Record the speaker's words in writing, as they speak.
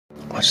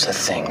What's the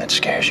thing that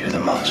scares you the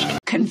most?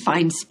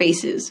 Confined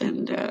spaces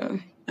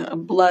and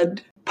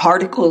blood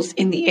particles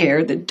in the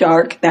air, the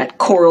dark, that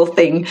coral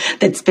thing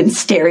that's been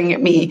staring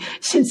at me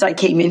since I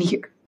came in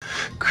here.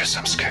 Chris,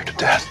 I'm scared to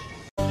death.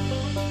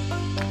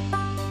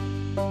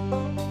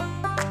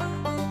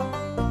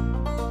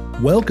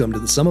 Welcome to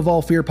the Sum of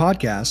All Fear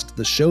podcast,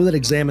 the show that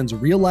examines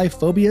real-life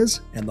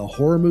phobias and the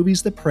horror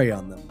movies that prey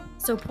on them.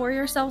 So pour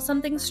yourself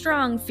something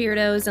strong,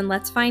 Feardos, and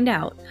let's find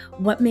out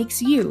what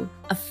makes you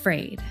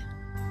afraid.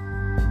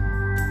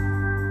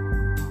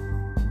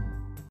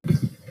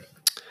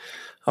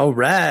 All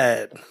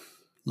right,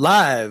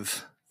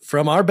 live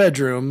from our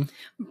bedroom.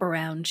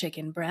 Brown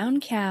chicken, brown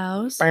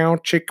cows. Bow,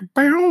 chicken,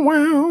 bow,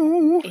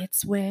 wow.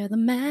 It's where the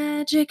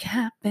magic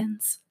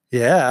happens.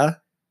 Yeah.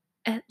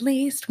 At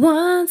least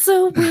once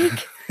a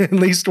week. At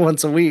least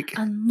once a week.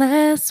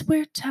 Unless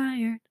we're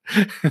tired.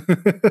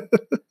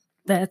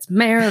 That's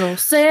marital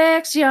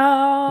sex,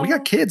 y'all. We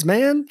got kids,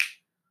 man.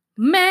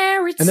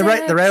 Married and sex.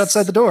 They're right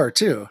outside the door,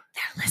 too.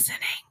 They're listening.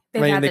 I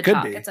mean, Had they the could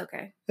talk. be. It's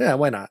okay. Yeah,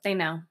 why not? They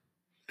know.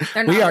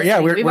 They're not We are, listening. yeah.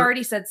 We've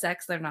already said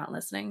sex. They're not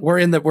listening. We're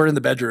in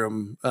the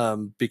bedroom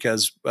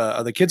because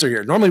the kids are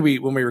here. Normally,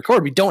 when we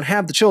record, we don't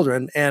have the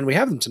children, and we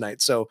have them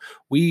tonight. So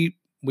we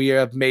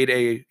have made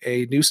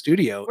a new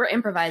studio. We're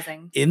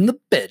improvising In the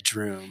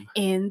bedroom.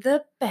 in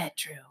the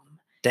bedroom.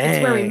 Dang.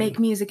 It's where we make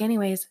music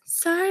anyways.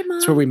 Sorry, Mom.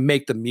 It's where we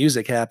make the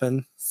music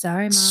happen.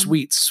 Sorry, Mom.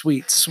 Sweet,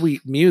 sweet,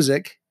 sweet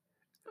music.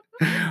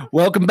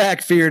 Welcome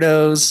back,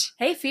 Feardos.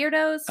 Hey,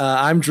 Feardos.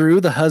 I'm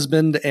Drew, the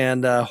husband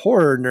and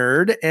horror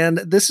nerd, and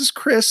this is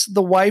Chris,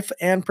 the wife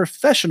and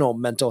professional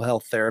mental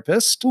health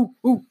therapist.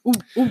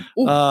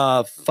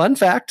 Fun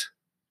fact,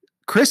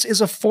 Chris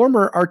is a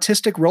former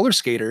artistic roller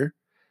skater,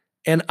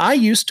 and I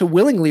used to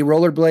willingly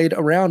rollerblade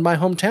around my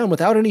hometown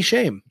without any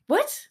shame.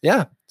 What?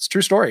 Yeah, it's a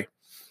true story.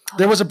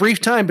 There was a brief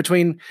time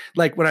between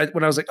like when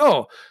I was like,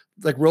 oh,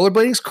 like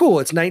rollerblading's cool.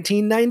 It's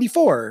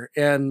 1994.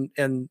 And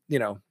you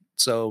know,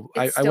 so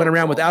I went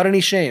around cool. without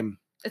any shame.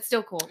 It's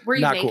still cool. Were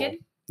you Not naked? cool.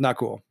 Not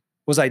cool.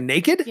 Was I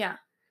naked? Yeah.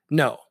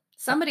 No.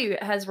 Somebody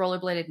has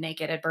rollerbladed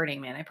naked at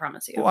Burning Man, I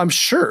promise you. Well, I'm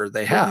sure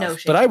they have, no but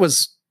shame. I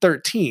was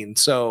 13.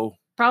 So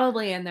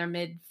Probably in their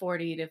mid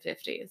 40 to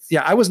 50s.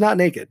 yeah, I was not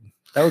naked.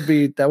 That would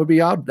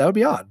be odd. That would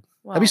be odd.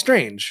 Well, That'd be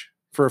strange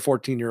for a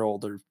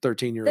 14-year-old or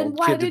 13-year-old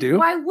kid to do.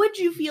 Why would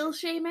you feel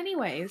shame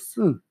anyways?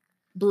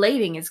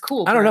 Blading is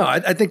cool. I don't bro. know.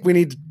 I think we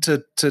need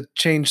to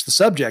change the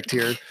subject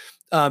here.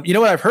 You know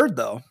what I've heard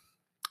though?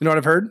 You know what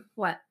I've heard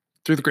What?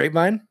 through the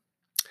grapevine?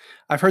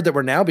 I've heard that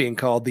we're now being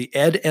called the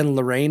Ed and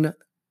Lorraine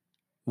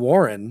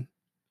Warren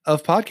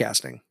of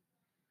podcasting.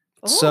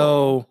 Oh.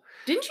 So,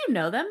 Didn't you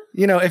know them?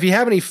 you know, if you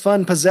have any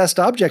fun possessed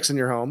objects in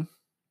your home,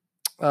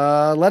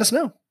 let us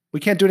know. We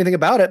can't do anything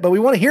about it, but we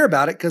want to hear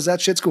about it because that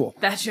shit's cool.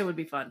 That shit would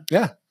be fun.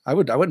 Yeah, I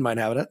wouldn't mind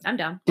having it. I'm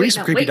down. Give me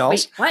some creepy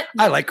dolls. What?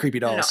 I like creepy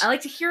No, dolls. I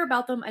like to hear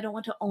about them. I don't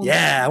want to own them.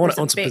 Yeah, I want There's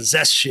to a own some big-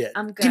 possessed shit.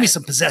 I'm Give me good.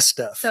 some possessed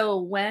stuff.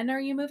 So when are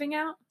you moving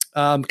out?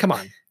 Come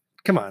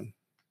on.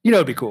 You know,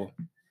 it'd be cool.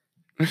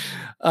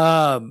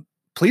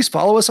 Please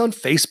follow us on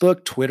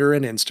Facebook, Twitter,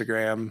 and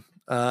Instagram.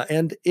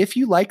 And if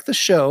you like the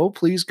show,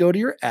 please go to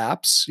your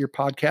apps, your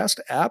podcast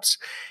apps,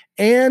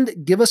 and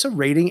give us a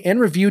rating and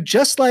review,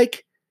 just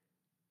like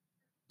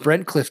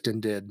Brent Clifton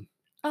did.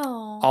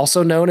 Oh.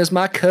 Also known as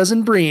my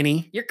cousin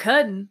Branny. You're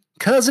cutting.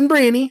 Cousin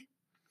Branny.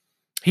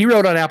 He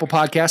wrote on Apple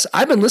Podcasts,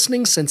 I've been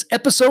listening since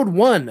episode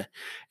 1,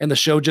 and the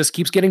show just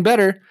keeps getting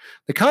better.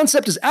 The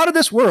concept is out of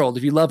this world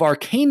if you love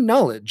arcane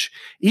knowledge,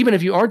 even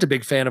if you aren't a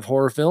big fan of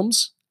horror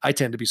films. I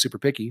tend to be super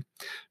picky.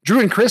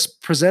 Drew and Chris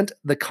present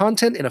the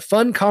content in a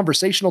fun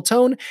conversational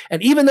tone,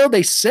 and even though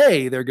they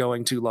say they're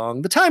going too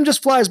long, the time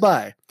just flies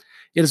by.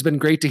 It has been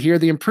great to hear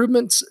the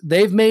improvements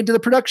they've made to the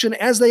production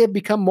as they have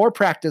become more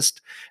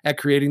practiced at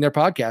creating their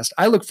podcast.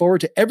 I look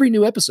forward to every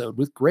new episode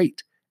with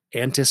great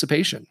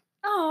anticipation.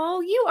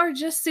 Oh, you are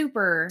just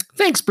super.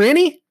 Thanks,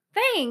 Branny.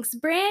 Thanks,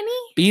 Branny.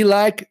 Be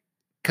like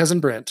Cousin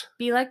Brent,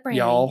 Be like Branny.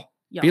 y'all.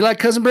 Be like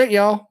Cousin Brent,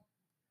 y'all.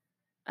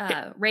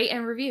 Rate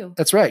and review.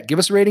 That's right. Give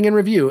us a rating and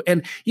review.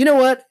 And you know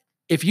what?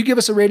 If you give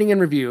us a rating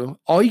and review,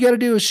 all you got to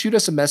do is shoot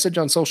us a message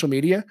on social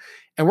media,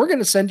 and we're going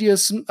to send you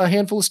a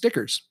handful of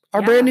stickers,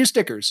 our Yeah. brand new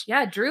stickers.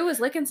 Yeah, Drew was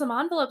licking some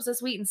envelopes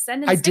this week and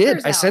sending I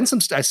stickers did. I out.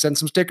 sent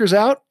some stickers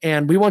out,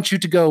 and we want you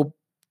to go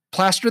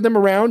plaster them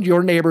around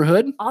your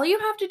neighborhood. All you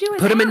have to do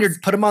is Put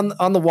them ask.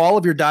 on the wall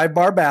of your dive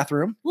bar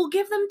bathroom. We'll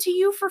give them to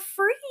you for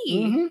free.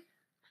 Mhm.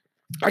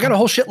 I got a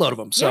whole shitload of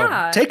them, so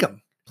Yeah. take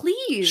them.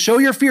 Please. Show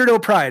your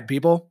Feardo pride,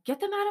 people. Get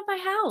them out of my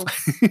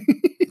house.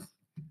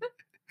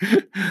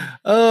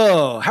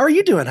 Oh, how are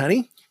you doing,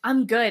 honey?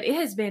 I'm good. It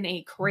has been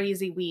a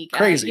crazy week.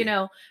 Crazy. You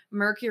know,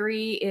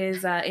 Mercury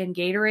is in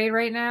Gatorade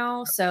right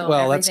now, so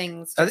Well, that's-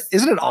 everything's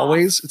Isn't it off.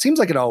 always? It seems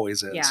like it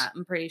always is. Yeah,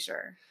 I'm pretty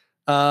sure.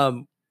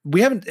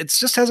 We haven't. It's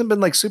just hasn't been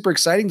like super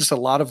exciting. Just a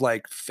lot of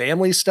like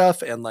family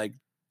stuff and like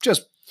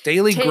just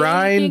daily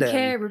grind Taking and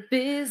care of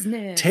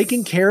business.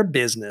 taking care of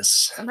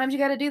business. Sometimes you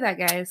got to do that,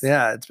 guys.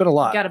 Yeah, it's been a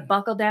lot. You got to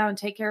buckle down and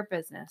take care of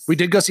business. We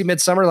did go see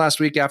Midsummer last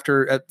week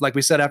after, like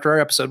we said, after our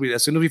episode.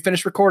 As soon as we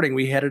finished recording,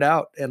 we headed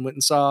out and went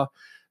and saw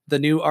the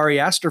new Ari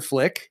Aster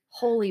flick,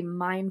 Holy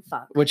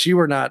mindfuck. which you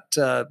were not.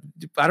 I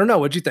don't know.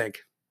 What'd you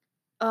think?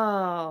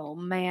 Oh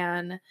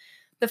man.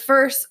 The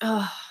first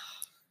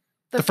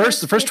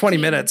 20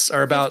 minutes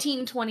are about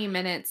 15-20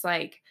 minutes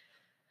like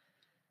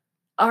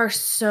are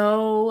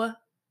so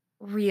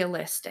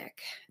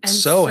realistic and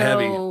So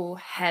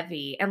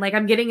heavy. And like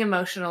I'm getting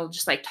emotional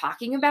just like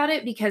talking about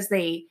it because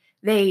they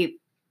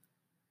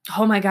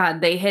oh my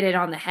God, they hit it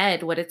on the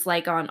head what it's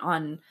like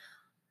on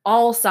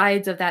all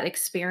sides of that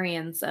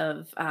experience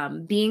of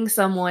being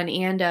someone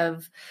and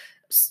of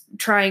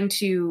trying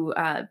to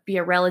be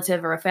a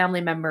relative or a family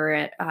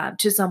member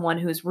to someone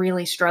who's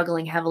really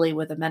struggling heavily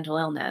with a mental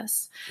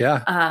illness.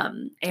 Yeah.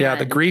 And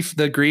The grief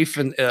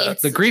and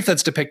the grief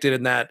that's depicted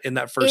in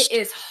that first it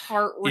is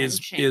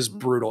heart-wrenching. is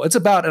brutal. It's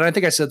about, and I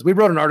think I said, we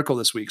wrote an article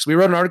this week. So we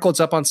wrote an article. It's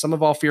up on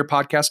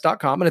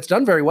someofallfearpodcast.com and it's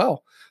done very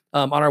well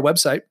on our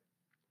website.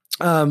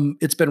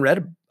 It's been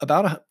read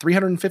about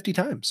 350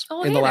 times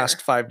in the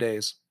last 5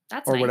 days.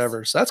 That's or nice.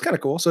 whatever. So that's kind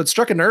of cool. So it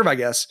struck a nerve, I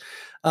guess.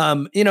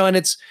 And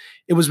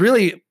it was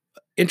really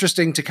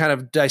interesting to kind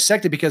of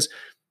dissect it because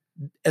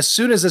as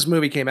soon as this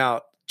movie came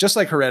out, just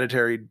like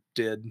Hereditary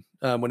did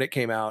when it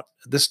came out,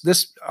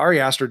 this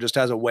Ari Aster just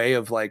has a way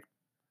of like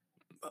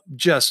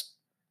just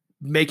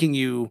making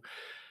you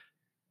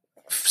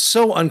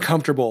so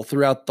uncomfortable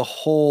throughout the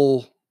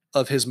whole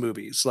of his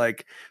movies,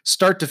 like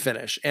start to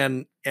finish.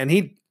 And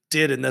he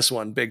did in this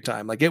one big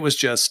time. Like it was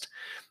just,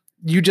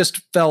 you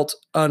just felt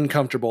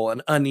uncomfortable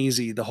and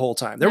uneasy the whole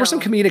time. There were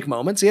some comedic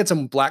moments. He had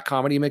some black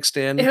comedy mixed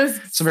in. It was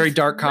some very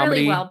dark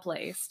comedy, really well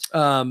placed,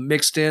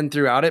 mixed in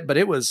throughout it. But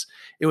it was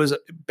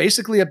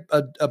basically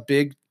a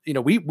big.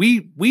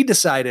 We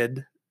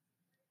decided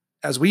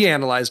as we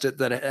analyzed it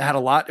that it had a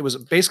lot. It was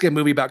basically a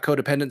movie about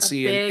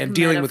codependency and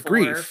dealing with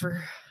grief,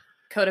 for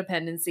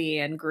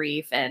codependency and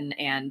grief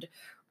and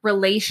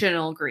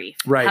relational grief.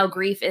 Right. How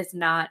grief is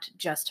not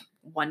just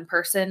one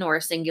person or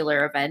a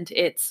singular event.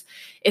 It's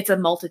a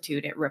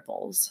multitude. It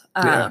ripples,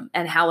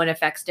 and how it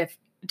affects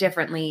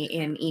differently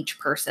in each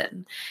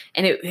person.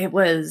 And it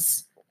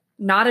was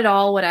not at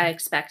all what I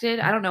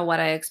expected. I don't know what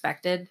I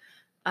expected.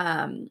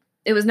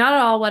 It was not at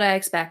all what I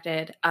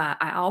expected.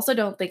 I also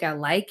don't think I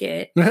like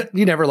it.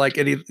 You never like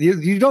any.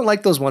 You don't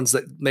like those ones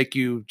that make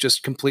you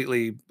just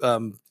completely,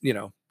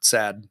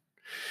 sad.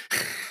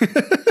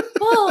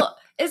 Well,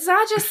 it's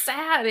not just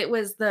sad. It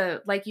was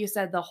like you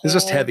said, the whole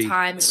just heavy.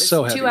 time. It was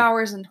so 2 heavy.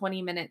 hours and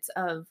 20 minutes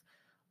of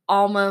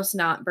almost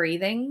not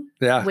breathing,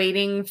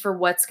 waiting for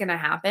what's going to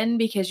happen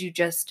because you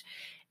just,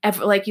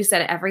 like you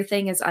said,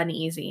 everything is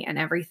uneasy and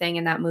everything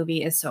in that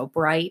movie is so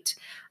bright.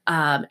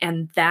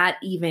 And that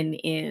even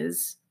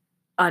is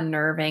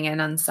unnerving and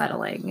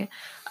unsettling.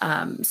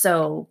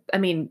 So, I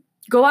mean,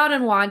 go out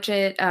and watch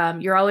it.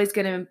 You're always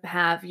going to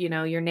have,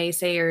 your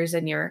naysayers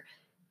and your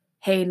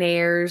hey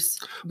nayers.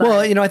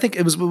 Well, I think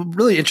it was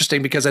really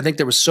interesting because I think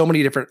there was so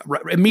many different,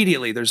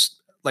 immediately there's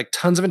like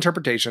tons of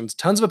interpretations,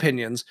 tons of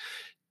opinions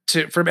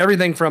from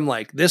everything from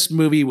like, this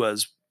movie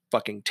was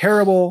fucking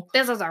terrible.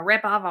 This is a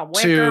ripoff of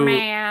Wicker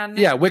Man.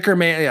 Yeah, Wicker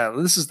Man. Yeah,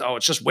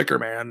 it's just Wicker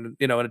Man,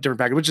 in a different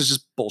package, which is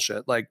just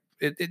bullshit. Like,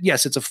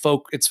 yes,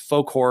 it's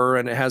folk horror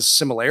and it has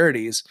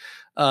similarities.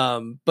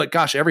 But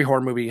gosh, every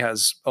horror movie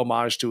has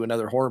homage to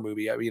another horror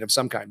movie, of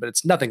some kind, but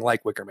it's nothing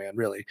like Wicker Man,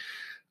 really.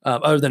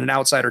 Other than an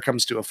outsider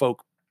comes to a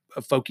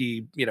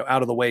folky,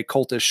 out of the way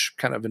cultish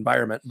kind of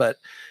environment. But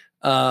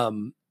a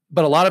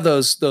lot of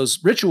those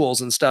rituals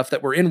and stuff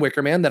that were in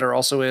Wicker Man that are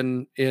also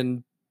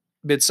in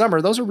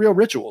Midsommar, those are real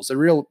rituals. They're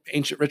real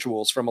ancient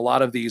rituals from a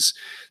lot of these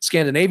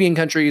Scandinavian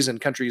countries and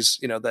countries,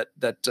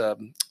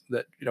 that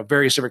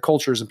various different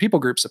cultures and people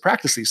groups that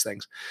practice these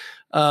things.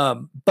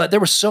 But there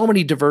were so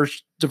many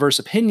diverse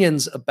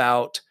opinions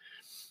about,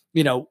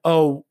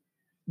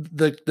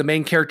 the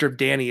main character of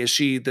Dani. Is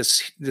she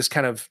this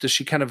kind of, does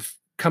she kind of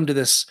come to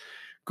this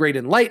great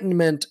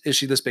enlightenment? Is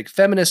she this big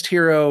feminist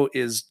hero?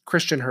 Is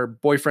Christian, her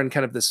boyfriend,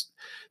 kind of this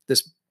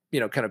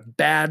kind of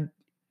bad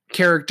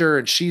character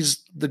and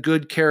she's the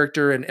good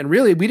character? And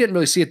really, we didn't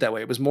really see it that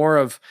way. It was more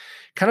of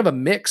kind of a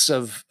mix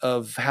of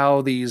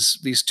how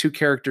these two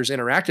characters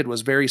interacted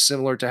was very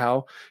similar to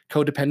how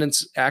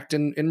codependents act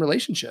in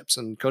relationships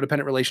and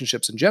codependent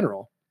relationships in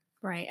general.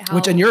 Right.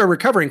 And you're a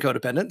recovering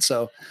codependent.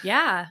 So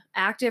yeah,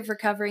 active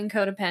recovering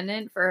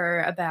codependent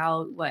for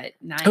about 9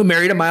 who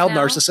married a mild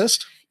now?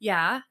 Narcissist.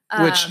 Yeah.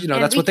 Which,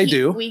 that's what they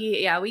do.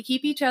 We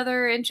keep each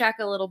other in check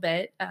a little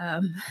bit.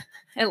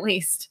 At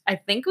least I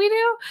think we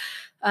do.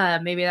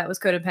 Maybe that was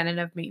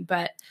codependent of me,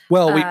 but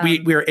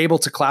we are able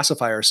to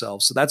classify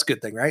ourselves. So that's a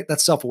good thing, right?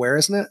 That's self-aware,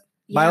 isn't it?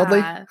 Mildly.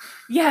 Yeah.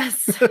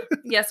 Yes.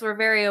 Yes. We're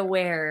very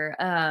aware,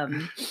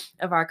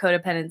 of our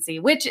codependency,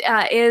 which,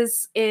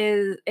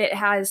 it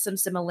has some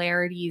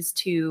similarities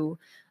to,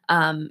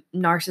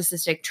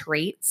 narcissistic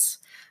traits.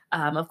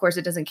 Of course,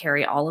 it doesn't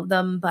carry all of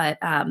them, but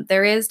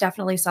there is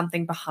definitely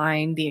something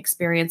behind the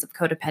experience of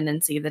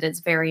codependency that is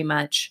very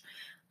much,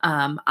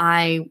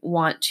 I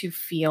want to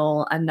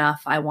feel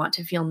enough. I want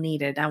to feel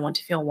needed. I want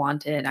to feel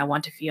wanted. I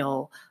want to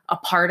feel a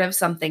part of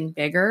something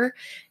bigger.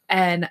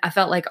 And I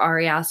felt like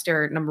Ari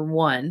Aster, number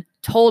one,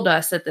 told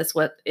us that this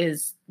what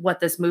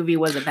this movie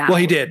was about. Well,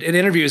 he did. In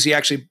interviews, he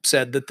actually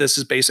said that this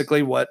is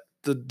basically what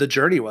the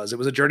journey was. It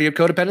was a journey of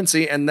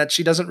codependency, and that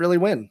she doesn't really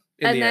win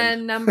in the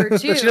end. Number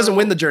two, she doesn't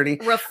win the journey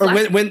or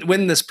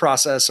win this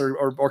process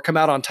or come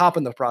out on top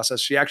in the process.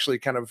 She actually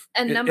kind of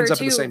ends up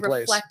in the same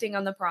place. Reflecting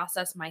on the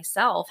process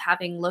myself,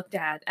 having looked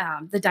at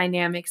the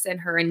dynamics in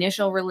her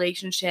initial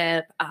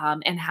relationship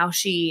and how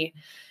she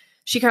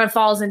kind of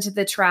falls into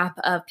the trap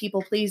of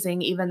people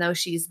pleasing, even though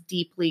she's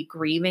deeply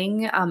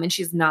grieving and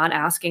she's not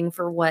asking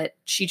for what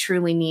she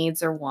truly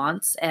needs or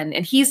wants. And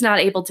he's not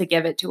able to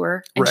give it to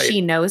her. And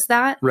she knows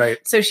that. Right.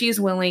 So she's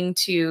willing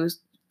to,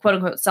 quote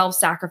unquote,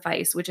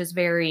 self-sacrifice, which is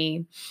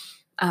very,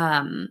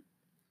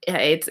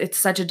 it's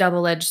such a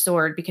double-edged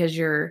sword because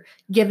you're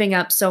giving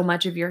up so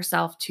much of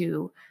yourself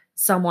to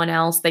someone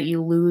else that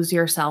you lose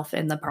yourself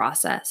in the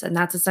process. And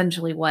that's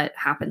essentially what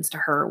happens to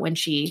her when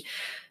she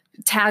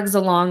tags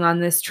along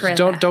on this trip.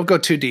 Don't go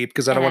too deep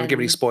because I don't want to give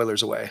any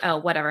spoilers away. Oh,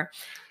 whatever.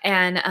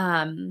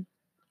 And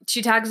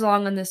she tags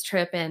along on this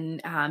trip,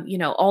 and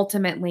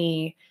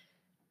ultimately,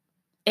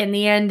 in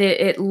the end,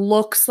 it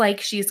looks like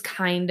she's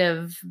kind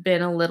of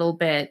been a little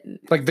bit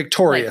like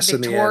victorious in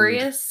the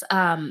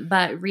end.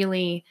 But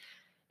really,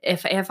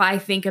 if I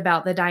think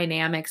about the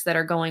dynamics that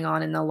are going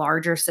on in the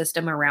larger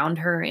system around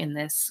her in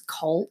this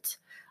cult,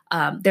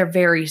 they're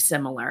very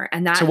similar.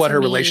 And that to what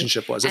her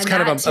relationship was. It's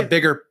kind of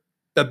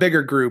a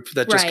bigger group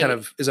that just kind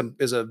of is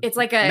a it's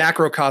like a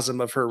macrocosm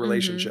of her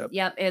relationship.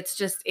 Yep. It's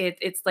just,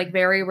 it's like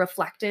very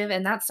reflective.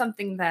 And that's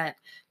something that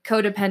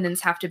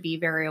codependents have to be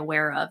very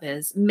aware of,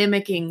 is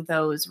mimicking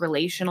those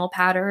relational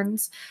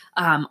patterns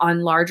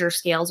on larger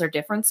scales or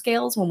different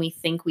scales when we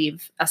think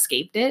we've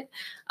escaped it.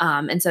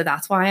 And so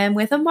that's why I'm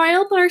with a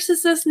mild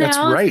narcissist now. That's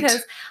right.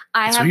 Because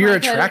I have my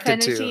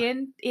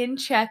codependency in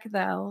check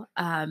though.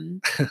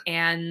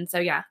 And so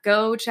yeah,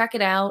 go check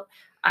it out.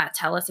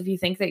 Tell us if you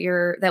think that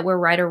we're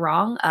right or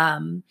wrong.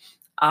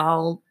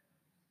 I'll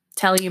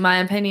tell you my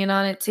opinion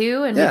on it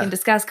too, and we can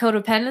discuss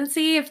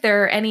codependency. If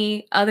there are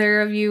any other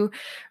of you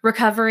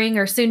recovering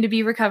or soon to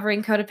be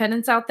recovering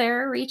codependents out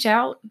there, reach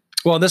out.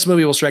 Well, this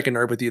movie will strike a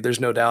nerve with you. There's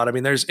no doubt. I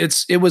mean,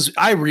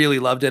 I really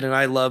loved it, and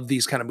I love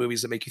these kind of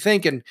movies that make you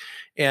think, and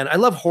I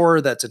love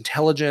horror that's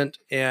intelligent,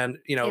 and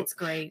it's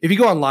great. If you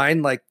go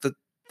online,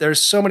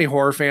 there's so many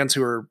horror fans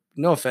who are,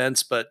 no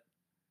offense, but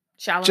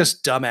shallow.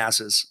 Just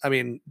dumbasses. I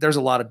mean, there's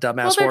a lot of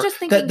dumbass horror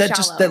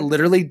that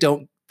literally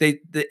don't.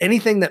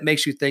 Anything that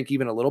makes you think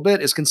even a little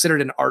bit is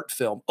considered an art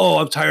film. Oh,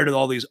 I'm tired of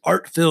all these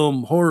art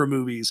film horror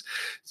movies.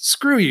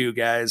 Screw you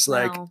guys.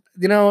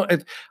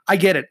 If I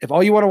get it. If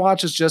all you want to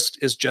watch is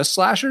just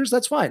slashers,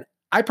 that's fine.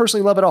 I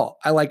personally love it all.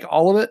 I like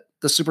all of it,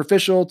 the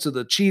superficial to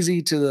the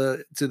cheesy to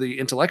the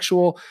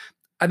intellectual.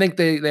 I think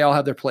they all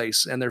have their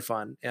place and they're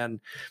fun. And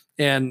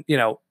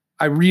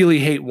I really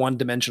hate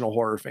one-dimensional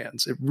horror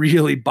fans. It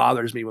really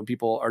bothers me when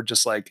people are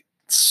just like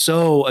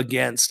so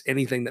against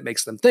anything that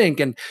makes them think.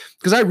 And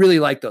because I really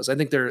like those, I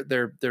think they're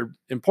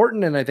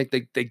important, and I think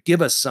they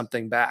give us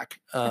something back.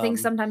 I think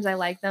sometimes I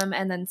like them,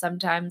 and then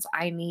sometimes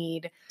I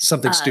need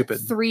something stupid.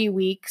 3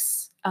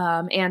 weeks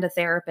and a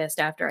therapist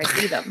after I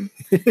see them.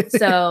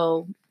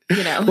 So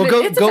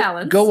well, it's a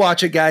balance. Go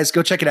watch it, guys.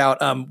 Go check it out.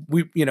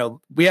 We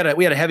had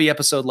a heavy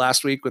episode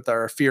last week with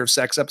our fear of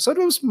sex episode.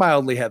 It was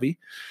mildly heavy.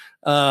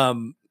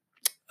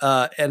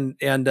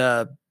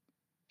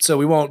 So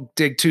we won't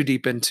dig too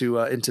deep into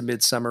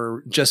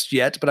Midsommar just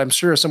yet, but I'm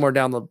sure somewhere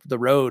down the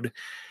road,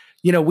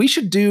 we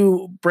should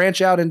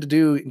branch out into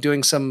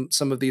doing some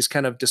of these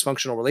kind of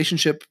dysfunctional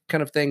relationship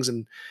kind of things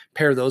and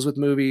pair those with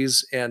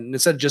movies. And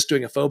instead of just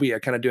doing a phobia,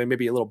 kind of doing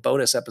maybe a little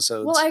bonus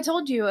episodes. Well, I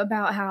told you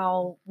about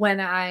how when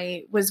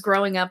I was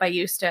growing up, I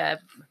used to,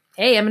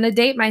 hey, I'm going to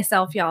date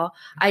myself, y'all.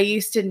 I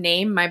used to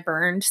name my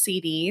burned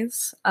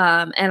CDs.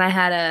 And I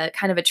had a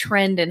kind of a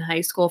trend in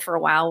high school for a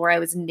while where I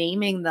was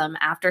naming them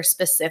after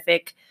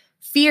specific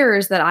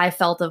fears that I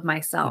felt of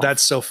myself.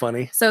 That's so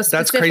funny. So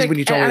that's crazy when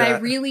you told me that. And I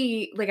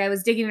really, I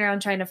was digging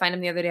around trying to find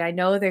them the other day. I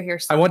know they're here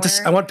somewhere.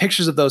 I want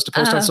pictures of those to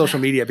post on social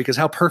media, because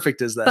how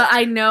perfect is that? But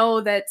I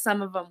know that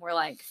some of them were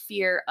like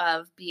fear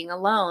of being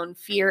alone,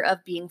 fear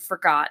of being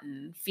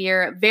forgotten,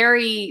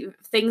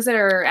 things that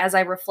are, as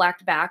I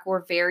reflect back,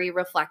 were very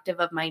reflective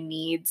of my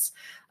needs,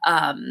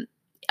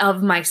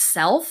 of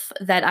myself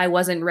that I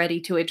wasn't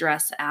ready to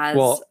address as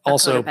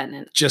also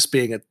codependent. Just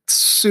being a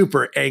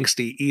super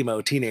angsty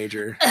emo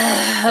teenager.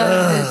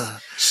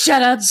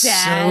 Shut up,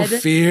 Dad.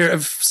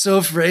 So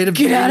afraid of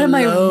get out of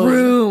my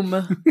room.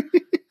 I'm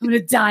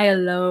gonna die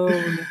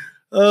alone.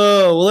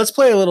 Oh, well, let's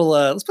play a little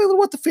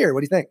What the Fear.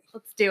 What do you think?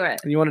 Let's do it.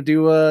 You want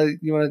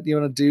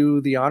to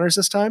do the honors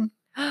this time?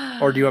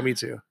 Or do you want me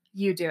to?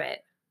 You do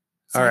it.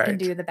 So all I right. can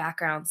do the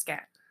background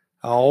scan.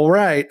 All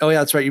right. Oh yeah,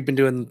 that's right. You've been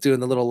doing the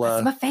little.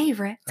 That's my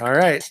favorite. All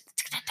right.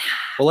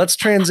 Well, let's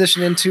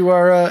transition into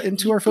our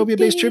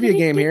phobia-based trivia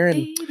game here,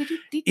 and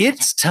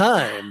it's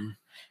time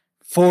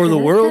for the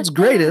world's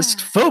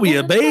greatest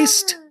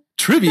phobia-based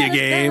trivia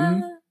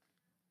game.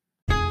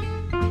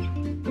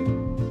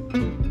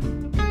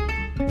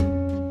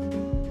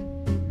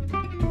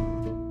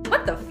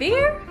 What the fear?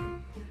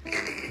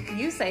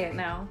 say it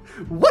now.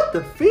 What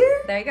the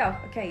fear? There you go.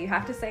 Okay, you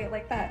have to say it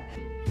like that.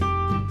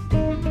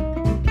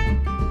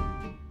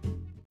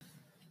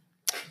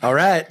 All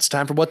right, it's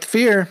time for What the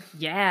Fear.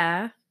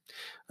 Yeah.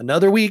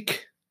 Another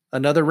week,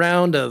 another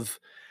round of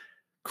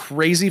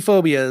crazy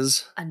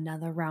phobias.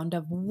 Another round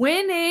of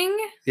winning.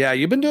 Yeah,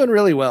 you've been doing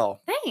really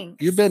well.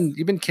 Thanks. You've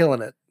been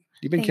killing it.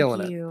 You've been killing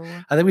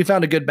it. I think we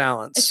found a good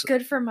balance. It's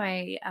good for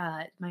my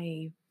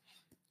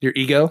your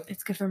ego.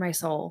 It's good for my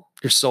soul.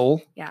 Your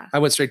soul. Yeah. I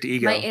went straight to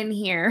ego. My in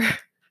here.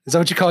 Is that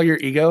what you call your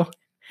ego?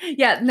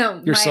 Yeah,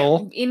 no. Your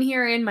soul? In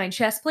here in my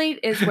chest plate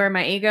is where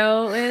my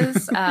ego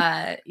is.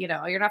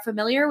 You're not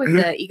familiar with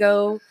the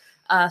ego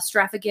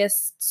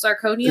strophagus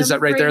sarconium. Is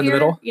that right there in the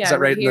middle? Yeah, is that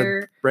right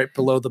here. Right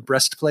below the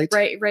breastplate?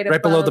 Right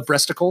below the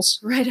breasticles?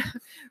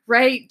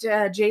 Right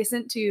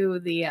adjacent to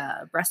the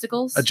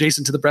breasticles.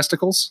 Adjacent to the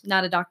breasticles?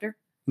 Not a doctor.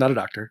 Not a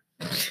doctor.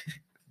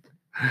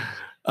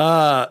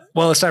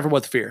 Well, it's time for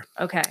What the Fear.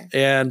 Okay.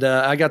 And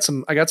I got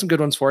some good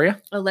ones for you.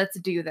 Well, let's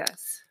do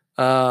this.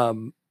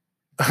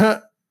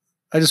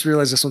 I just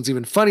realized this one's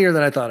even funnier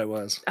than I thought it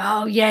was.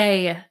 Oh,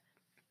 yay.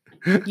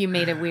 You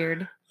made it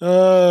weird.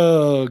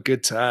 Oh,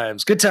 good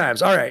times. Good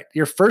times. All right.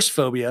 Your first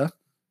phobia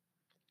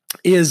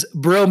is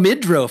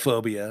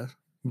bromidrophobia.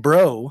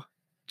 Bro,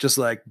 just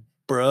like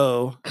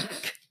bro.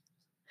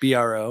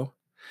 B-R-O.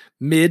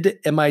 Mid,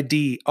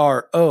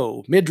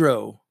 M-I-D-R-O.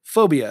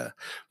 Midrophobia.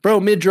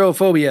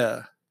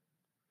 Bromidrophobia.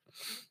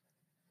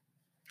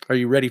 Are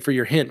you ready for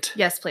your hint?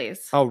 Yes,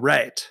 please. All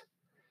right.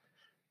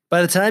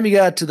 By the time you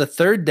got to the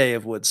third day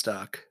of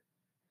Woodstock,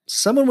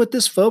 someone with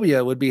this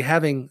phobia would be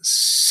having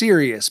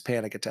serious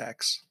panic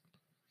attacks.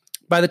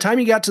 By the time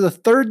you got to the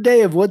third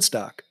day of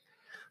Woodstock,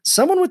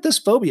 someone with this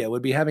phobia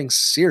would be having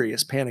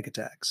serious panic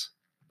attacks.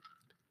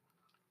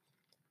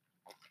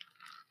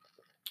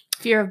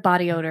 Fear of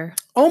body odor.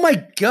 Oh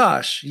my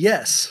gosh,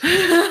 yes.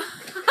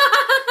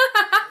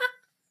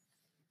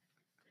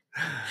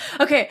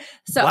 Okay,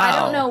 so Wow. I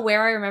don't know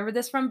where I remember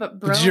this from, but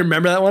Did you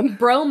remember that one?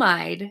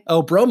 Bromide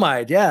Oh,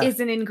 bromide, yeah.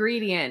 is an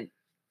ingredient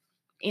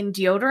in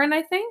deodorant,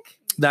 I think.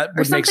 That Or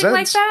would make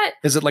something sense. like that.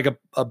 Is it like a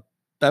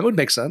that would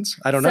make sense.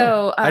 I don't know.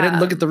 So, I didn't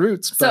look at the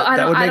roots, but So I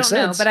that don't, would I make don't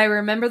sense. know, but I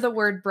remember the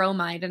word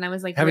bromide, and I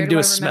was like, having where to do I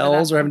with remember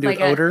smells that or having to do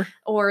from? with odor.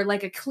 Or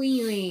like a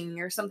cleaning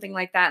or something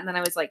like that. And then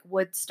I was like,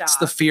 Woodstock. It's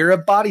the fear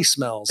of body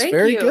smells. Thank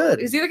Very you. good.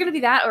 It's either going to be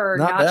that or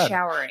Not not bad.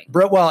 showering.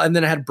 Bro, well, and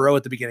then it had bro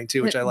at the beginning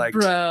too, which I liked.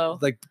 Bro.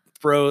 Like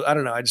bro, I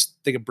don't know. I just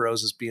think of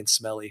bros as being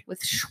smelly.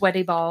 With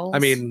sweaty balls. I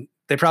mean,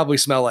 they probably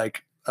smell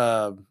like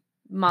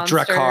Monster.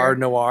 Drakkar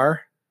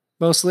Noir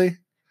mostly.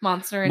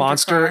 Monster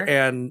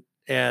and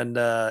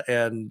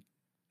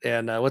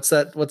what's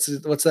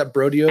that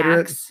bro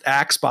deodorant?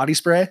 Axe body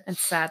spray and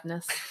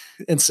sadness.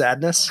 And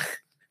sadness.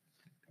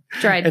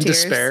 Dried and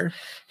tears. despair.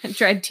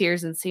 Dried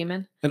tears and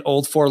semen. An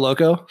old Four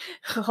Loko.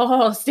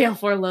 Oh, stale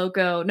Four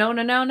Loko.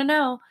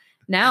 No.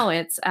 Now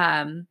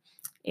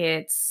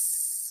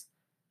it's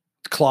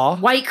Claw.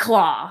 White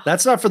Claw.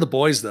 That's not for the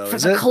boys though,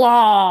 is it?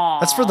 Claw.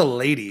 That's for the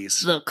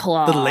ladies. The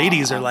Claw. The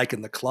ladies are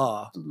liking the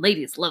Claw.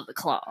 Ladies love the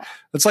Claw.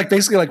 It's like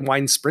basically like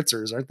wine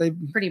spritzers, aren't they?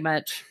 Pretty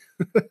much.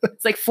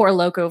 It's like Four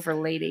Loko for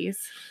ladies.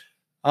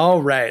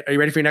 All right. Are you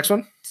ready for your next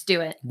one? Let's do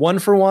it. 1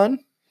 for 1.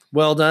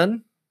 Well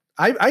done.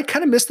 I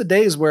kind of miss the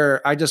days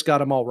where I just got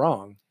them all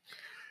wrong,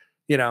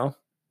 and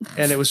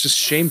it was just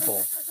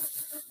shameful.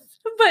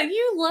 But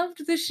you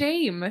loved the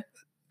shame.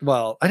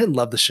 Well, I didn't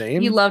love the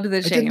shame. You loved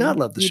the shame. I did not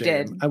love the shame. You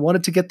did. I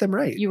wanted to get them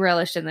right. You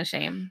relished in the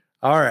shame.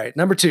 All right.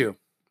 Number 2.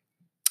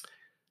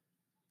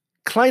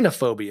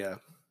 Clinophobia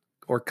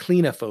or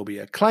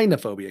cleanophobia.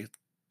 Clinophobia.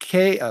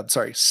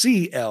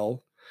 C-L-I-N-O.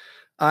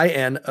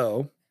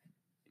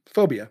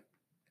 Phobia.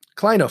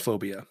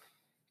 Clinophobia.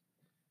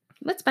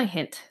 What's my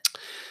hint?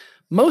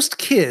 Most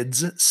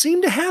kids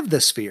seem to have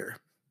this fear,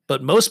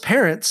 but most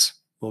parents,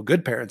 well,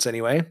 good parents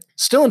anyway,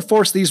 still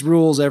enforce these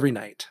rules every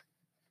night.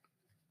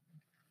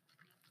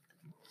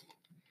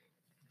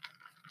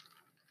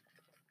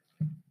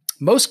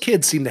 Most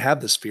kids seem to have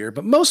this fear,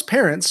 but most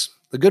parents,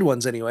 the good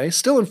ones anyway,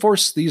 still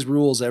enforce these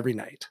rules every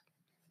night.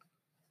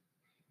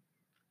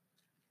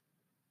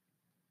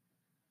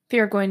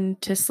 Fear of going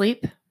to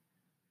sleep?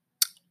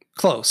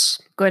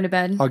 Close. Going to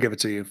bed? I'll give it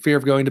to you. Fear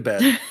of going to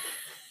bed.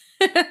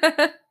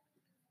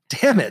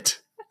 Damn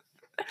it.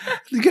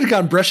 You could have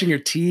gone brushing your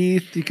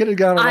teeth. You could have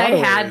gone a lot of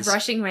ways.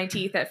 Brushing my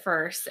teeth at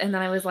first, and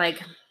then I was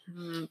like,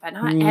 but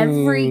not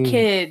every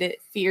kid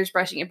fears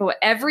brushing it. But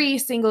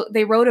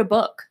they wrote a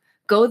book,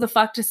 Go the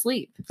Fuck to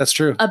Sleep. That's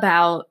true.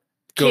 About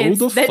Go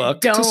the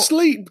fuck to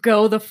sleep.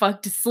 Go the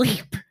fuck to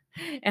sleep.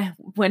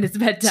 When it's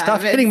bedtime.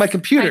 Stop hitting my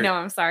computer. I know,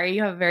 I'm sorry.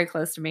 You have it very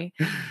close to me.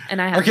 And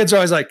Our kids are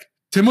always like,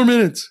 10 more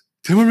minutes.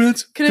 10 more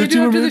minutes. Can I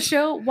do after the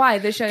show? Why?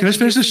 The show. Can I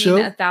finish the show?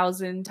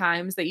 1,000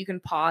 times that you can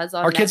pause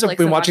on. Our kids have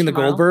been watching the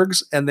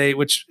Goldbergs, and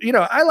which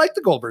I like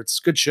the Goldbergs. It's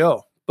a good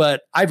show,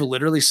 but I've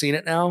literally seen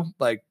it now.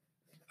 Like,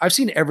 I've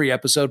seen every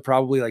episode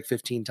probably like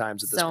 15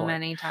 times at this point. So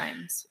many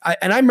times. I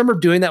remember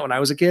doing that when I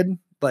was a kid.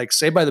 Like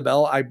Saved by the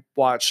Bell, I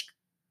watched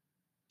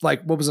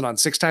like, what was it on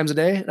 6 times a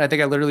day? And I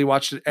think I literally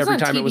watched it every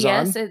time it was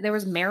on. There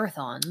was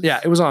marathons. Yeah,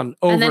 it was on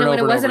over and over. And then when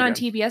it wasn't on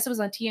TBS, it was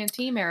on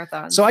TNT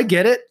marathons. So I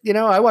get it. You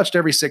know, I watched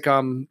every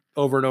sitcom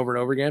over and over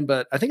and over again,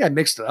 but I think I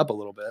mixed it up a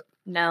little bit.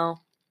 No,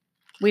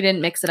 we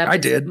didn't mix it up. I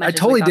did. I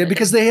totally did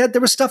because there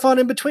was stuff on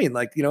in between.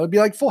 Like, you know, it'd be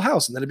like Full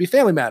House, and then it'd be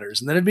Family Matters,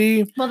 and then it'd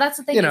be. Well, that's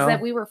the thing is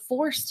that we were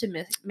forced to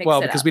mix it up.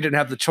 Well, because we didn't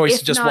have the choice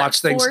to just watch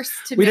things.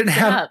 We didn't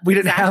have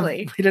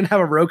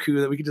a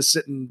Roku that we could just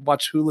sit and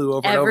watch Hulu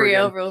over and over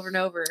again. over and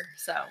over.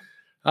 So.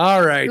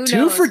 All right,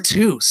 2 for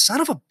 2.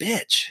 Son of a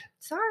bitch.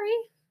 Sorry.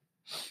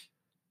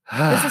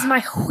 This is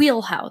my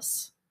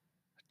wheelhouse.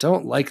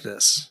 Don't like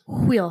this.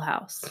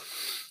 Wheelhouse.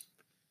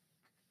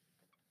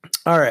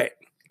 All right.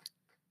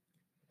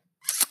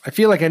 I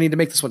feel like I need to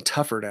make this one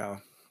tougher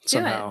now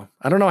somehow.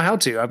 I don't know how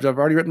to. I've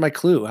already written my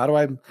clue. How do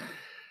I?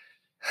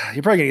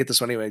 You're probably gonna get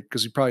this one anyway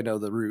because you probably know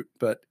the root.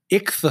 But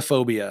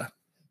ichthyophobia.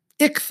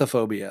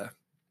 Ichthyophobia.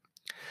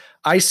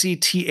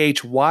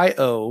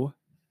 ICTHYO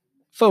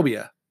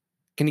phobia.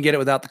 Can you get it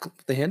without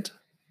the hint?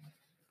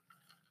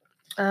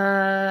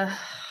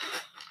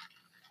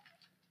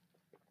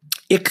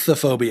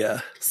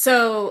 Ichthyophobia.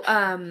 So,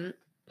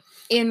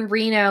 in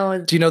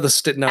Reno. Do you know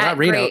the no, not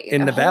Reno,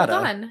 in Nevada.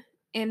 Hold on.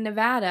 In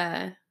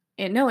Nevada.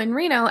 In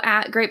Reno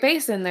at Great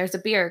Basin, there's a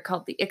beer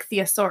called the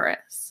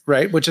Ichthyosaurus.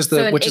 Right, that's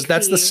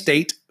the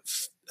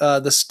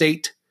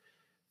state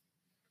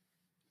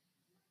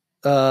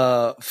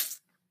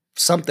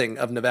something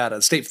of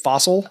Nevada, state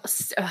fossil. I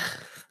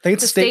think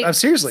it's the state.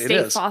 Seriously, it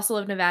is. State fossil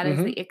of Nevada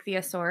is the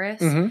Ichthyosaurus.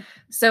 Mm-hmm.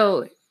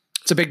 So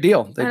it's a big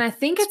deal. And I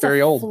think it's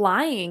very old.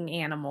 Flying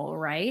animal,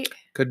 right?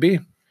 Could be.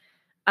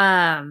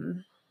 I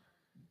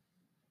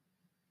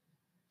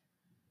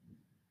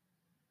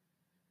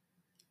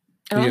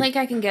don't think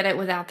I can get it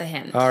without the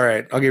hint. All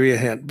right, I'll give you a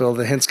hint, Bill.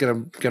 The hint's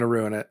gonna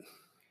ruin it.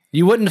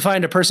 You wouldn't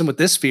find a person with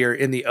this fear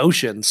in the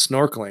ocean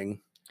snorkeling.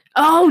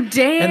 Oh,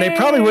 damn! And they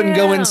probably wouldn't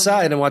go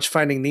inside and watch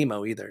Finding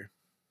Nemo either.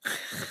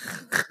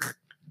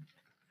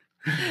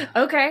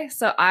 Okay,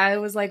 so I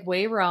was like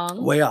way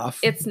wrong. Way off.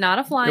 It's not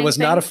a flying thing. It was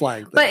not a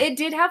flying thing. But it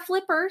did have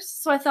flippers,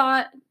 so I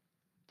thought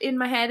in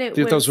my head it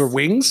was... Those were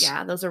wings?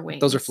 Yeah, those are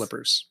wings. Those are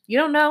flippers. You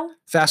don't know?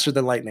 Faster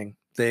than lightning.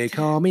 They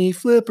call me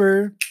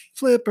Flipper,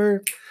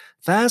 Flipper.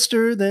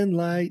 Faster than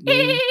lightning.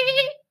 Well,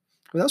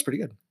 that was pretty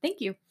good.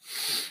 Thank you.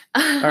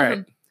 All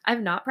right.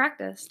 I've not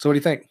practiced. So what do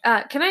you think?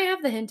 Can I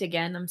have the hint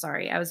again? I'm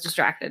sorry. I was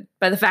distracted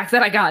by the fact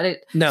that I got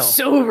it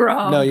so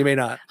wrong. No, you may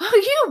not. Oh,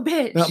 you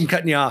bitch. No, I'm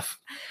cutting you off.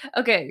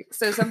 Okay.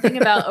 So something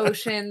about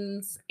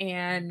oceans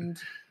and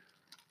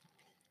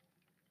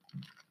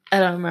I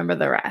don't remember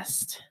the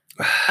rest.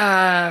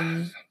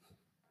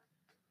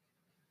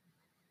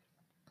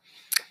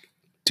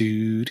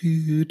 Do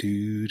do do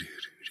do.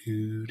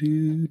 Do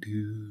do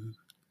do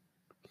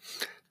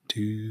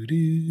do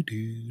do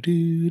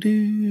do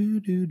do do do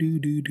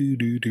do do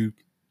do do.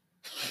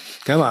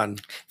 Come on.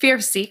 Fear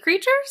of sea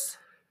creatures?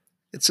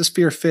 It's just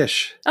fear of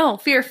fish. Oh,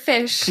 fear of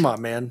fish. Come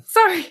on, man.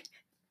 Sorry.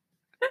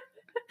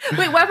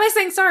 Wait, why am I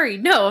saying sorry?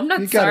 No, I'm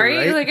not sorry.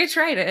 Right. Like I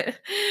tried it.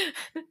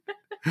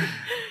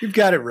 You've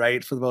got it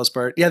right for the most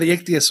part. Yeah, the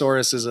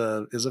Ichthyosaurus is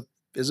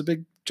a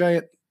big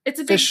giant. It's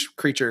a fish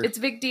creature. It's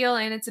a big deal,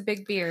 and it's a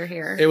big beer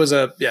here. It was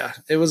a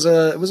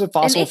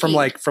fossil from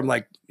a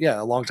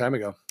long time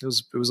ago.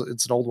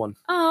 It's an old one.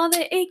 Oh,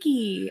 the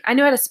icky! I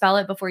knew how to spell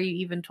it before you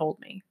even told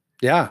me.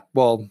 Yeah,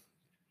 well,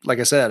 like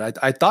I said,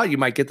 I thought you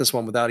might get this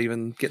one without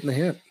even getting the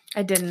hint.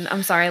 I didn't.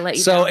 I'm sorry. I let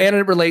you. So, and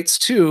it relates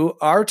to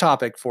our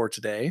topic for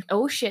today.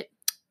 Oh shit!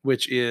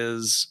 Which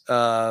is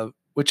the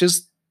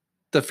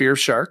fear of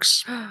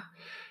sharks,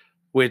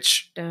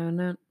 which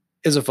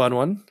is a fun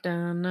one.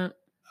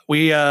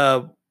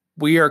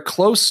 We are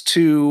close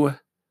to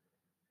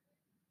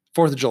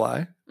 4th of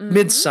July,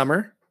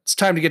 midsummer. It's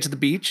time to get to the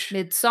beach.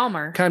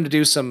 Midsummer. Time to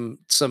do some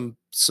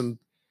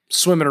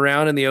swimming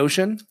around in the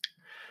ocean.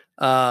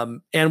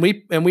 And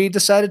we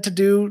decided to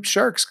do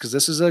sharks because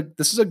this is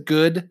a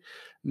good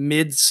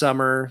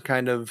midsummer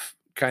kind of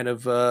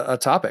a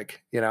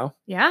topic, you know?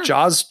 Yeah.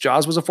 Jaws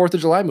was a 4th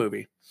of July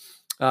movie.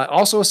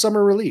 Also a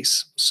summer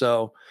release.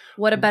 So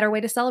what a better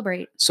way to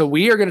celebrate. So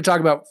we are going to talk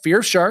about fear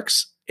of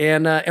sharks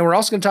and we're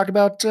also going to talk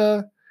about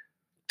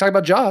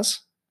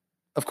Jaws,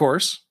 of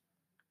course.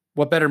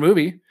 What better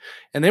movie?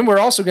 And then we're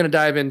also going to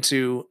dive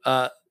into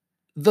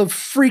the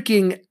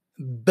freaking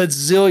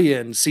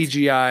bazillion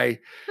CGI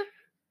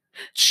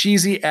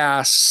cheesy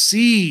ass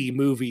C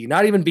movie,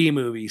 not even B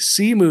movie,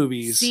 C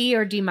movies. C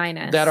or D-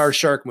 that are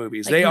shark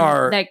movies. Like, they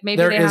are. Like maybe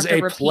there they is have to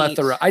a repeat.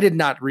 plethora. I did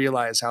not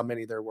realize how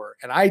many there were,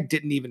 and I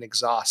didn't even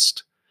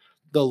exhaust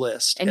the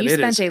list. And you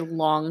spent a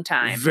long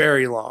time.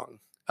 Very long.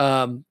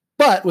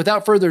 But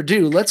without further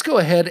ado, let's go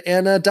ahead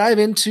and dive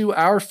into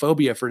our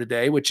phobia for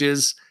today, which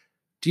is,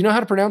 do you know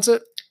how to pronounce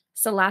it?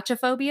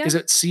 Salachophobia? Is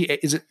it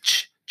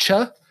ch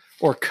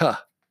or k?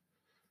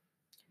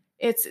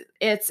 It's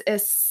a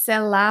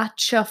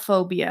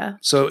salachophobia.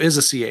 So it is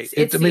a CH.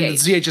 The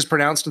CH is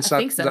pronounced and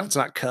it's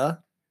not k?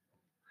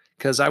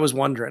 Because I was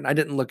wondering. I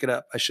didn't look it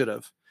up. I should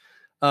have.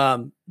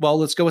 Well,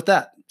 let's go with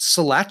that.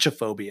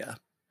 Salachophobia.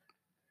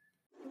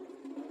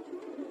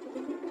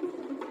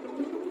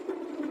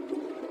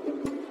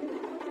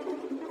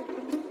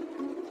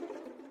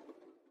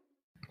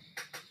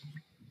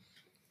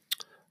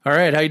 All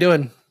right. How you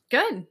doing?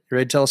 Good. You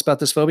ready to tell us about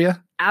this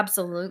phobia?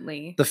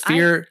 Absolutely. The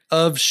fear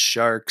of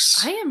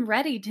sharks. I am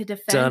ready to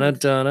defend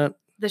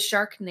the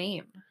shark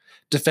name.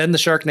 Defend the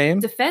shark name?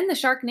 Defend the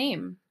shark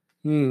name.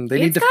 Do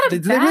they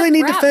really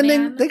need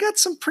defending? Man. They got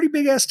some pretty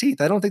big ass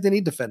teeth. I don't think they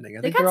need defending.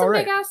 I think they're all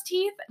right. They got some big ass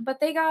teeth, but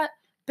they got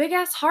big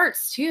ass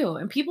hearts too,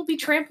 and people be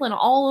trampling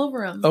all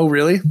over them. Oh,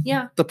 really?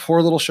 Yeah. The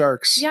poor little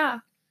sharks. Yeah.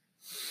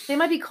 They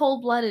might be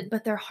cold blooded,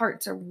 but their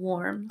hearts are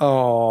warm.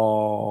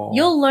 Oh.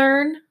 You'll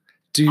learn.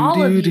 The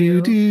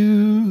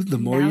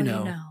more you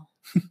know.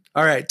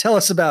 All right, tell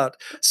us about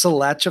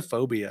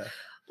Salachophobia.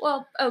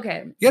 Well,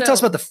 okay. You gotta tell us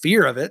about the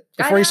fear of it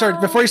before you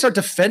start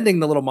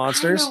defending the little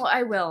monsters.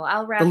 I will.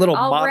 I'll wrap the little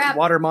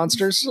water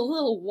monsters. The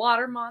little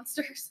water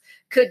monsters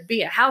could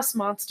be a house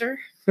monster.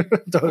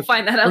 We'll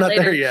find that out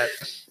later. We're not there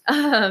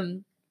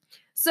yet.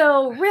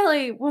 So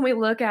really, when we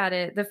look at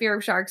it, the fear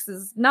of sharks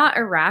is not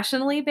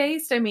irrationally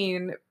based. I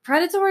mean,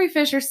 predatory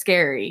fish are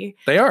scary.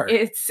 They are.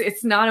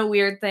 It's not a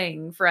weird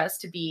thing for us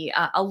to be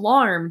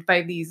alarmed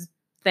by these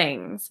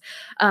things.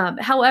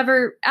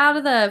 However, out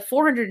of the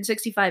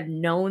 465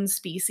 known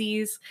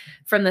species,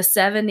 from the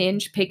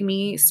 7-inch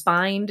pygmy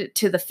spined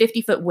to the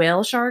 50-foot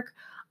whale shark,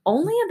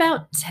 only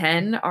about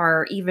 10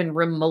 are even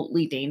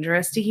remotely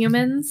dangerous to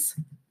humans.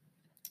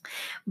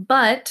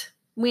 But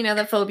we know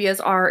that phobias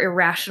are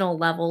irrational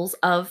levels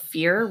of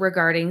fear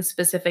regarding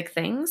specific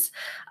things.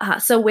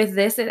 So with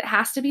this, it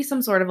has to be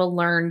some sort of a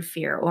learned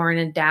fear or an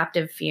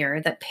adaptive fear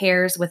that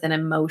pairs with an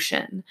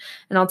emotion.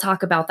 And I'll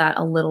talk about that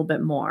a little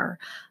bit more.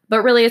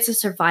 But really, it's a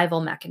survival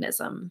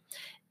mechanism.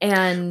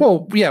 And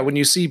well, yeah, when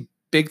you see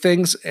big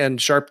things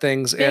and sharp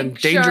things and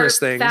dangerous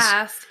things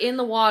fast in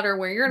the water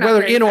where you're not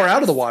whether in or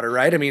out of the water,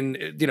 right? I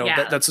mean,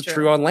 that's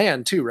true on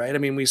land too, right? I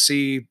mean, we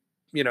see,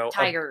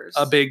 tigers,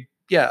 a big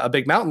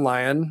mountain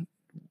lion.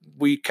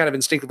 We kind of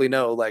instinctively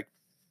know, like,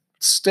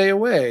 stay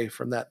away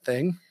from that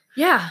thing.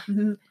 Yeah.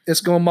 It's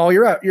going to maul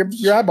your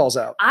eyeballs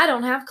out. I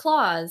don't have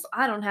claws.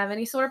 I don't have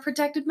any sort of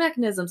protective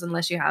mechanisms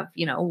unless you have,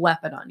 a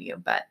weapon on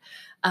you. But,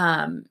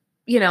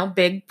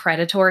 big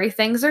predatory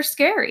things are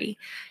scary.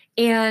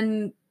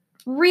 And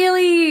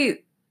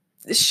really,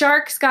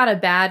 sharks got a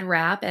bad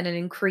rap and an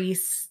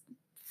increased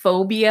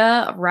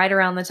phobia right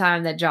around the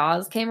time that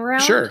Jaws came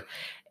around. Sure.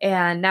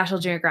 And National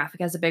Geographic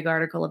has a big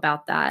article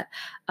about that.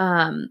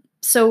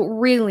 So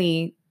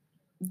really,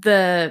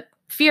 the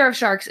fear of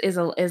sharks is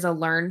a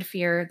learned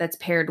fear that's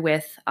paired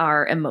with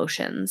our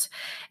emotions.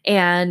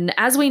 And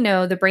as we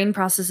know, the brain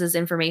processes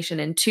information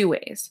in two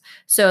ways.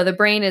 So the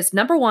brain is,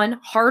 number one,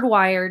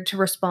 hardwired to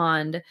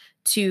respond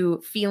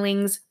to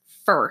feelings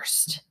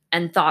first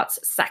and thoughts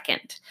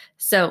second.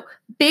 So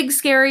big,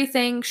 scary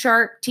thing,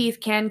 sharp teeth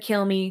can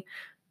kill me.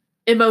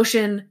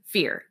 Emotion,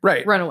 fear.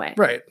 Right. Run away.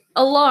 Right.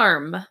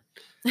 Alarm.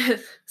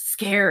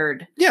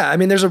 Scared. Yeah, I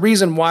mean, there's a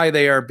reason why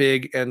they are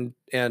big and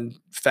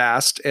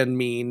fast and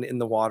mean in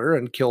the water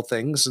and kill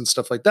things and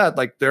stuff like that.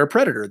 Like, they're a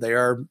predator. They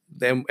are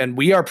them, and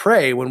we are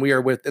prey when we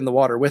are in the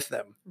water with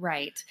them.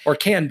 Right. Or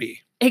can be.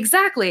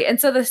 Exactly.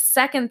 And so the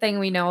second thing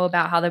we know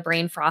about how the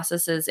brain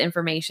processes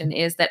information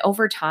is that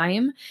over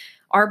time,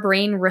 our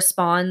brain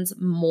responds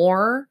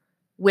more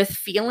with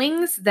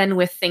feelings than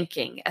with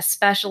thinking,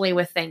 especially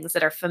with things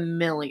that are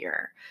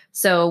familiar.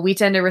 So we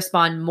tend to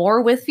respond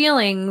more with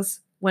feelings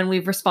when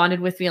we've responded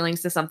with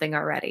feelings to something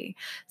already.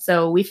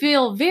 So we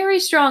feel very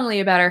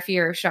strongly about our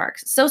fear of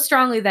sharks. So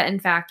strongly that, in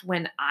fact,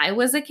 when I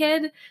was a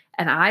kid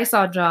and I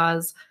saw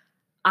Jaws,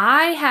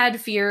 I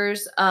had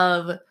fears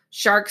of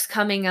sharks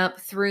coming up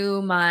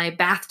through my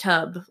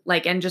bathtub,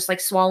 and just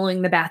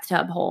swallowing the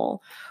bathtub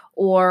whole,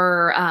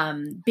 or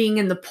being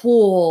in the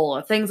pool,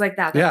 or things like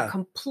that. That were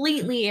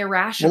completely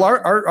irrational.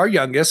 Well, our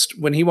youngest,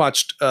 when he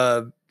watched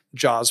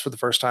Jaws for the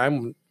first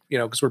time,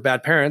 because we're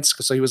bad parents,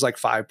 so he was like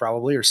 5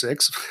 probably, or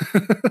 6.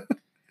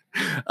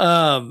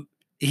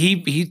 He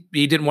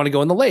didn't want to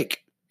go in the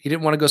lake. He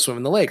didn't want to go swim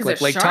in the lake,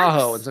 like Lake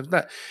Tahoe and stuff like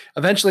that.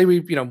 Eventually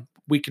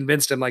we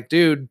convinced him, like,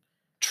 dude,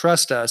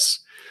 trust us.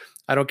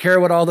 I don't care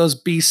what all those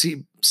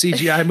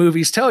CGI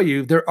movies tell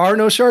you. There are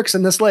no sharks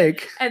in this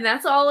lake. And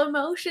that's all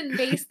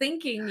emotion-based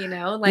thinking,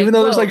 even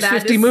though there's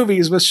 50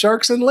 movies with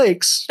sharks and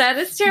lakes. That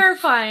is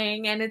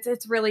terrifying. And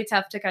it's really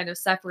tough to kind of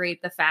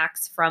separate the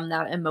facts from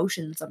that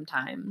emotion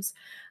sometimes.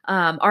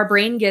 Our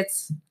brain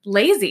gets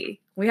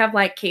lazy. We have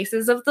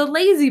cases of the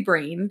lazy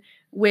brain,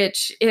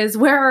 which is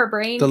where our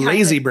brain... The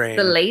lazy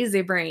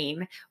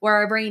brain, where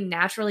our brain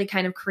naturally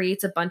kind of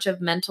creates a bunch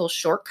of mental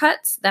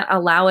shortcuts that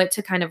allow it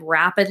to kind of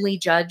rapidly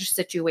judge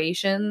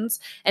situations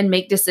and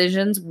make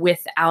decisions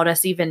without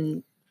us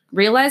even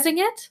realizing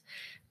it,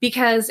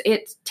 because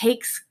it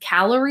takes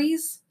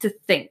calories to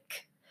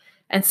think.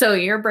 And so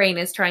your brain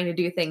is trying to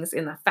do things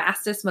in the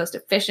fastest, most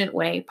efficient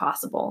way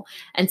possible.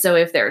 And so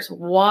if there's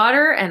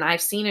water and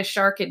I've seen a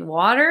shark in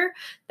water,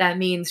 that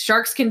means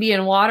sharks can be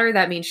in water.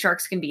 That means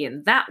sharks can be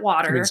in that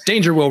water. That means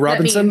danger, Will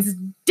Robinson. That means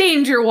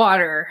danger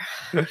water.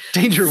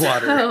 Danger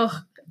water.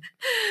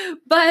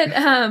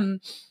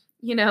 But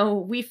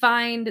we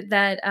find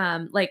that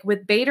like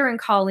with Bader and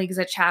colleagues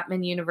at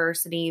Chapman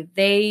University,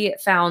 they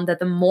found that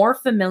the more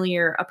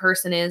familiar a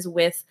person is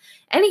with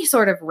any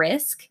sort of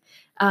risk,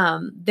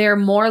 they're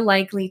more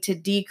likely to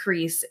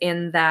decrease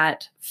in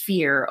that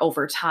fear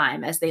over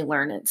time as they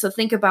learn it. So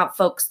think about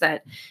folks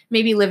that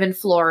maybe live in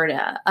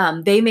Florida.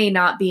 They may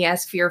not be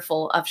as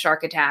fearful of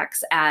shark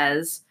attacks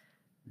as,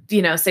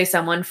 say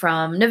someone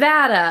from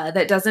Nevada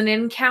that doesn't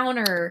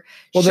encounter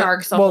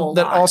sharks a whole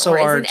lot, also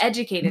isn't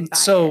educated by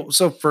it.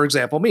 So for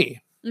example,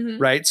 me,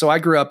 right? So I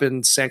grew up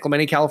in San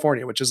Clemente,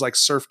 California, which is like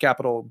surf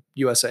capital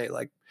USA.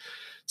 Like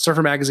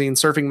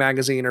Surfing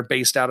Magazine are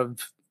based out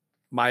of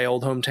my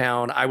old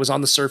hometown. I was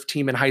on the surf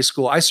team in high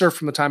school. I surfed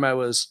from the time I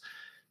was,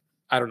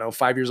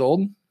 5 years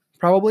old,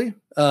 probably.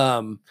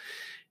 And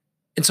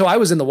so I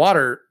was in the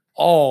water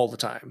all the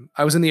time.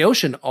 I was in the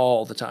ocean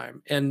all the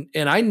time. And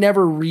I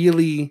never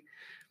really,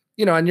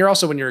 and you're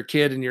also, when you're a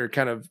kid and you're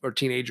kind of a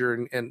teenager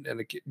and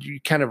a kid,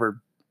 you kind of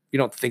are, you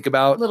don't think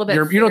about, you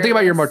don't think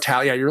about your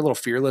mortality. Yeah, you're a little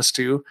fearless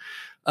too.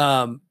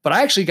 But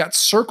I actually got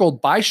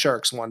circled by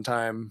sharks one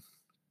time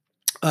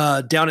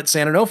down at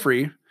San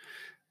Onofre.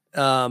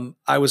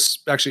 I was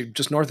actually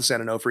just north of San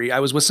Onofre. I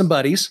was with some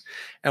buddies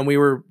and we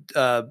were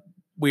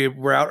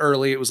out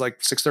early. It was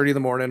like 6:30 in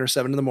the morning or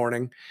 7 in the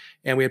morning.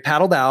 And we had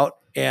paddled out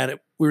and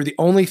we were the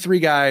only 3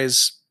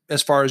 guys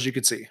as far as you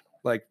could see,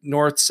 like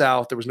north,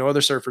 south. There was no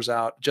other surfers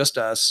out, just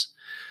us.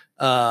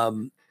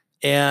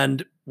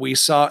 And we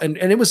saw, and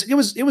it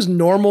was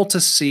normal to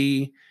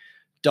see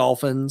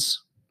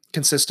dolphins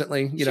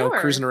consistently,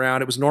 cruising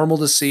around. It was normal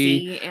to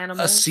see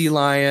a sea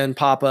lion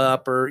pop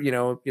up or,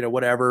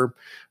 whatever.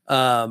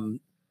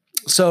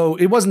 So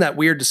it wasn't that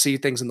weird to see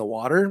things in the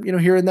water,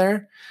 here and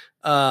there.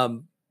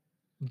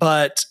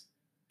 But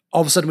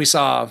all of a sudden we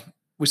saw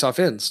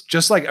fins,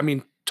 just like,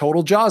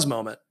 total Jaws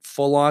moment,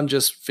 full on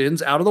just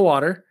fins out of the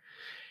water,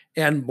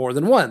 and more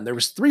than one. There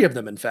was 3 of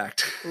them, in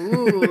fact.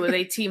 Ooh,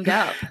 they teamed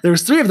up. There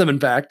was 3 of them, in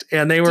fact,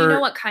 and they were. Do you know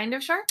what kind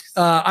of sharks?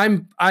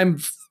 I'm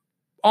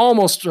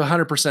almost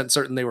 100%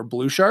 certain they were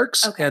blue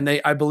sharks, and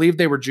I believe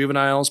they were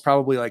juveniles,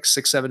 probably like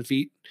 6-7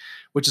 feet,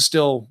 which is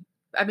still.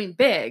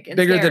 Big and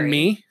bigger scary. Than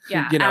me.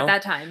 Yeah, at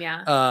that time,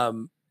 yeah.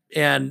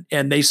 And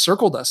they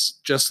circled us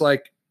just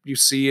like you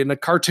see in a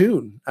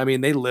cartoon.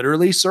 They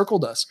literally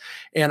circled us.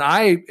 And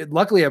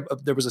luckily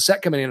there was a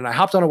set coming in and I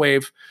hopped on a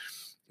wave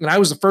and I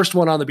was the first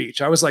one on the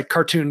beach. I was like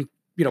cartoon,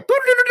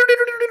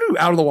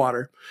 out of the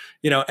water,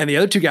 and the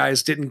other 2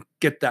 guys didn't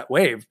get that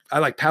wave. I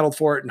like paddled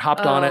for it and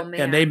hopped on it,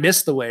 man. And they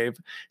missed the wave.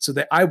 So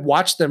I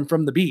watched them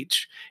from the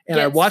beach and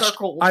I watched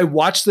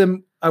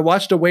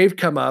a wave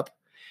come up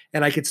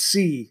and I could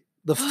see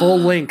the full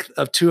length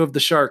of 2 of the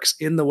sharks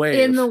in the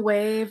wave.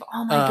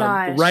 Oh my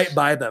gosh. Right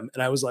by them.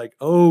 And I was like,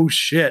 oh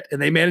shit.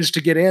 And they managed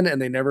to get in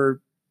and they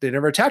never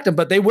attacked them,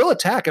 but they will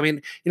attack.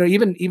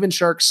 Even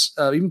sharks,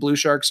 even blue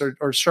sharks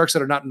or sharks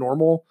that are not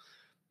normal,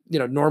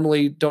 don't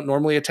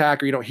normally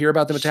attack, or you don't hear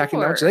about them attacking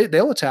much.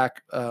 They'll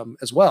attack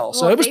as well.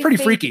 So it was pretty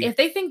freaky. If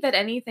they think that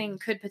anything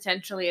could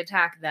potentially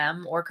attack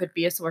them or could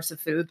be a source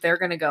of food, they're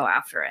going to go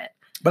after it.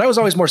 But I was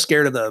always more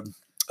scared of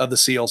the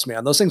seals,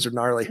 man. Those things are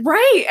gnarly.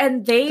 Right.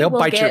 And they'll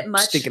bite your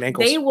stinking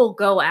ankles. They will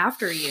go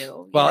after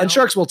you. Well, and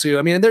sharks will too.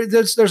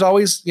 There's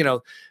always,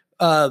 the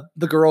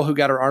girl who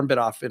got her arm bit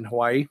off in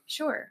Hawaii.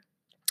 Sure.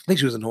 I think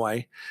she was in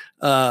Hawaii.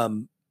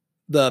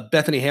 The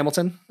Bethany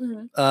Hamilton,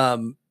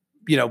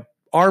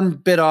 arm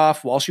bit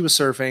off while she was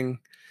surfing.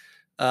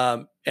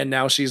 And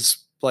now she's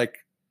like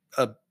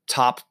a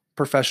top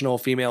professional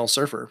female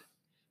surfer.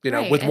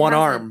 With one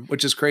arm,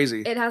 which is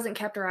crazy. It hasn't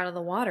kept her out of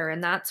the water.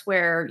 And that's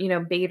where,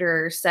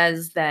 Bader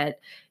says that,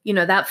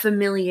 that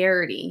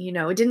familiarity,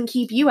 it didn't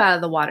keep you out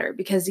of the water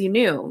because you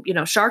knew,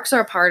 sharks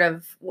are a part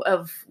of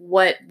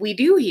what we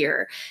do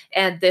here.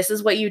 And this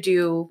is what you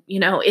do,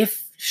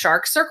 if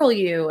sharks circle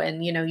you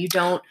and, you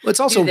don't it's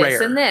also do this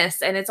rare. And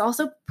this. And it's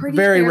also pretty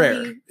very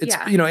rare. It's,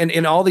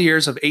 in all the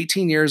years of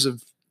 18 years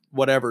of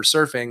whatever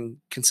surfing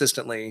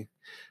consistently,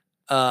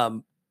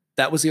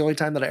 that was the only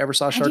time that I ever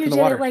saw a shark in the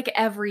water. It like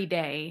every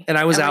day. And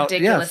I was out,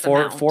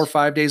 4 or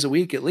 5 days a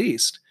week at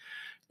least.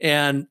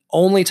 And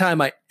only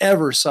time I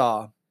ever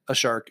saw a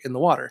shark in the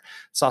water.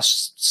 Saw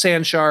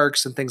sand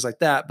sharks and things like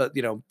that, but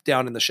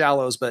down in the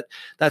shallows, but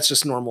that's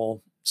just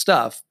normal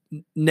stuff.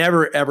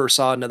 Never ever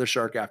saw another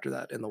shark after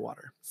that in the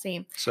water.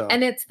 Same. So,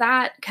 and it's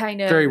that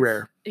kind of very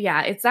rare.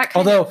 Yeah, it's that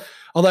kind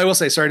although I will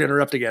say, sorry to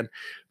interrupt again,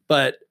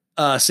 but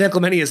San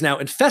Clemente is now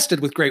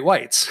infested with great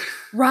whites.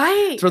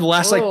 Right. For the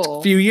last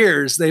few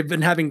years, they've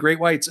been having great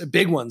whites,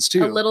 big ones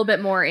too. A little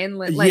bit more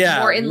inland.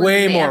 More inland.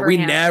 Way more.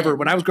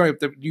 When I was growing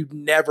up, you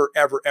never,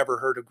 ever, ever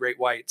heard of great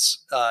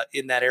whites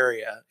in that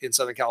area in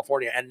Southern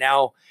California. And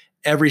now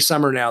every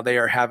summer now they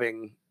are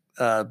having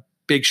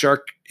big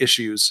shark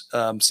issues.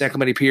 San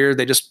Clemente Pier,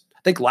 I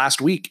think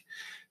last week,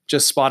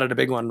 just spotted a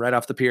big one right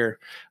off the pier.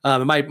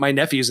 My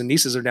nephews and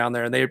nieces are down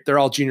there and they're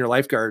all junior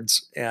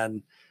lifeguards,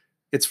 and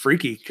it's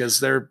freaky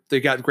because they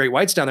got great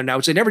whites down there now,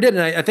 which they never did.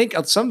 And I think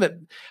some of it,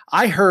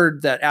 I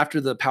heard that after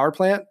the power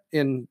plant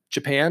in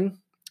Japan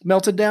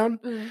melted down,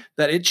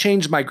 that it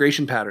changed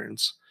migration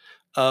patterns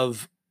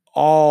of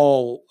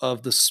all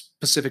of the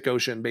Pacific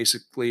Ocean,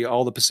 basically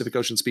all the Pacific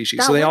Ocean species.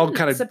 That so they all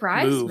kind of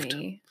surprise moved.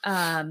 Me.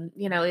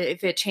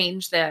 If it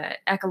changed the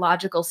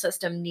ecological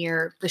system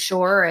near the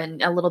shore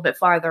and a little bit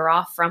farther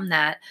off from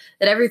that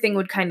everything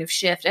would kind of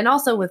shift. And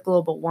also with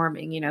global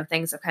warming,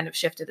 things have kind of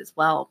shifted as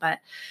well. But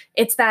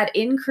it's that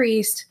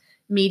increased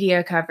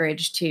media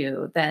coverage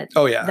too that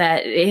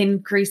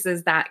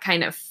increases that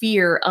kind of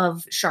fear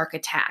of shark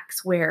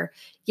attacks, where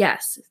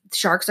yes,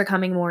 sharks are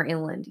coming more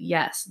inland.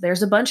 Yes,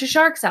 there's a bunch of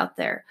sharks out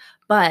there,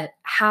 but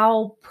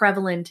how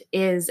prevalent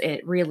is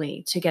it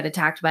really to get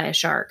attacked by a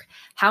shark?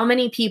 How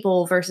many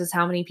people versus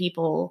how many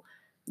people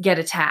get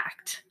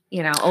attacked?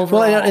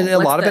 Overall. Well, and a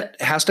lot of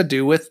it has to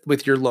do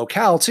with your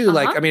locale too.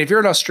 Like, I mean, if you're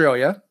in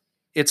Australia,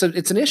 it's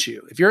an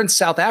issue. If you're in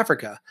South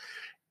Africa,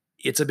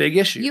 it's a big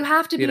issue. You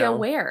have to be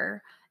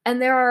aware. And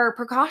there are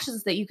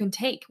precautions that you can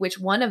take, which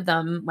one of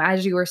them,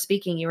 as you were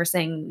speaking, you were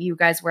saying you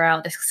guys were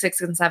out at 6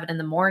 and 7 in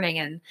the morning.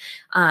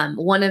 And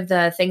one of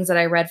the things that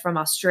I read from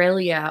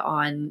Australia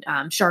on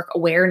shark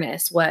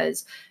awareness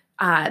was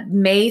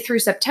May through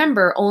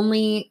September,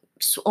 only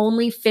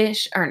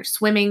fish are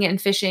swimming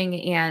and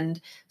fishing and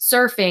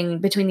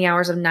surfing between the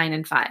hours of 9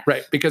 and 5.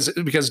 Right.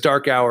 Because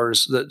dark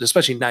hours,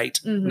 especially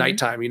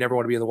nighttime, you never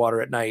want to be in the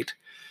water at night.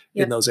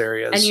 Yep. In those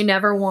areas. And you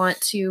never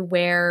want to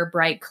wear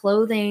bright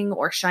clothing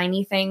or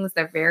shiny things.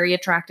 They're very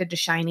attracted to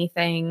shiny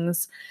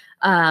things.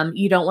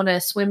 You don't want to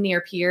swim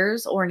near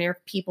piers or near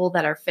people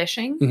that are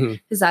fishing,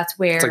 because that's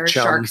where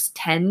sharks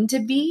tend to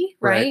be,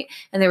 right?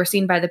 And they were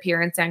seen by the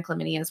pier in San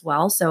Clemente as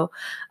well. So,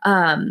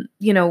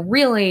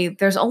 really,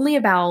 there's only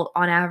about,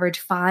 on average,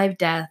 5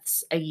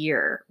 deaths a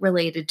year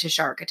related to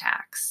shark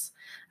attacks.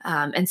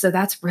 And so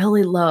that's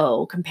really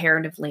low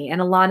comparatively.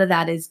 And a lot of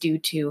that is due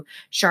to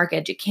shark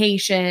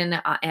education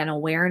and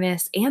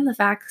awareness, and the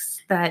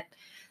facts that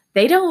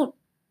they don't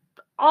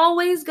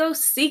always go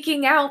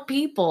seeking out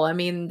people. I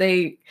mean,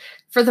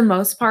 for the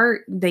most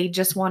part, they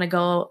just want to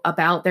go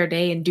about their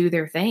day and do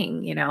their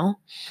thing,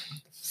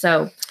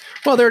 So,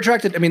 well, they're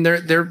attracted. I mean, they're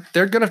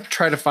going to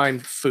try to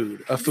find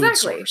food, a food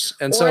source.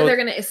 And so they're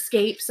going to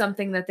escape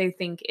something that they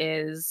think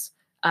is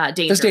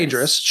dangerous. It's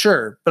dangerous,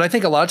 sure. But I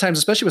think a lot of times,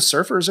 especially with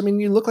surfers, I mean,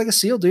 you look like a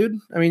seal, dude.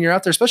 I mean, you're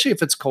out there, especially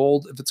if it's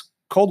cold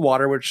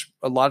water, which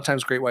a lot of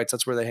times great whites,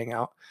 that's where they hang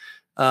out.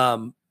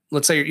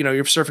 Let's say,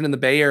 you're surfing in the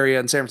Bay Area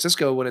in San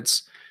Francisco when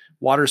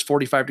water's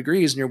 45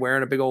 degrees and you're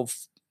wearing a big old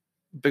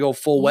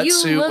full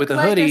wetsuit with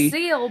a hoodie. A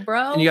seal,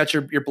 bro. And you got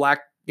your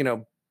black,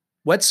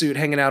 wetsuit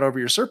hanging out over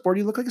your surfboard.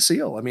 You look like a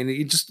seal. I mean,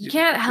 you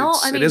can't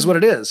help. It is what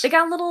it is. They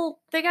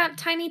got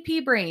tiny pea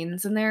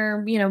brains, and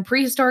they're,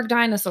 prehistoric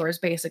dinosaurs,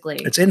 basically.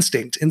 It's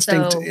instinct and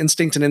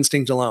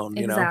instinct alone,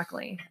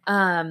 Exactly.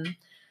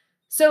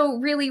 So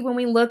really, when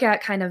we look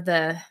at kind of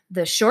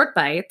the short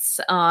bites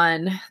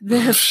on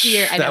the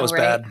fear, that was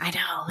bad. I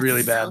know,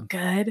 really bad. So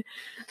good.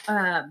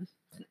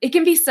 It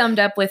can be summed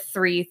up with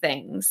 3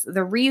 things.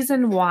 The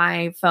reason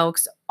why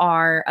folks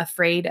are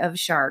afraid of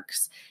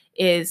sharks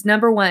is,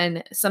 number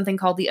one, something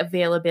called the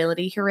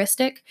availability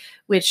heuristic,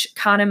 which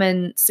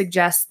Kahneman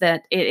suggests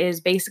that it is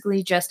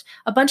basically just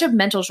a bunch of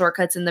mental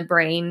shortcuts in the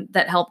brain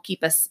that help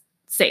keep us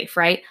safe,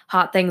 right?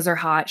 Hot things are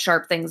hot,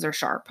 sharp things are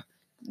sharp.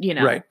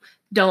 Right.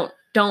 Don't,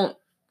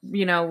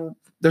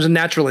 there's a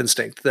natural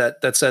instinct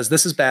that says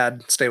this is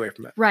bad, stay away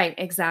from it. Right,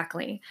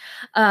 exactly.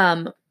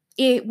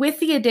 With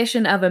the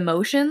addition of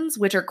emotions,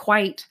 which are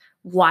quite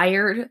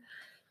wired,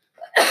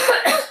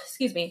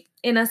 excuse me,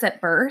 in us at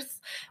birth,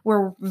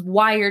 we're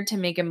wired to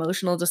make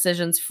emotional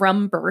decisions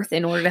from birth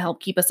in order to help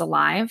keep us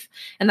alive.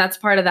 And that's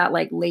part of that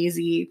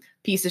lazy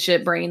piece of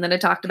shit brain that I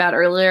talked about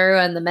earlier,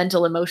 and the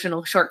mental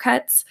emotional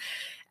shortcuts,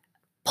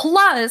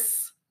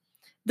 plus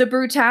the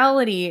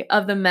brutality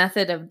of the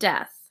method of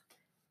death.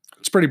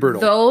 It's pretty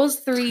brutal. Those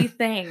 3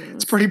 things.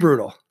 It's pretty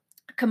brutal.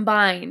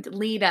 Combined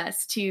lead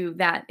us to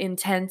that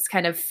intense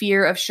kind of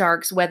fear of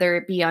sharks, whether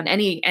it be on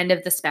any end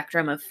of the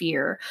spectrum of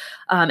fear.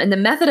 And the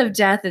method of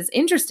death is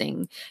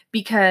interesting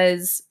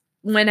because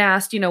when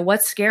asked,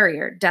 what's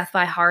scarier, death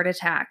by heart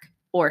attack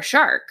or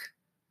shark?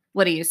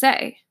 What do you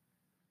say?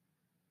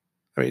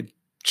 I mean,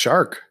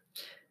 shark.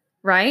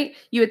 Right?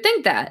 You would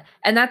think that.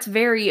 And that's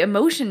very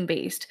emotion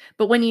based.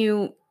 But when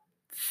you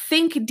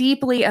think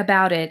deeply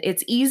about it,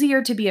 it's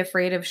easier to be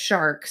afraid of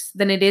sharks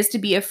than it is to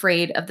be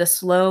afraid of the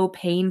slow,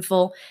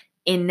 painful,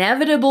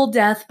 inevitable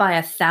death by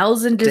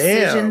 1,000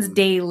 decisions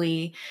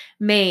daily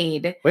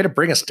made. Way to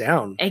bring us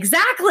down.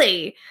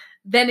 Exactly.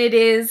 Than it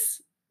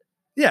is.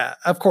 Yeah,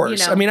 of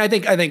course. I mean, I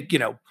think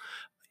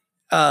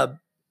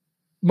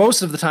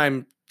most of the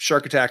time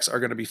shark attacks are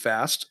going to be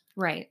fast.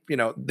 Right.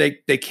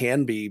 They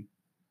can be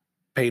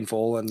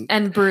painful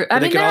and brutal. I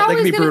mean, they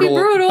can be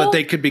brutal, but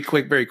they could be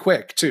very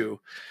quick too.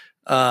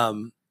 I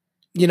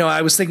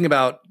was thinking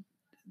about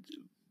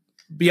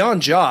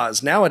beyond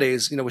Jaws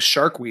nowadays, with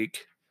Shark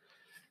Week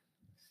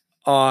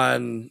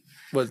on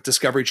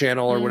Discovery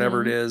Channel or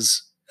whatever it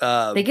is.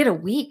 They get a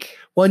week.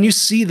 Well, and you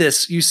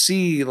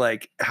see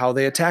like how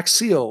they attack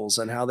seals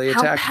and how they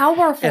attack how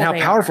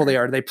powerful they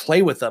are. They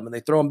play with them and they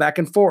throw them back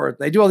and forth.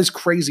 They do all these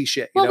crazy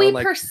shit. Well, we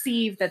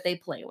perceive that they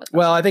play with them.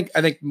 Well, I think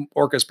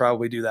orcas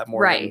probably do that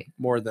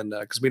more than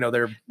because we know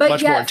they're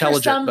much more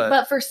intelligent.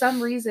 But for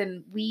some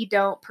reason, we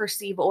don't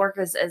perceive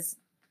orcas as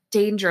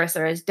dangerous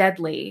or as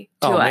deadly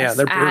to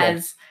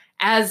us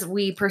as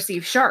we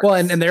perceive sharks. Well,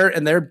 and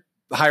they're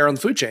higher on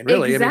the food chain,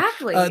 really.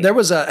 Exactly. I mean,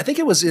 there's a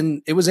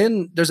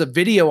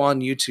video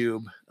on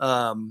YouTube.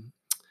 I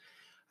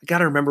got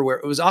to remember where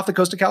it was, off the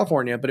coast of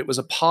California, but it was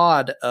a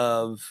pod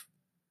of,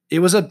 it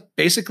was a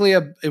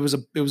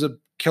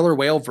killer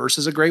whale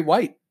versus a great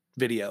white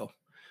video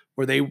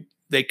where they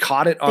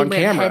caught it on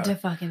camera head to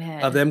fucking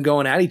head of them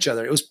going at each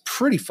other. It was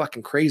pretty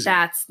fucking crazy.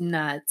 That's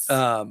nuts.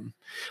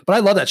 But I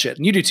love that shit.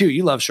 And you do too.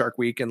 You love Shark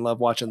Week and love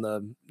watching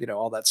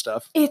all that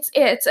stuff.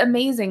 It's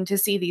amazing to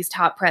see these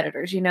top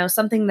predators,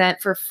 something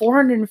that for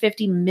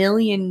 450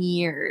 million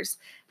years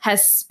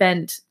has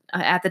spent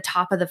at the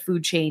top of the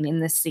food chain in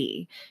the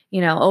sea.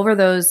 Over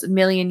those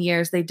million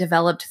years, they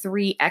developed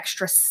 3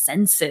 extra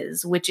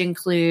senses, which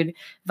include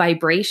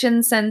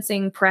vibration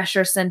sensing,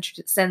 pressure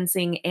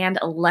sensing, and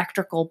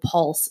electrical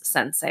pulse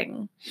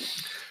sensing.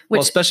 Well,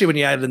 especially when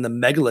you add in the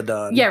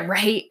megalodon. Yeah,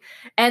 right.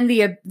 And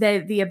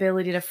the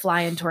ability to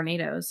fly in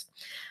tornadoes.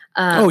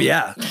 Oh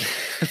yeah,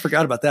 I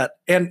forgot about that.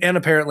 And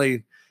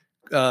apparently,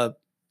 we'll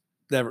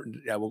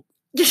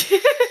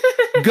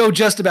go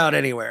just about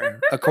anywhere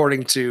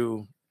according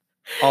to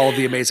all of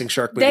the amazing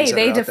shark movies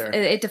out there.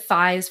 It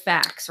defies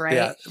facts, right?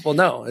 Yeah. Well,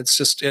 no, it's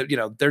just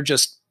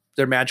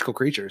they're magical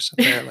creatures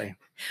apparently.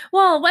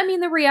 Well, I mean,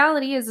 the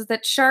reality is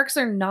that sharks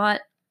are not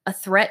a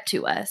threat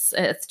to us.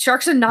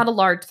 Sharks are not a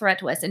large threat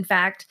to us. In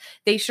fact,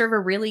 they serve a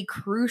really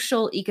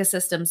crucial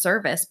ecosystem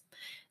service.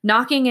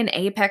 Knocking an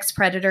apex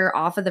predator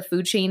off of the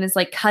food chain is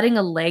like cutting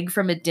a leg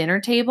from a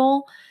dinner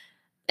table,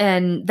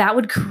 and that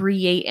would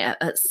create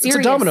a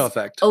serious domino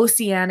effect,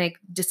 oceanic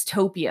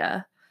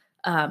dystopia.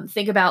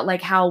 Think about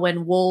like how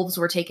when wolves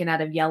were taken out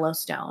of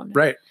Yellowstone,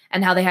 right,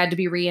 and how they had to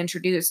be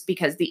reintroduced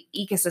because the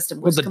ecosystem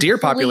was the deer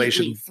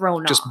population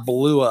thrown just off.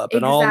 blew up,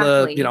 and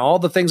all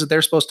the things that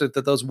they're supposed to,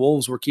 that those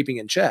wolves were keeping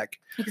in check.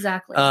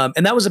 Exactly.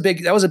 And that was a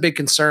big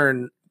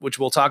concern, which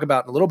we'll talk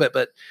about in a little bit,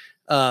 but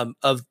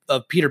of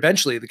Peter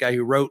Benchley, the guy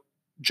who wrote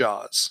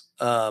Jaws.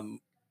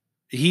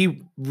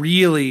 He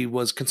really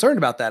was concerned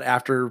about that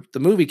after the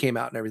movie came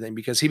out and everything,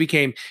 because he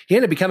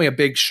ended up becoming a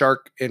big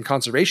shark and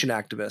conservation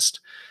activist.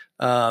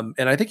 And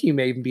I think he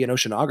may even be an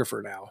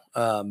oceanographer now,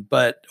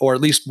 or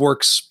at least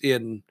works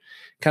in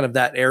kind of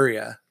that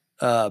area.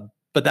 But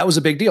that was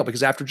a big deal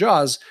because after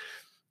Jaws,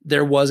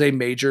 there was a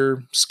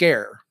major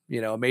scare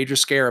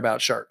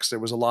about sharks. There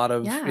was a lot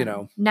of,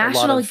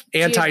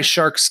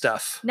 anti-shark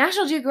stuff.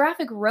 National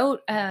Geographic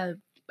wrote a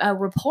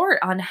report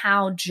on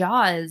how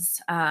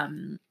Jaws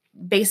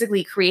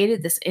basically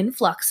created this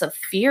influx of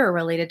fear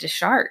related to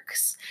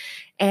sharks.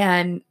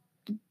 And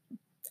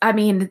I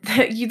mean,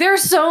 there are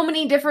so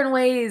many different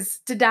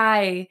ways to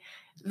die,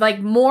 like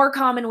more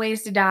common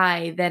ways to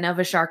die than of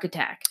a shark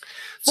attack.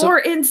 For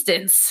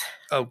instance.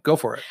 Oh, go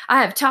for it.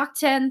 I have top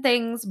 10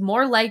 things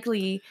more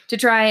likely to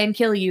try and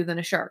kill you than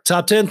a shark.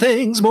 Top 10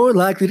 things more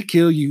likely to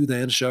kill you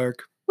than a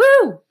shark.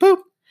 Woo! Boop.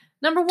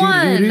 Number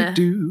 1.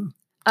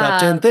 Top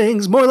 10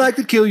 things more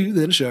likely to kill you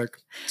than a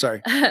shark.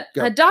 Sorry.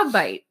 A dog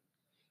bite.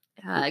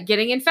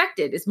 Getting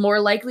infected is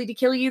more likely to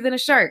kill you than a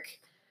shark.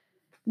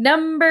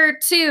 Number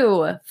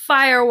 2,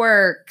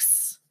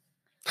 fireworks.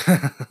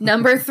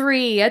 Number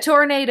 3, a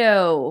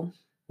tornado.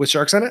 With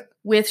sharks in it?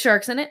 With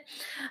sharks in it.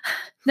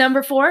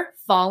 Number 4,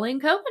 falling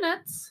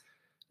coconuts.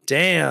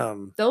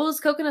 Damn. Those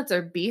coconuts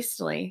are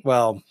beastly.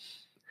 Well,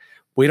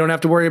 we don't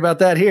have to worry about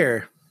that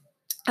here.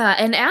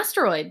 An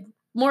asteroid,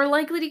 more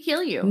likely to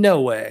kill you.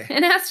 No way.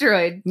 An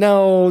asteroid.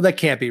 No, that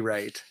can't be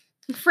right.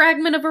 A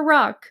fragment of a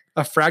rock.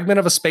 A fragment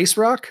of a space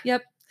rock?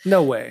 Yep.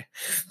 No way.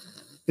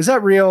 Is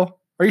that real?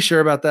 Are you sure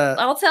about that?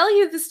 I'll tell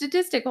you the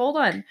statistic. Hold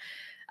on.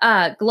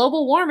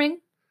 Global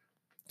warming.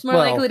 It's more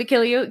likely to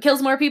kill you. It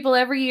kills more people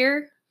every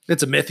year.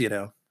 It's a myth,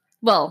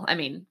 Well, I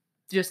mean,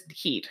 just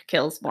heat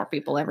kills more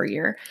people every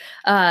year.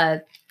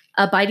 A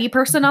bitey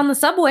person on the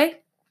subway.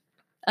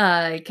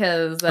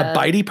 Because a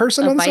bitey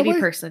person on the subway? A bitey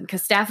person.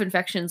 Because staph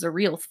infection's a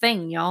real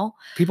thing, y'all.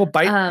 People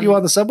bite you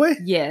on the subway?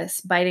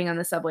 Yes. Biting on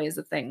the subway is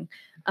a thing.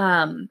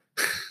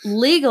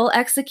 Legal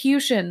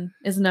execution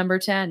is number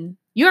 10.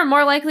 You are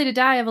more likely to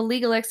die of a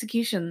legal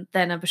execution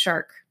than of a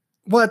shark.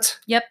 What?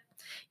 Yep.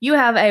 You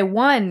have a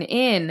 1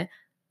 in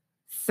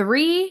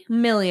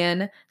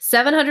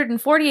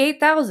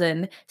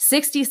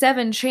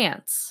 3,748,067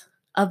 chance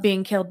of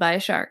being killed by a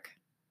shark.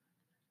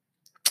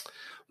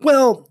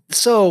 Well,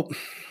 so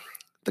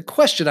the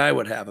question I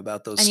would have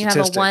about those statistics.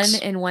 And you have a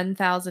 1 in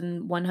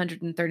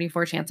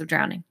 1,134 chance of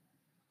drowning.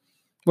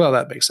 Well,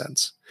 that makes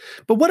sense.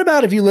 But what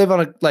about if you live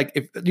on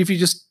if you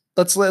just,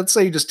 let's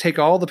say you just take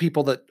all the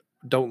people that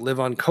don't live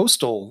on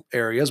coastal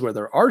areas where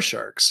there are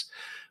sharks,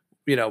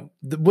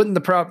 wouldn't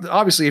the problem,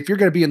 obviously, if you're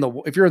in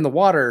the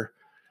water,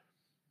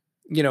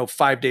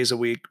 5 days a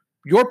week,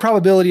 your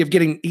probability of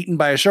getting eaten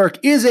by a shark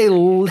is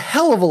a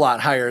hell of a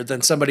lot higher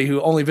than somebody who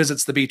only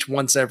visits the beach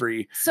once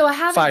every 5 years. So I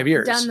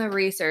haven't done the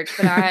research,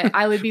 but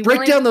I would be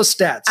break down those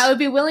stats. I would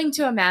be willing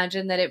to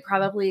imagine that it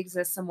probably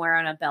exists somewhere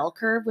on a bell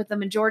curve, with the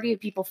majority of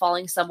people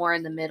falling somewhere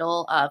in the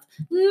middle of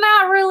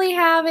not really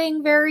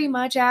having very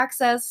much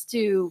access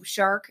to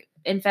shark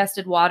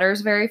infested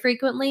waters very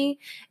frequently,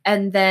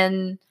 and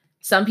then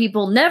some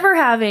people never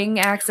having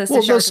access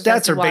to those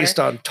stats are based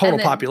on total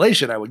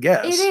population, I would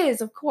guess. It is,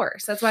 of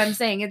course. That's why I'm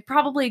saying it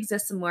probably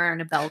exists somewhere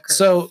in a bell curve.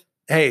 So,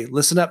 hey,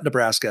 listen up,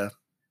 Nebraska.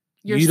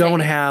 You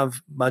don't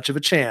have much of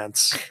a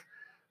chance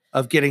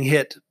of getting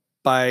hit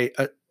by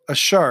a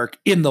shark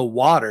in the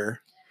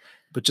water,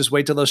 but just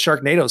wait till those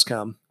Sharknadoes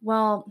come.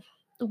 Well,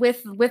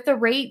 with the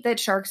rate that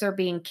sharks are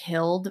being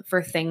killed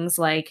for things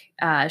like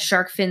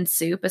shark fin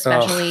soup,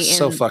 especially in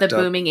the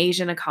booming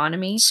Asian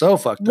economy. So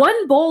fucked up.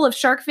 One bowl of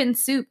shark fin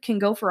soup can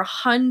go for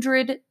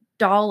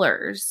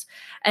 $100,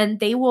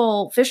 and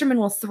fishermen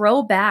will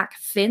throw back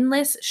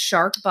finless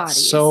shark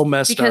bodies. So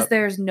messed up. Because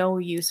there's no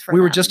use for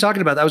We were just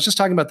talking about that. I was just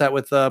talking about that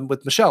with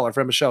Michelle, our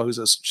friend Michelle,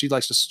 she's a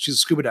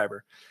scuba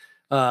diver.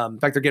 In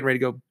fact, they're getting ready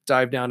to go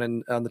dive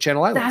down on the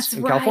Channel Islands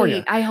in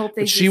California. I hope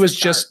they. She was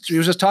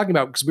just talking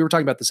about, because we were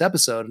talking about this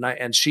episode,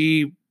 and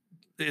she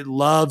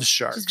loves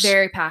sharks. She's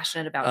very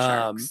passionate about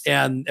sharks.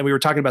 And we were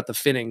talking about the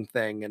finning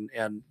thing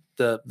and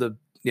the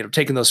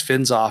taking those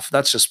fins off.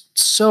 That's just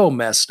so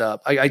messed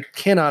up. I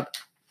cannot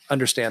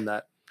understand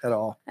that at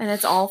all. And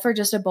it's all for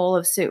just a bowl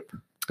of soup.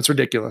 It's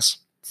ridiculous.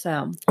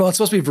 So, well, it's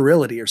supposed to be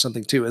virility or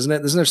something too, isn't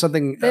it? Isn't there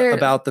something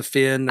about the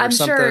fin or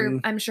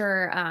something? I'm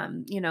sure,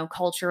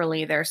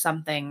 culturally there's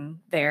something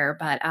there,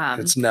 but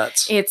it's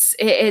nuts.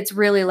 It's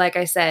really, like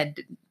I said,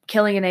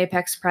 killing an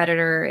apex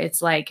predator.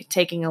 It's like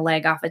taking a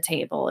leg off a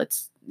table.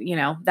 It's,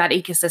 that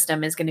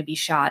ecosystem is going to be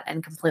shot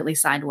and completely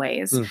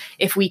sideways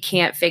if we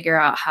can't figure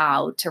out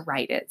how to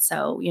right it.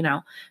 So,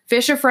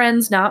 fish are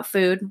friends, not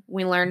food.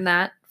 We learned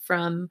that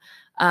from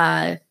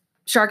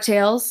Shark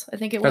Tales, I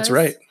think it was. That's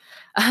right.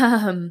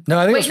 No,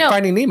 I think it was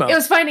Finding Nemo. It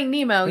was Finding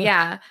Nemo,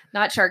 yeah,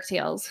 not Shark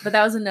Tales, but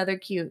that was another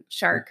cute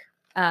shark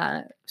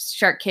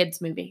kids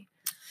movie.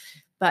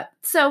 But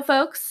so,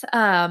 folks,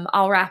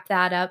 I'll wrap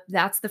that up.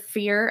 That's the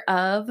fear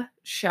of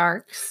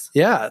sharks.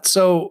 Yeah.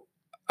 So,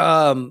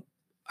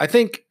 I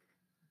think,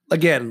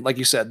 again, like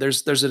you said,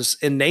 there's this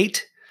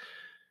innate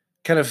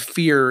kind of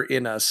fear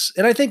in us,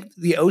 and I think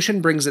the ocean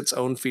brings its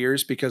own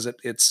fears because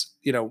it's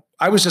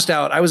I was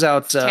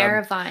out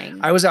terrifying.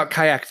 I was out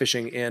kayak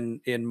fishing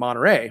in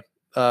Monterey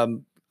a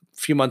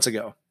few months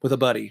ago with a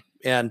buddy,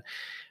 and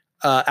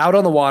out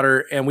on the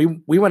water, and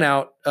we went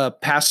out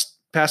past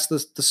the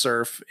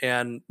surf,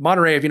 and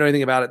Monterey, if you know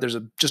anything about it, there's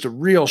just a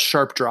real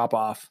sharp drop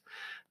off,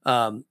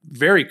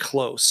 very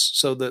close.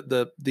 So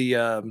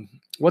the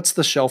what's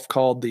the shelf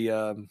called?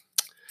 The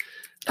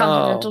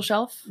Continental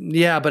Shelf?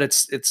 Yeah, but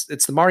it's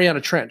the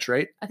Mariana Trench,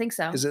 right? I think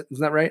so. Isn't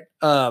that right?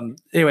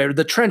 Anyway,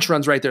 the trench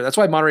runs right there. That's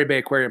why Monterey Bay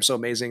Aquarium is so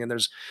amazing, and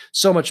there's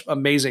so much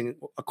amazing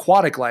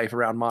aquatic life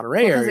around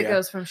Monterey area. Because it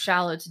goes from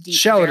shallow to deep.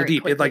 Shallow to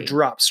deep. Quickly. It like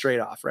drops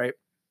straight off, right?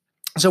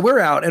 So we're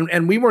out,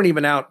 and we weren't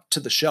even out to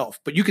the shelf,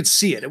 but you could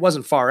see it. It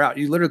wasn't far out.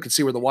 You literally could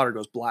see where the water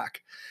goes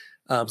black.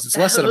 So it's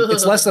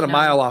less than a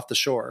mile off the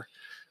shore.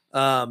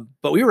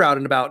 But we were out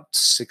in about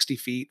 60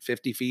 feet,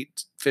 50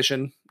 feet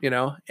fishing,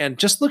 and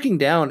just looking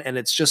down, and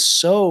it's just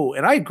so,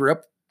 and I grew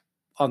up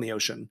on the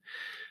ocean,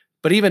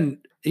 but even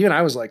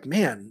I was like,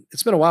 man,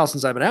 it's been a while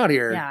since I've been out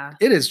here. Yeah.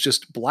 It is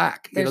just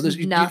black. There's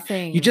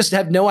nothing. You just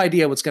have no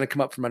idea what's going to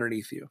come up from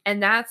underneath you.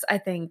 And that's, I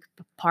think,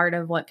 part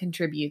of what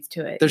contributes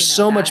to it. There's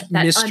so much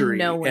mystery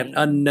and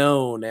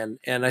unknown.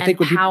 And I think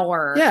when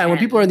power. When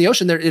people are in the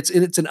ocean,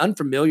 it's an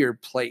unfamiliar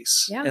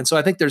place. Yeah. And so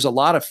I think there's a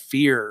lot of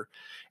fear.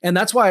 And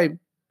that's why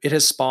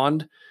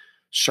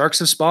sharks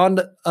have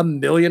spawned a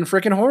million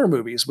freaking horror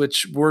movies,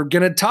 which we're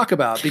going to talk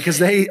about because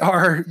they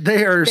are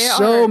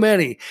so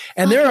many.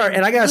 And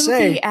and I got to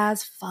say,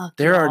 as fuck,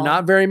 there are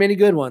not very many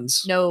good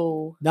ones.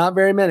 No, not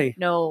very many.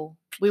 No,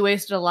 we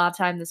wasted a lot of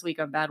time this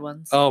week on bad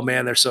ones. Oh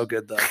man, they're so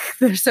good though.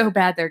 They're so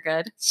bad. They're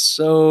good.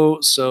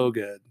 So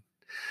good.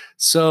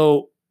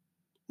 So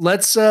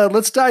let's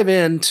dive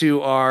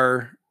into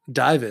our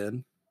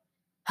dive-in.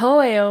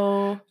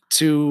 Hoyo.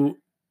 To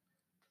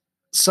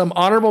some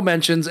honorable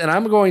mentions, and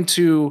I'm going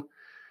to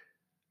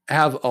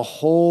have a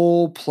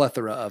whole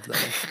plethora of them.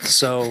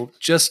 So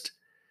just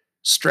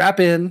strap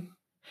in,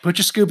 put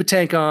your scuba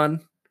tank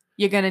on.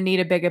 You're going to need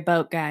a bigger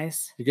boat,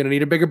 guys. You're going to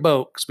need a bigger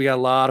boat because we got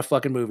a lot of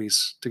fucking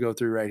movies to go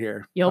through right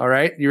here. Yep. All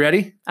right. You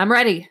ready? I'm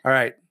ready. All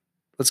right.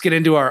 Let's get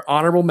into our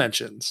honorable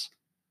mentions.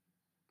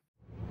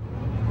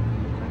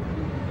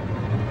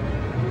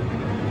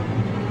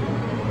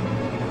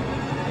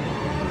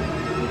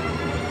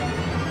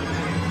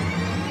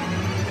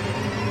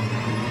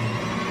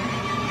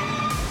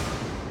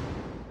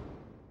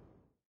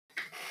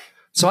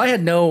 So I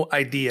had no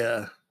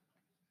idea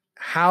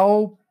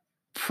how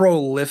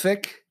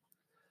prolific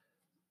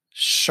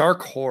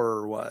shark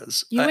horror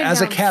was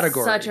as a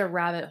category. Such a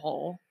rabbit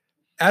hole.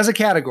 As a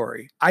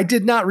category, I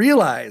did not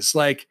realize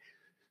like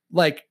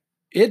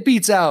it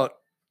beats out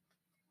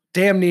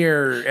damn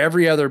near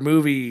every other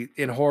movie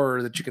in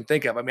horror that you can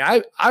think of. I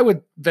mean, I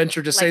would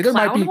venture to say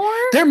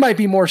there might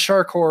be more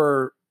shark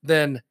horror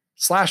than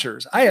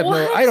slashers. I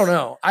don't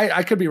know.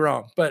 I could be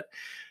wrong, but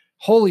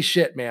holy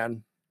shit,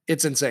 man.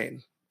 It's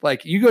insane.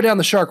 Like you go down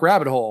the shark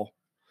rabbit hole,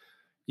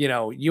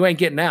 you ain't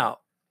getting out.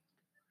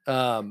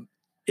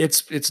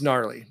 It's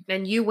gnarly.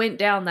 And you went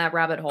down that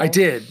rabbit hole. I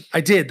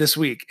did this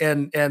week.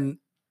 And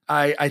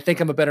I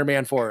think I'm a better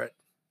man for it.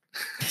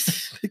 I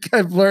think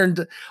I've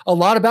learned a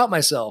lot about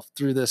myself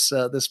through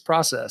this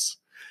process.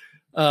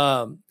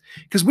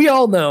 Cause we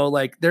all know,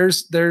 like there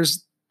is the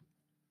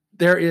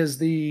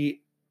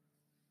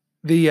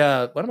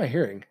what am I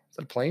hearing? Is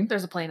that a plane?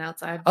 There's a plane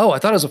outside. Oh, I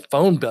thought it was a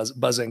phone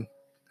buzzing.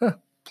 Huh,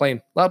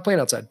 plane, loud plane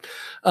outside.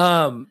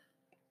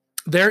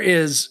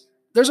 There's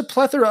a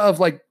plethora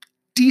of like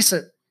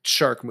decent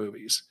shark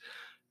movies.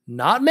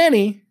 Not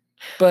many,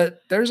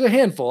 but there's a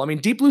handful. I mean,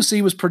 Deep Blue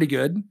Sea was pretty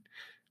good.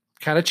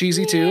 Kind of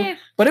cheesy too,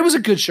 but it was a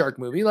good shark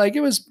movie. Like it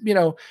was,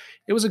 it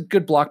was a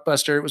good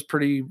blockbuster. It was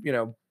pretty,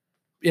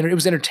 it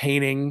was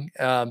entertaining.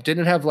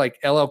 Didn't have like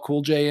LL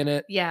Cool J in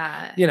it.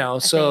 Yeah.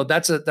 So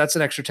that's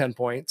an extra 10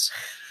 points.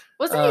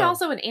 Wasn't he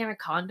also an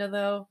Anaconda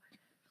though?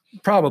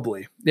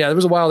 Probably. Yeah. There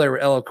was a while there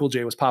where LL Cool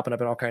J was popping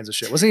up in all kinds of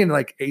shit. Wasn't he in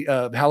like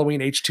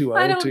Halloween H2O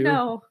I don't too?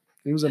 know.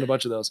 He was in a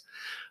bunch of those.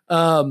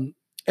 And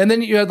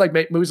then you had like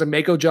movies like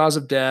Mako Jaws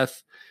of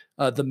Death,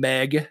 The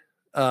Meg,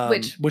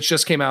 which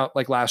just came out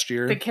like last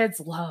year. The kids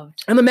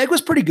loved. And The Meg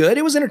was pretty good.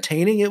 It was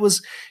entertaining. It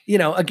was,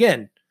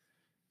 again,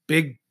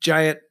 big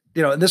giant,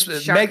 and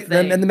this Meg,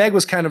 and The Meg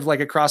was kind of like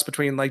a cross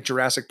between like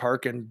Jurassic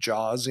Park and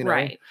Jaws,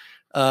 right.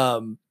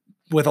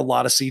 With a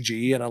lot of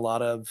CG and a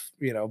lot of,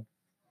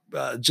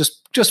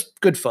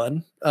 just good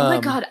fun. Oh my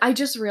God. I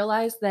just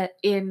realized that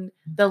in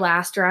the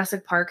last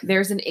Jurassic Park,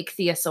 there's an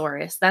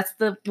ichthyosaurus. That's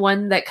the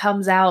one that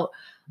comes out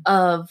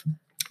of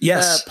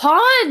the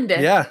pond.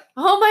 Yeah.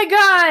 Oh my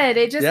God.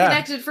 It just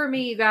connected for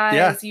me, you guys.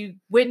 Yeah. You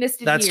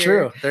witnessed it. That's here.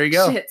 True. There you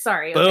go. Shit,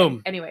 sorry. Boom.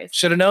 Okay. Anyways.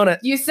 Should have known it.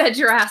 You said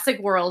Jurassic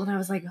World and I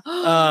was like,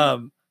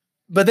 oh.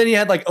 But then you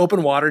had like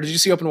Open Water. Did you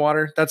see Open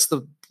Water? That's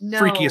the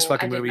freakiest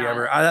fucking movie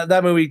ever.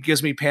 That movie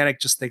gives me panic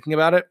just thinking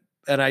about it.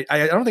 And I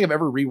don't think I've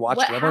ever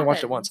rewatched it. I've only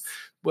watched it once.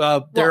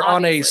 They're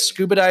on a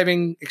scuba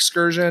diving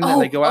excursion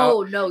and they go out.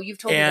 Oh no, you've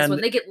told me this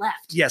one. They get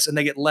left. Yes, and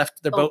they get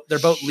left. Their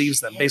boat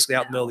leaves them basically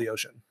out in the middle of the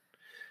ocean.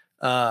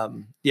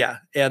 And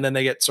then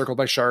they get circled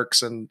by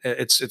sharks and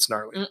it's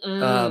gnarly.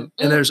 And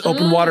there's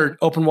Open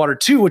Water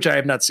 2, which I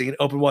have not seen.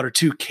 Open Water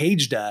 2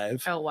 Cage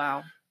Dive. Oh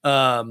wow.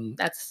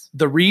 That's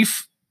The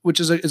Reef, which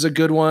is a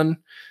good one.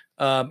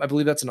 I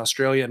believe that's an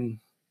Australian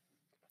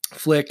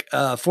flick.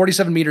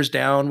 47 Meters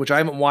Down, which I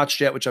haven't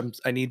watched yet, which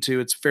I need to.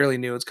 It's fairly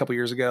new. It's a couple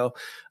years ago.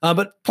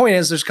 But point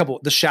is, there's a couple.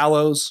 The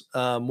Shallows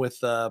with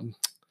what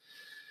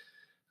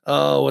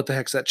the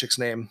heck's that chick's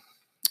name?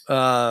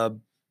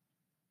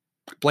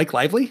 Blake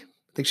Lively.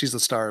 I think she's the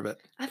star of it.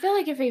 I feel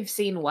like if you've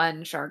seen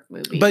one shark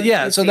movie, but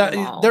yeah, so that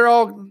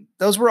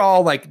those were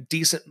all like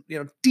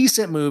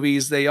decent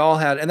movies. They all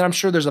had, and I'm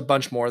sure there's a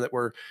bunch more that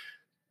were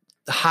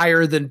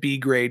higher than B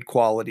grade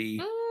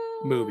quality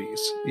movies,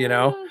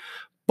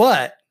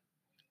 but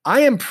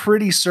I am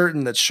pretty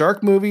certain that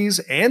shark movies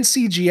and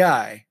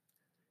CGI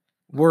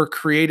were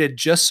created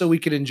just so we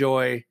could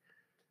enjoy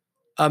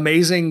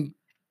amazing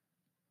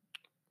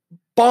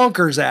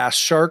bonkers ass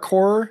shark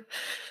horror.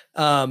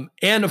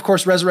 And of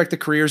course, resurrect the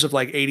careers of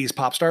like 80s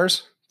pop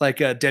stars like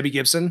Debbie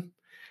Gibson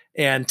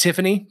and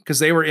Tiffany, because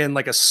they were in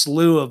like a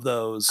slew of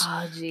those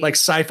like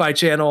Sci-Fi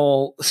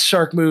Channel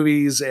shark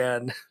movies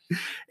and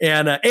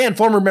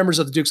former members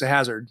of the Dukes of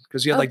Hazzard,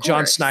 because you had like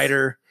John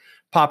Snyder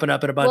popping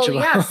up in a bunch of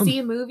them.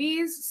 C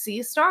movies,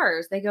 C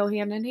stars, they go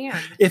hand in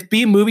hand. If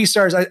B movie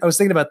stars, I was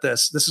thinking about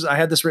this. I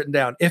had this written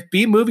down. If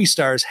B movie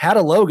stars had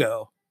a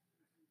logo,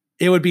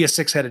 it would be a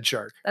 6-headed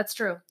shark. That's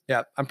true.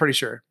 Yeah, I'm pretty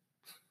sure.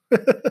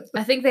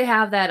 I think they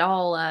have that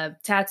all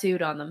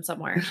tattooed on them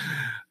somewhere.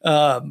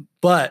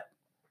 But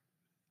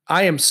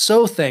I am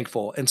so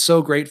thankful and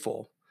so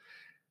grateful.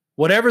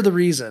 Whatever the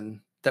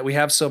reason that we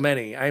have so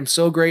many, I am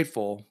so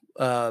grateful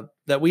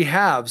that we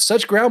have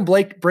such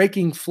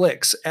groundbreaking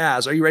flicks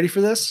as, are you ready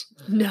for this?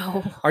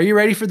 No. Are you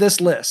ready for this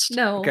list?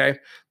 No. Okay.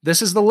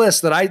 This is the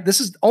list that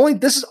this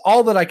is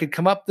all that I could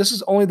come up. This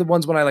is only the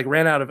ones when I like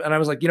ran out of, and I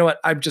was like, you know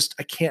what? I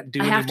can't do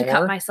anymore. I have to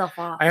cut myself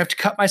off. I have to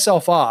cut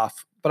myself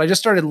off. But I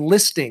just started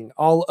listing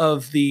all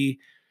of the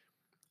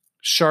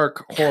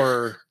shark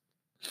horror,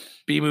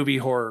 B-movie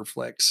horror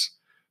flicks.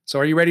 So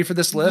are you ready for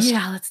this list?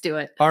 Yeah, let's do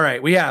it. All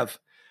right. We have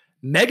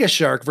Mega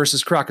Shark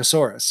versus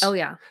Crocosaurus. Oh,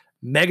 yeah.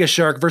 Mega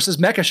Shark versus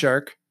Mecha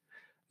Shark.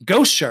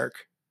 Ghost Shark.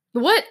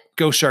 What?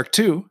 Ghost Shark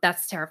 2.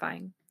 That's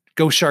terrifying.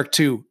 Ghost Shark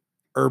 2.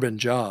 Urban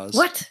Jaws.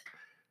 What?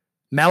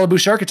 Malibu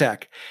Shark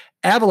Attack.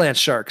 Avalanche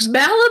Sharks.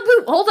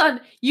 Malibu. Hold on.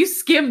 You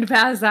skimmed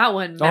past that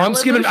one. Oh, I'm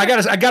skimming. I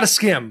gotta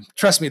skim.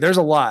 Trust me, there's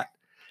a lot.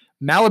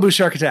 Malibu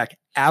Shark Attack.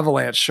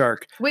 Avalanche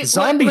Shark. Wait,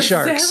 Zombie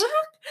Sharks.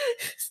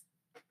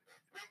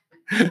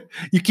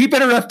 You keep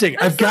interrupting.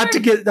 I've got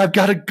to go.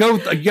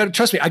 You got to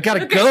trust me. I got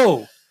to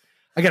go.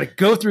 I got to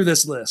go through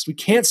this list. We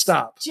can't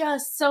stop.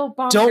 Just so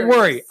bonkers. Don't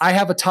worry. I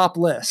have a top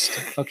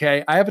list.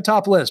 Okay. I have a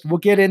top list. We'll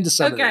get into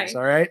some of these.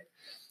 All right.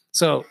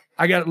 So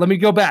let me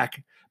go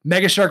back.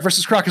 Mega Shark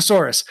versus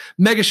Crocosaurus.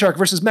 Mega Shark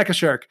versus Mecha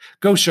Shark.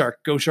 Ghost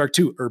Shark. Ghost Shark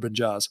 2. Urban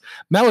Jaws.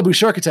 Malibu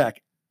Shark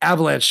Attack.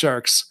 Avalanche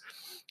Sharks.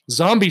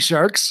 Zombie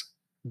Sharks.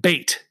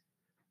 Bait.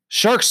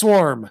 Shark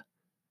Swarm,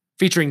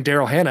 featuring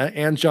Daryl Hannah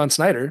and John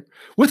Snyder,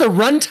 with a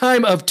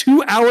runtime of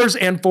 2 hours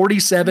and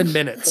 47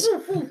 minutes.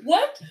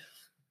 What?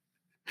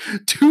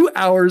 2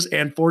 hours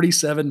and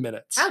 47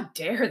 minutes. How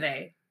dare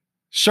they?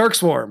 Shark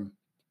Swarm,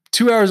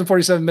 2 hours and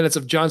 47 minutes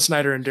of John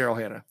Snyder and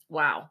Daryl Hannah.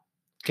 Wow.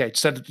 Okay,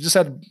 just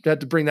had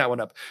to bring that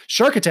one up.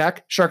 Shark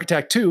Attack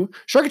 2,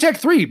 Shark Attack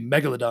 3,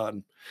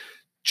 Megalodon,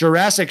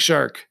 Jurassic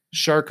Shark,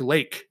 Shark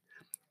Lake,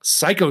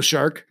 Psycho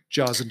Shark,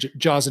 Jaws in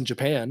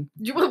Japan.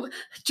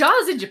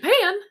 Jaws in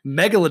Japan?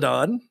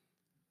 Megalodon.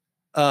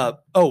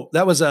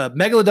 That was a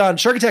Megalodon.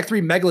 Shark Attack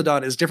 3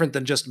 Megalodon is different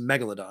than just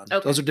Megalodon.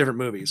 Okay. Those are different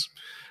movies.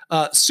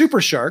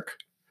 Super Shark,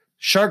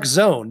 Shark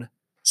Zone,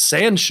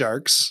 Sand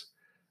Sharks,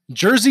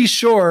 Jersey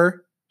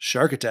Shore,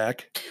 Shark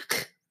Attack,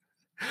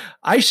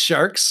 Ice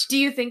Sharks. Do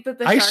you think that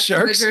the sharks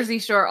on the Jersey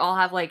Shore all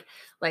have like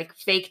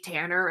fake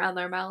tanner around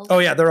their mouths? Oh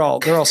yeah, they're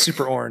all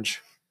super orange.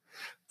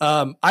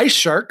 Ice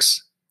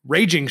Sharks,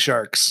 Raging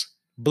Sharks,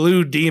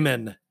 Blue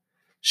Demon,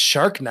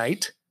 Shark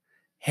Knight,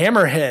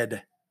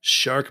 Hammerhead,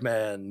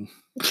 Sharkman.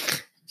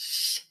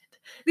 Shit.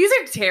 These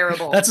are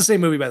terrible. That's the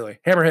same movie, by the way.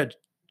 Hammerhead.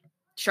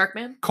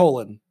 Sharkman?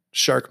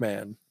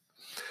 Sharkman.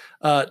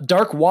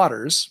 Dark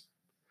Waters,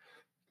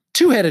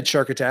 Two-Headed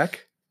Shark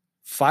Attack,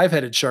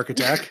 Five-Headed Shark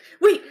Attack.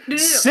 Wait, no.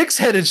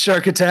 Six-Headed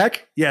Shark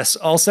Attack. Yes,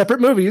 all separate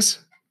movies.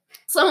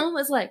 Someone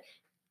was like,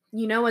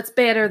 you know what's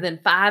better than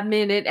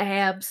 5-minute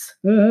abs?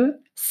 Mm-hmm.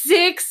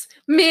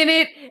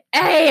 6-minute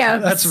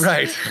abs. That's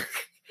right.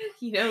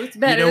 You know it's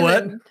better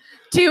than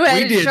two-headed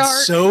shark. We did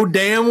shark. so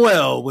damn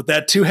well with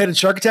that Two-Headed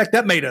Shark Attack.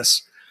 That made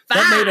us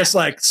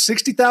like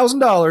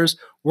 $60,000.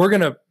 We're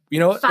gonna,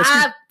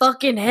 five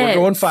fucking heads.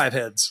 We're going 5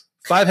 heads.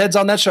 5 heads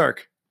on that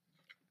shark.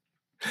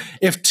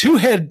 If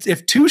two-headed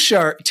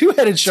sharks 2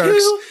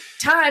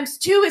 times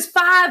 2 is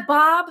 5,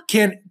 Bob.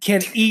 Can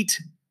eat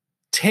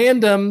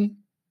tandem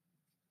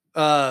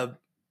water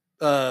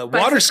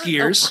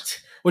skiers.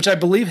 Which I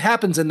believe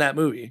happens in that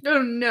movie. Oh,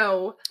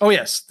 no. Oh,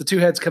 yes. The 2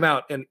 heads come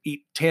out and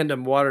eat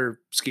tandem water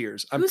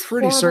skiers. I'm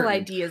pretty certain.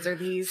 Whose ideas are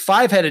these?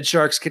 5-headed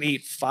sharks can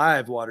eat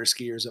 5 water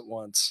skiers at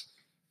once.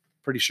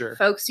 Pretty sure.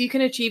 Folks, you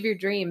can achieve your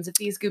dreams if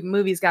these good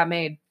movies got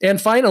made.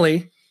 And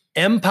finally,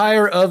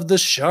 Empire of the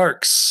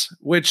Sharks,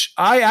 which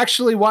I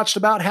actually watched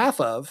about half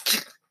of,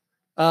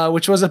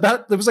 which was it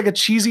was like a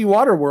cheesy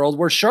water world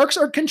where sharks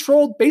are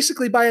controlled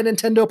basically by a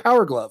Nintendo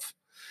Power Glove.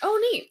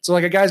 Oh, neat. So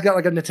like a guy's got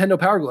like a Nintendo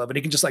Power Glove and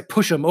he can just like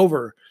push them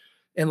over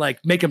and like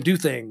make them do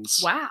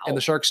things. Wow. And the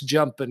sharks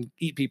jump and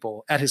eat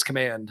people at his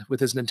command with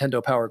his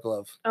Nintendo Power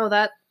Glove. Oh,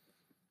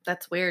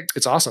 that's weird.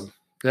 It's awesome.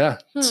 Yeah.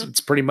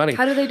 It's pretty money.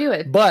 How do they do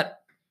it?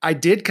 But I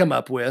did come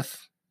up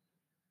with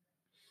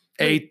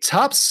a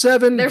top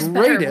 7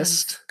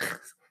 greatest.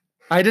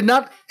 I did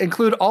not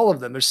include all of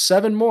them. There's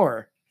 7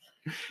 more.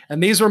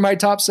 And these were my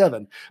top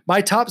 7.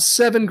 My top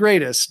 7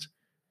 greatest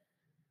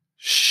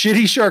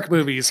shitty shark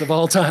movies of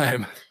all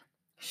time.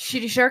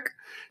 Shitty shark?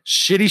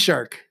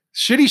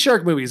 Shitty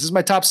shark movies. This is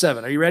my top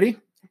 7. Are you ready?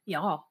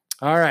 Yeah. All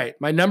right.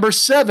 My number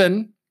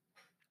 7,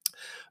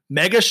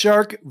 Mega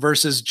Shark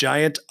versus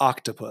Giant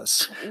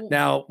Octopus. Ooh.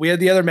 Now, we had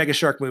the other Mega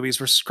Shark movies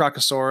versus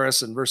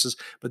Crocosaurus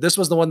but this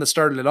was the one that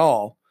started it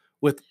all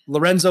with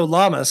Lorenzo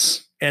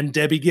Lamas and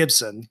Debbie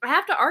Gibson. I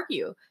have to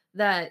argue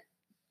that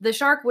the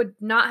shark would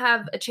not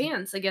have a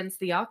chance against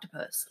the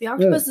octopus. The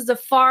octopus is a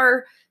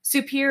far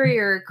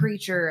superior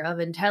creature of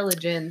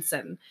intelligence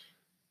and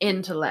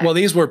intellect. Well,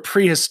 these were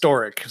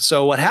prehistoric.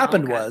 So what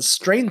happened was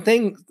strange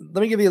thing.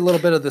 Let me give you a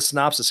little bit of the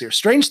synopsis here.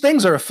 Strange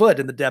things are afoot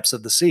in the depths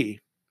of the sea.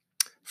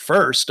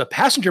 First, a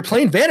passenger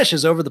plane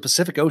vanishes over the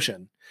Pacific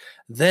Ocean.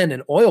 Then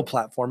an oil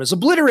platform is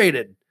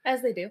obliterated.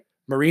 As they do.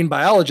 Marine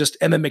biologist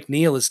Emma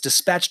McNeil is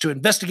dispatched to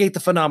investigate the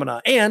phenomena,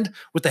 and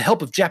with the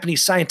help of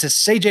Japanese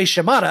scientist Seiji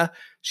Shimada,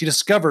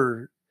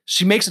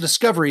 she makes a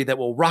discovery that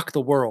will rock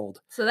the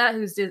world. So that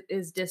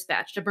is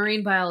dispatched, a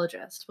marine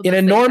biologist. An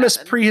enormous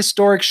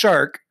prehistoric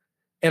shark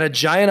and a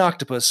giant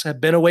octopus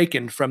have been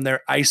awakened from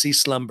their icy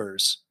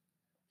slumbers,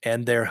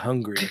 and they're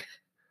hungry.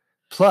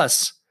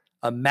 Plus,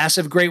 a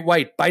massive great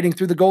white biting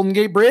through the Golden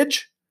Gate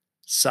Bridge?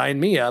 Sign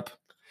me up.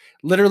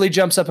 Literally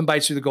jumps up and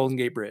bites through the Golden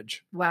Gate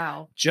Bridge.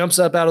 Wow. Jumps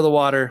up out of the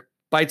water,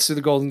 bites through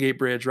the Golden Gate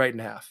Bridge right in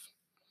half.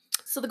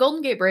 So the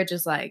Golden Gate Bridge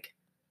is like...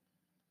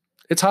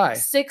 It's high.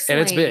 6 and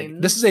lanes. It's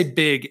big. This is a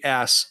big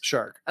ass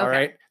shark. Okay. All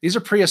right. These are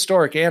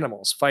prehistoric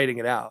animals fighting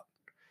it out.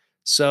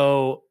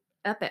 So...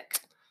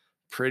 Epic.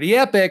 Pretty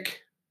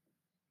epic.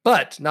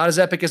 But not as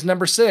epic as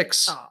number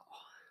 6. Oh.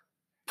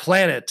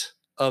 Planet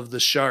of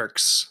the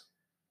Sharks.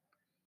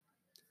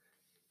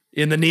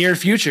 In the near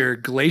future,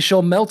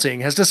 glacial melting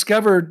has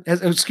covered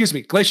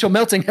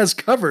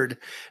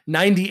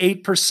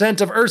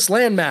 98% of Earth's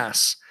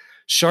landmass.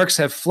 Sharks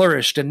have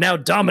flourished and now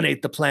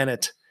dominate the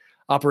planet.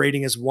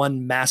 operating as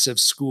one massive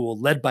school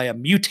led by a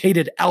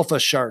mutated alpha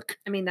shark.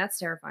 I mean, that's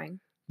terrifying.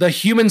 The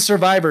human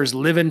survivors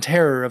live in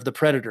terror of the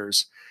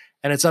predators,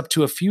 and it's up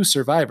to a few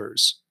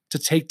survivors to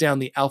take down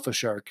the alpha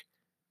shark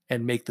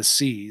and make the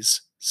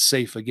seas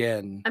safe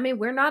again. I mean,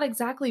 we're not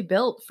exactly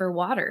built for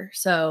water,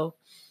 so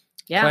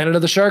yeah. Planet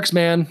of the Sharks,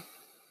 man.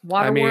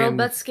 Water world,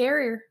 but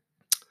scarier.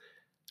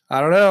 I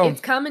don't know. It's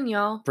coming,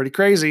 y'all. Pretty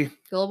crazy.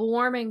 Global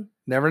warming.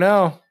 Never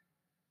know.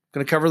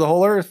 Gonna cover the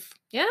whole earth.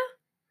 Yeah.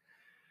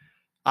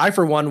 I,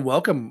 for one,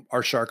 welcome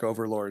our shark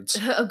overlords.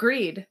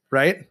 Agreed.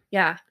 Right?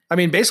 Yeah. I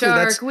mean, basically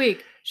Shark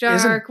Week.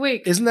 Shark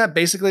Week. Isn't that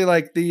basically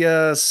like the,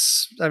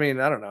 I mean,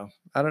 I don't know.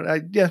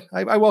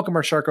 I welcome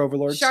our shark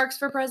overlords. Sharks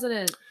for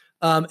president.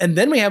 And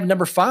then we have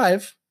number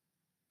 5,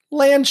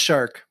 land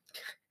shark.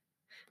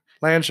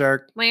 Land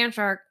shark. Land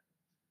shark.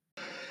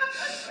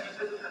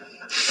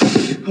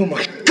 Oh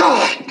my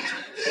God!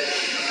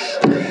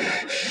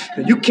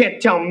 You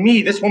can't tell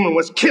me this woman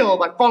was killed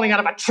by falling out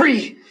of a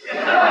tree.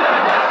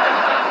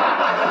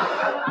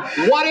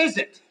 What is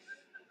it?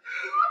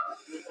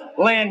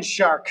 Land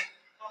shark.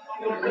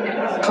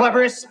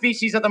 Cleverest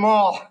species of them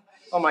all.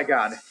 Oh my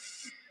God.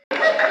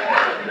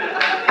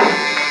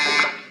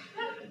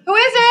 Who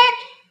is it?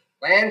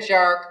 Land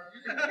shark.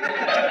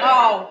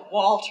 Oh,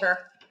 Walter.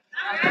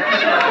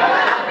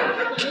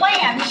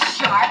 Land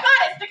shark.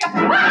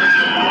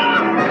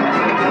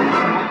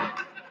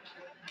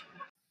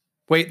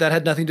 Wait, that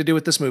had nothing to do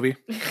with this movie.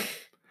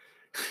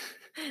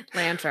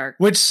 Land shark.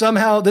 Which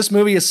somehow, this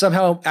movie is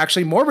somehow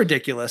actually more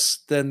ridiculous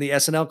than the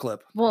SNL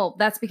clip. Well,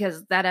 that's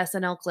because that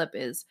SNL clip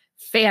is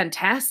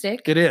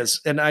fantastic. It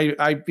is. And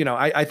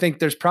I think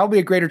there's probably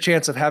a greater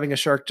chance of having a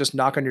shark just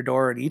knock on your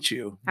door and eat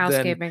you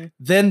Housekeeping.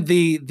 than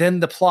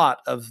the plot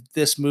of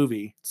this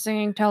movie.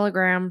 Singing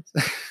telegram.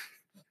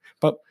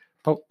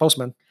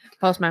 Postman.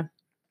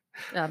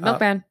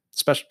 Milkman.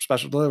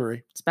 Special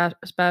delivery.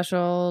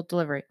 Special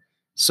delivery.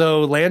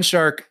 So land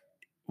shark,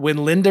 when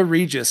Linda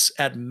Regis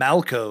at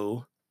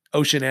Malco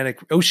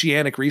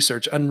Oceanic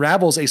Research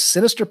unravels a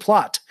sinister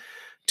plot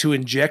to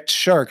inject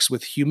sharks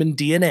with human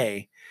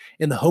DNA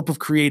in the hope of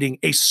creating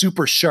a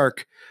super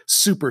shark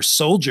super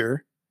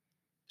soldier,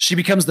 she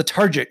becomes the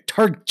target.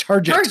 The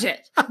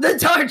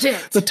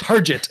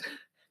target.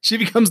 She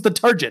becomes the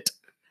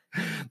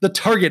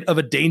target of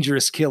a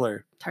dangerous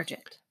killer.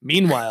 Target.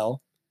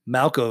 Meanwhile,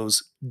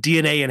 Malco's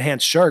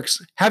DNA-enhanced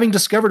sharks, having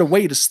discovered a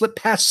way to slip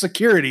past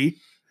security,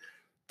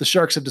 the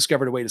sharks have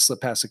discovered a way to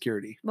slip past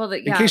security. Well,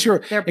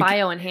 they're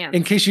bio-enhanced.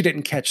 In case you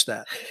didn't catch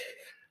that.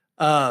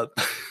 The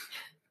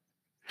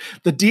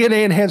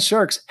DNA-enhanced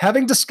sharks,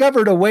 having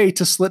discovered a way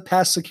to slip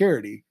past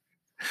security,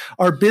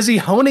 are busy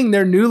honing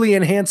their newly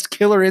enhanced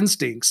killer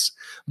instincts,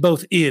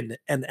 both in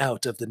and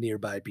out of the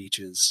nearby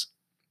beaches.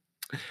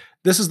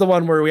 This is the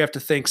one where we have to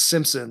thank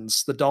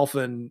Simpsons, the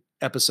dolphin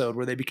episode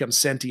where they become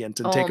sentient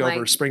and take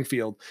over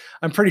Springfield.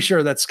 I'm pretty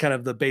sure that's kind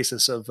of the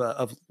basis of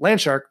land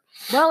shark.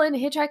 Well, in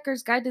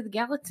Hitchhiker's Guide to the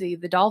Galaxy,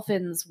 the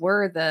dolphins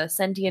were the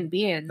sentient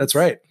beings. That's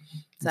right.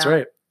 That's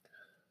right.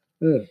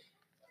 Yeah.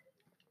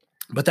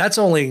 But that's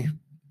only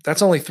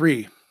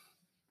 3.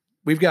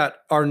 We've got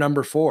our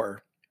number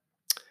 4.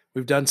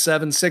 We've done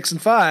 7, 6,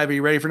 and 5. Are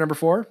you ready for number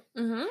 4?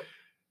 Mm-hmm.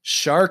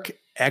 Shark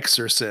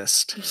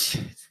Exorcist.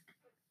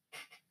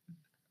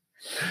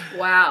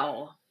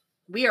 Wow.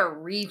 We are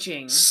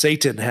reaching.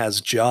 Satan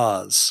has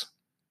jaws.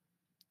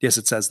 Yes,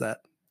 it says that.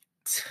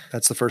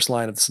 That's the first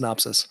line of the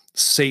synopsis.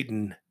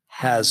 Satan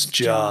has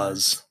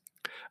jaws.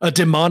 A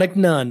demonic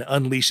nun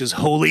unleashes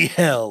holy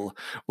hell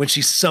when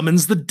she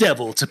summons the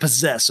devil to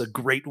possess a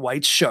great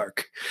white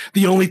shark.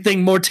 The only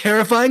thing more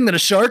terrifying than a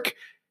shark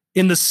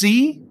in the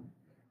sea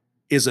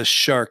is a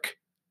shark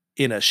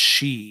in a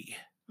she.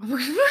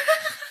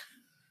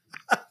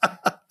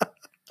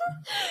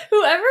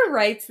 Whoever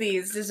writes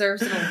these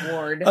deserves an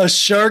award. A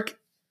shark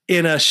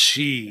in a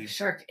she. A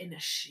shark in a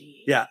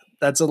she. Yeah,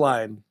 that's a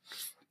line.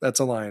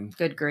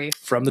 Good grief.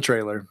 From the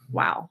trailer.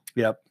 Wow.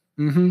 Yep.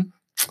 Mm-hmm.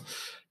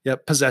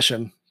 Yep.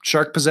 Possession.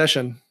 Shark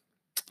possession.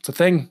 It's a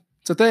thing.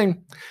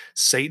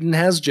 Satan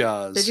has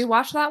jaws. Did you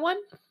watch that one?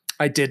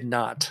 I did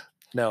not.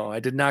 No, I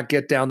did not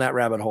get down that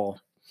rabbit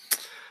hole.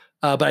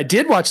 But I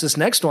did watch this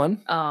next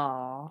one.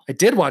 Oh. I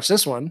did watch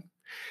this one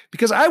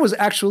because I was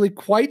actually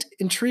quite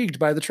intrigued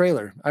by the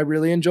trailer. I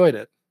really enjoyed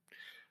it.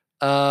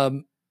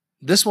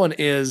 This one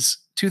is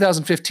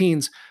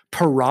 2015's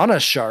Piranha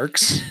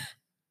Sharks.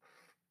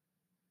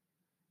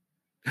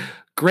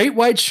 Great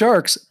white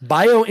sharks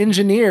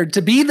bioengineered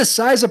to be the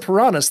size of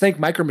piranhas. Think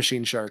Micro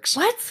Machine sharks.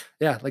 What?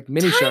 Yeah, like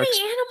mini tiny sharks.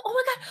 Tiny animal. Oh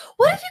my god!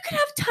 What if you could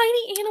have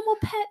tiny animal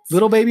pets?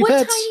 Little baby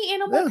pets. Tiny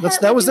animal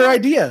pet that was their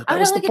idea. I That would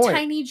was have the like point. a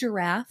tiny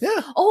giraffe.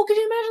 Yeah. Oh, could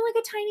you imagine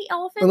like a tiny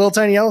elephant? A little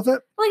tiny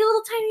elephant. Like a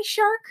little tiny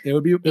shark. It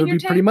would be pretty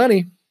tank?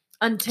 money.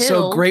 Until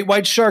So great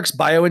white sharks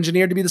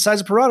bioengineered to be the size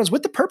of piranhas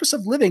with the purpose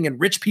of living in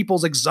rich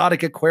people's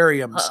exotic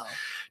aquariums. Uh-oh.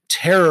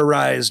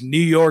 Terrorize New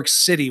York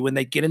City when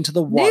they get into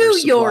the water New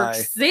supply. York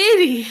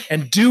City.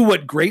 And do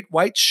what great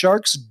white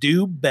sharks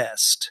do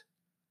best.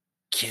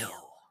 Kill.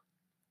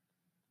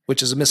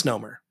 Which is a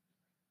misnomer.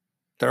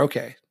 They're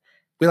okay.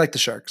 We like the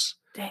sharks.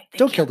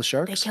 Don't kill the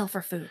sharks. They kill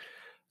for food.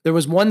 There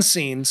was one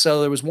scene.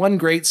 So there was one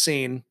great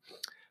scene.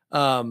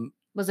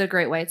 Was it a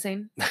great white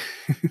scene?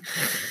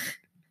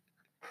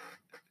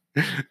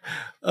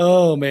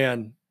 Oh,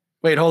 man.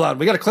 Wait, hold on.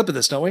 We got a clip of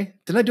this, don't we?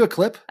 Didn't I do a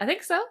clip? I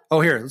think so.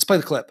 Oh, here. Let's play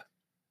the clip.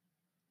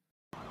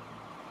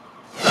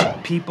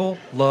 People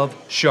love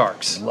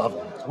sharks. Love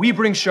them. We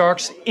bring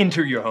sharks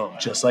into your home.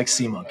 Just like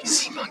sea monkeys.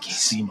 Sea monkeys.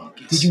 Sea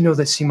monkeys. Did you know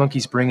that sea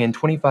monkeys bring in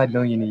 $25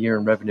 million a year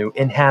in revenue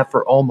and have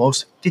for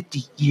almost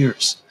 50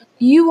 years?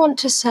 You want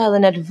to sell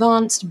an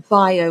advanced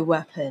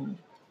bioweapon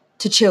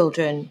to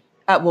children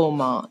at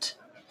Walmart?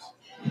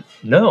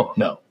 No,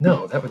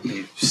 that would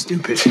be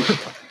stupid.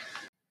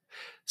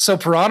 So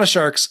Piranha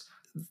Sharks.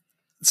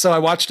 So I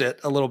watched it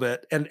a little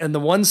bit, and the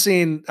one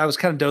scene I was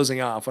kind of dozing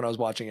off when I was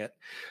watching it,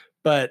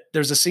 but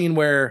there's a scene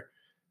where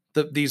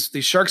these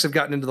sharks have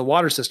gotten into the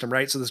water system,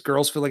 right? So this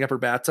girl's filling up her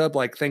bathtub,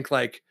 think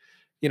like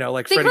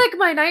Think like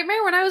my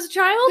nightmare when I was a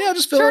child. Yeah,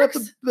 just filling up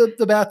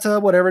the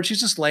bathtub, whatever. And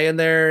she's just laying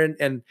there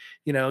and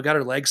got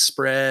her legs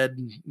spread,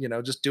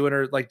 just doing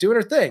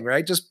her thing,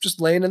 right? Just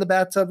laying in the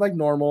bathtub like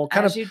normal,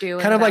 kind of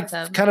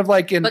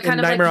like in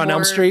Nightmare on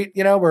Elm Street,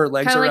 where her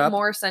legs are up,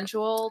 more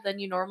sensual than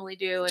you normally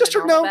do. Just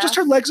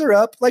her legs are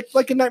up,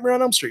 like in Nightmare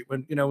on Elm Street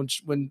when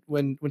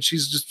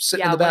she's just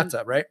sitting in the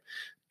bathtub, right?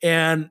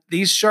 And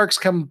these sharks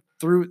come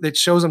through. It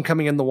shows them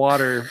coming in the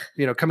water,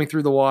 coming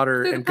through the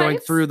water and going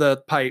through the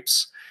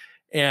pipes.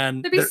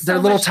 And they're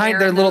little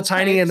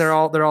tiny, and they're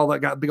all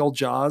got big old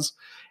jaws,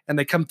 and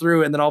they come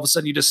through, and then all of a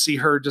sudden you just see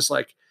her just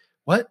like,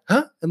 what?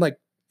 Huh? And like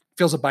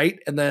feels a bite,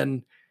 and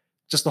then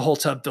just the whole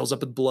tub fills up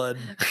with blood.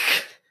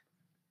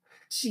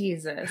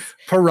 Jesus.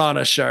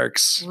 Piranha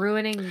sharks.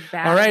 Ruining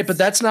baths. All right, but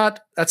that's not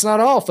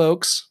all,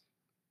 folks.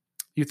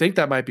 You think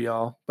that might be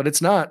all, but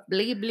it's not.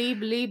 Blee, blee,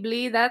 blee,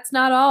 blee. That's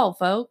not all,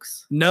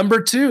 folks.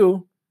 Number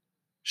 2,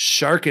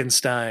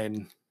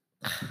 Sharkenstein.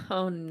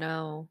 Oh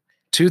no.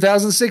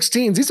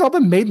 2016. These all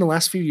been made in the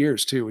last few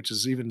years too, which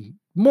is even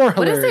more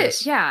hilarious. What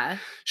is it? Yeah.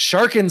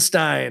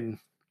 Sharkenstein.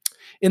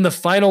 In the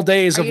final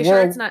days of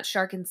sure it's not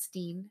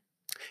Sharkenstein?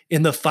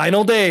 In the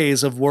final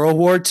days of World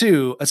War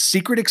II, a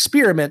secret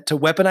experiment to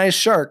weaponize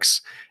sharks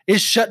is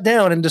shut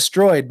down and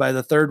destroyed by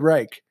the Third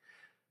Reich.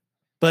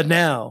 But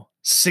now,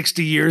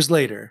 60 years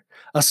later,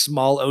 a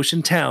small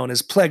ocean town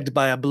is plagued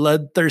by a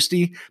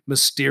bloodthirsty,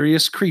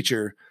 mysterious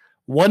creature,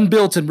 one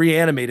built and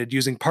reanimated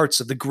using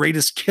parts of the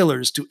greatest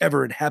killers to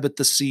ever inhabit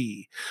the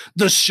sea,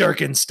 the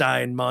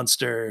Sharkenstein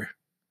monster.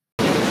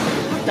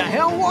 What the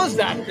hell was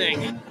that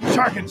thing?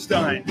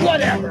 Sharkenstein.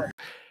 Whatever.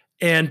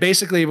 And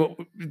basically,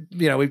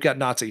 we've got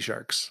Nazi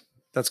sharks.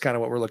 That's kind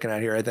of what we're looking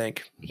at here, I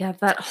think. Yeah,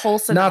 that whole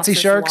Nazi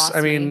sharks.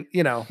 I mean,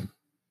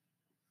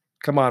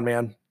 come on,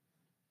 man.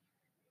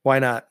 Why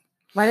not?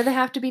 Why do they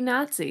have to be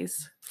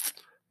Nazis?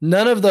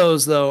 None of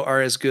those, though,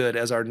 are as good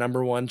as our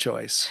number 1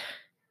 choice.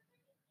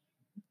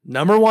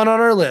 Number 1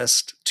 on our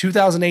list,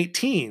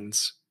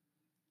 2018's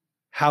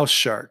House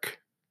Shark.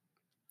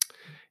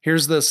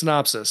 Here's the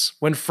synopsis.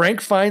 When Frank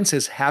finds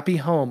his happy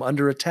home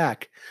under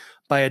attack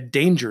by a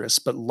dangerous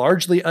but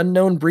largely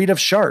unknown breed of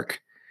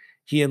shark,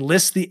 he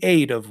enlists the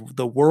aid of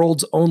the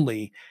world's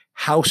only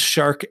house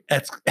shark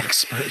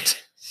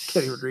expert.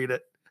 Can't even read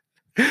it.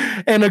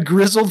 And a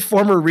grizzled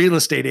former real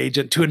estate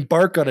agent to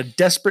embark on a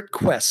desperate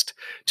quest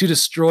to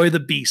destroy the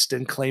beast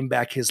and claim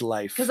back his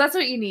life. Because that's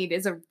what you need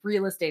is a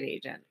real estate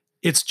agent.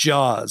 It's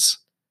Jaws,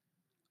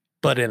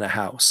 but in a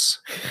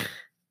house.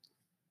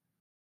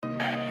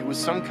 It was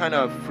some kind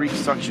of freak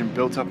suction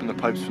built up in the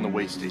pipes from the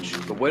waste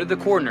station. But what did the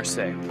coroner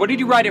say? What did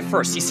he write at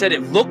first? He said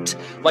it looked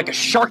like a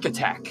shark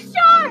attack.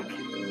 Shark!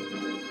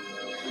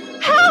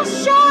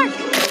 House shark!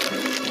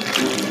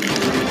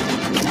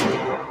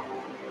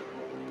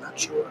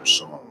 That's your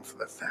song for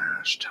the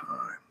fast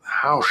time. The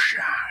house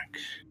shack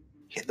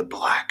in the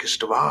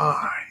blackest of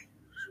eyes.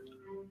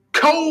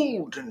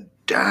 Cold and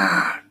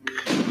dark.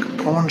 Like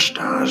a porn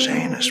star's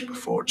anus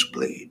before it's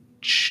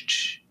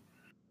bleached.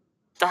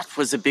 That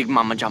was a big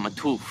mama jama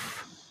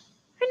tooth.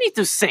 I need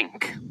to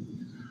think.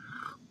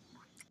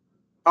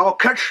 I'll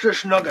catch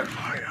this nugget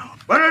for you,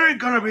 but it ain't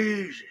gonna be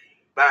easy.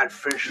 Bad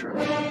fish or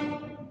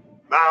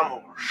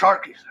mammal or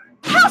sharky thing.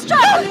 House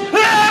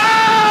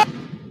shark!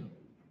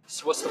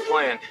 So what's the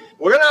plan?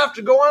 We're gonna have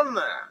to go in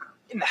there.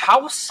 In the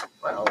house?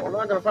 Well, we're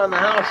not gonna find the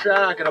house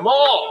shack in a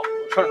mall.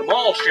 We're find the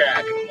mall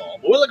shack in a mall,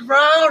 but we're looking for a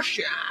house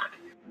shack.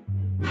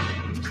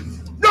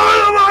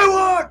 Not on my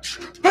watch!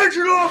 Pinch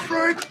it off,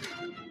 Frank!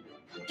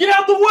 Get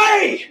out the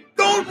way!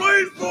 Don't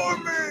wait for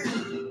me!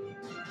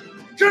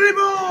 Shut him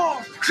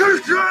off! Shut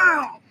us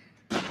down!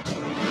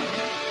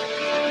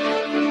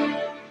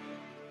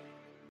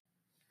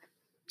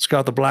 It's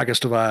got the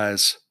blackest of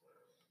eyes.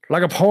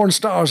 Like a porn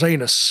star's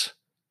anus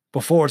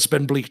before it's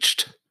been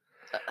bleached.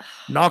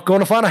 Not going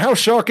to find a house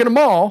shark in a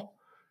mall.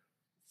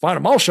 Find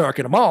a mall shark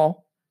in a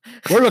mall.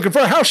 We're looking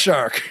for a house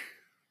shark.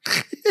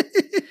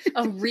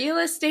 A real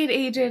estate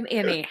agent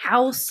and a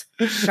house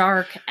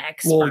shark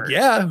expert. Well,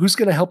 yeah. Who's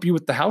going to help you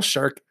with the house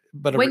shark?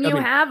 But when you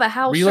have a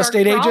house real shark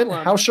estate problem,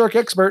 agent, house shark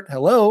expert.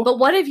 Hello. But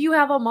what if you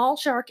have a mall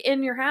shark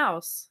in your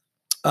house?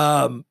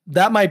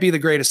 That might be the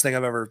greatest thing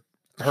I've ever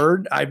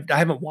heard. I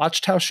haven't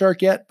watched House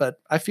Shark yet, but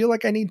I feel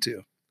like I need to.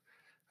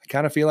 I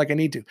kind of feel like I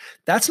need to.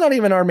 That's not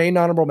even our main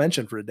honorable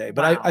mention for today,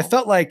 but I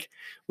felt like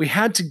we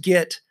had to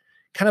get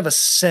kind of a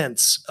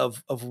sense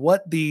of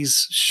what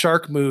these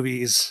shark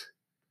movies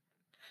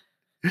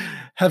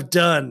have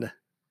done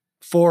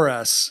for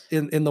us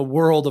in the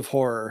world of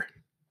horror.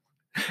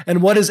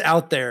 And what is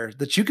out there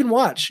that you can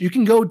watch. You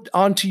can go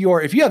onto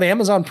if you have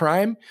Amazon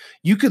Prime,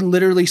 you could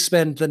literally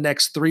spend the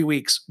next 3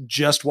 weeks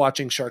just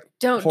watching horror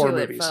movies. Don't do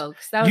it,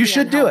 folks. That would you be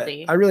should unhealthy.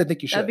 do it. I really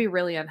think you should. That'd be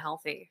really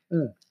unhealthy.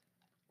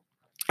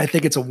 I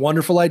think it's a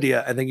wonderful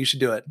idea. I think you should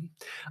do it.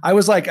 I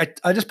was like,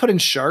 I just put in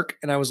shark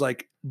and I was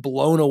like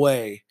blown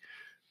away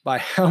by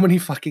how many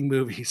fucking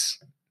movies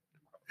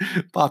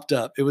popped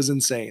up. It was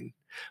insane.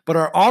 But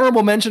our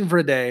honorable mention for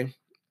today,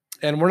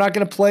 and we're not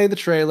going to play the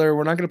trailer.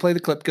 We're not going to play the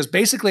clip because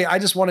basically I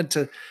just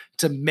wanted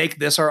to make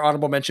this our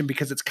honorable mention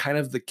because it's kind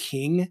of the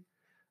king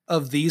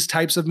of these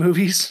types of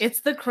movies.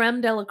 It's the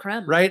creme de la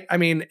creme. Right? I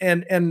mean,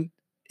 and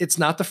it's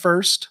not the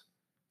first.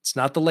 It's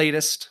not the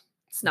latest.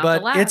 It's not but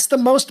the last. It's the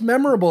most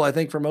memorable, I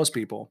think, for most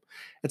people.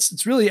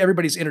 It's really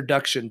everybody's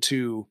introduction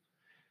to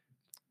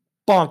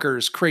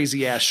bonkers,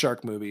 crazy ass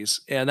shark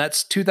movies. And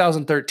that's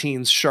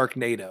 2013's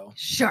Sharknado.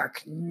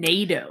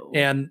 Sharknado.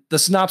 And the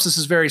synopsis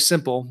is very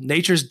simple.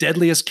 Nature's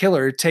deadliest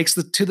killer takes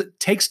to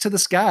the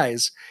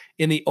skies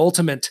in the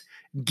ultimate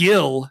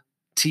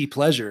guilty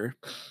pleasure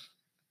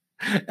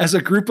as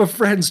a group of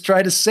friends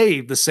try to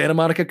save the Santa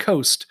Monica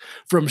coast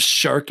from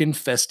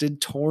shark-infested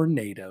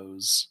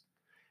tornadoes.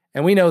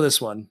 And we know this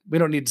one. We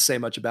don't need to say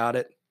much about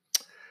it.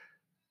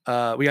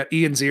 We got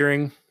Ian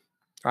Ziering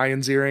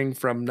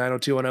from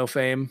 90210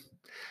 fame,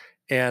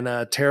 and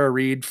Tara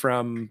Reid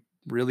from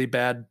really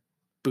bad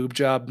boob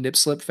job nip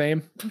slip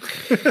fame.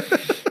 Is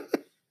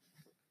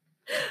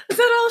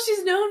that all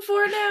she's known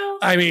for now?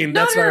 I mean,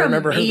 that's what I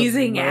remember.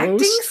 Amazing acting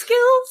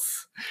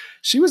skills.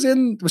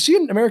 Was she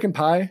in American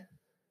Pie?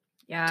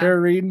 Yeah. Tara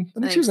Reid? I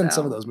think she was in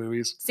some of those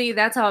movies. See,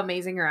 that's how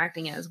amazing her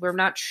acting is. We're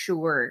not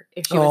sure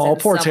if she was in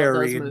poor some Tara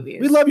of those Reid.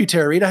 movies. We love you,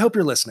 Tara Reid. I hope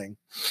you're listening.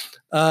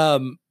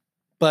 But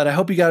I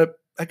hope she got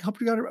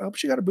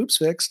her boobs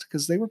fixed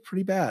because they were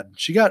pretty bad.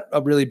 She got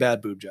a really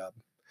bad boob job.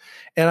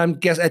 And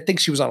I think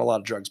she was on a lot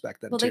of drugs back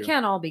then. Well, too. They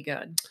can't all be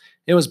good.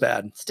 It was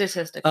bad.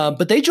 Statistically.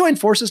 But they joined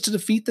forces to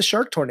defeat the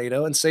shark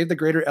tornado and save the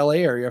greater LA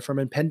area from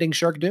impending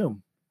shark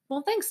doom.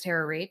 Well, thanks,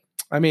 Tara Reid.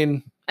 I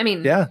mean,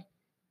 yeah.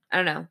 I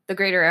don't know. The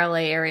greater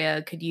LA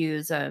area could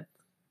use a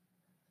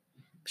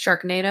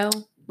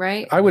Sharknado,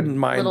 right? I wouldn't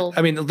mind.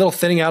 A little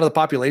thinning out of the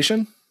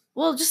population.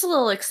 Well, just a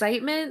little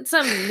excitement,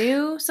 something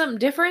new, something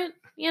different,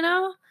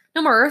 No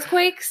more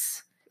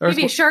earthquakes.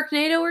 Maybe a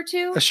Sharknado or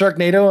two. A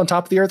Sharknado on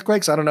top of the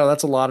earthquakes? I don't know.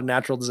 That's a lot of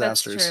natural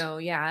disasters. That's true.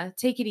 Yeah.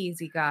 Take it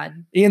easy,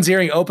 God. Ian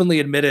Ziering openly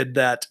admitted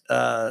that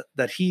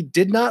he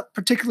did not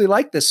particularly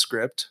like this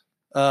script,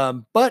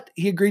 but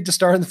he agreed to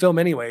star in the film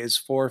anyways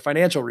for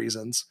financial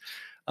reasons.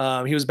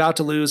 He was about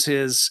to lose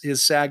his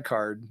SAG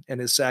card and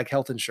his SAG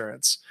health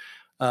insurance.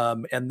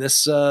 And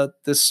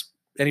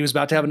he was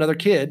about to have another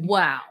kid.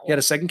 Wow. He had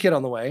a second kid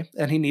on the way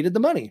and he needed the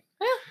money.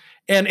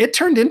 And it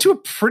turned into a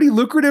pretty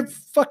lucrative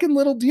fucking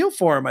little deal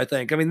for him, I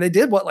think. I mean, they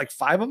did like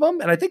 5 of them,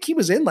 and I think he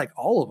was in like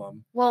all of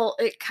them. Well,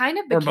 it kind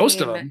of became, or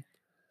most of them.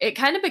 It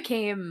kind of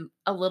became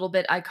a little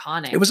bit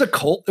iconic. It was a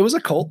cult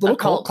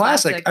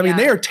classic. I mean,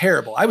 they are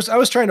terrible. I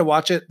was trying to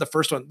watch it. The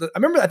first one,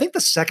 I think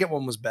the second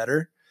one was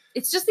better.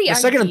 It's just the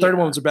second and third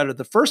ones are better.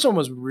 The first one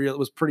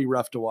was pretty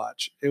rough to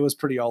watch. It was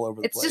pretty all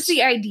over the place. It's just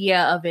the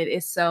idea of it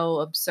is so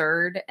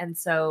absurd and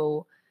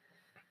so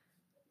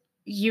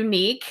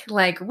unique.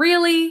 Like,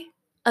 really?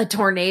 A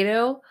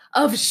tornado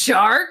of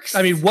sharks?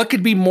 I mean, what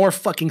could be more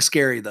fucking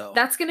scary though?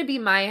 That's going to be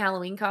my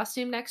Halloween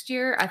costume next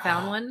year. I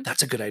found one.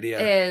 That's a good idea.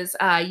 Is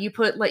you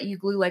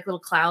glue like little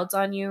clouds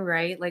on you,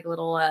 right? Like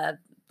little and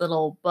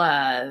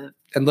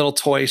little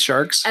toy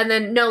sharks. And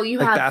then you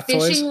like have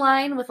fishing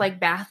line with like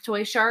bath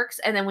toy sharks,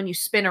 and then when you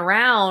spin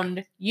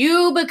around,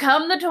 you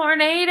become the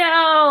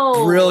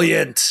tornado.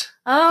 Brilliant.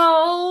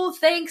 Oh,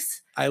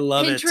 thanks. I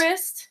love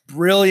Pinterest.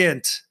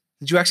 Brilliant.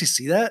 Did you actually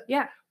see that?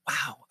 Yeah.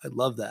 Wow, I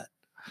love that.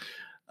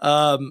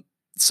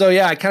 So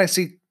yeah, I kind of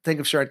think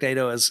of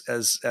Sharknado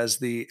as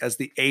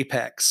the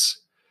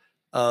apex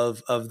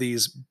of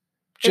these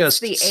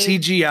just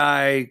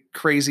CGI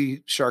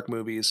crazy shark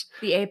movies.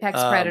 The apex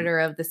predator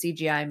of the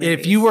CGI movies.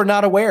 If you were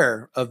not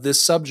aware of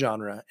this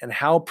subgenre and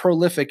how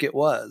prolific it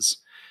was,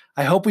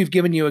 I hope we've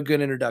given you a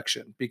good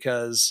introduction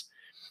because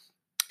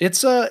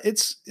it's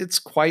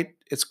quite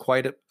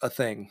a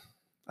thing.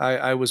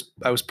 I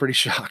was pretty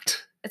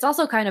shocked. It's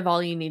also kind of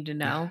all you need to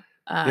know.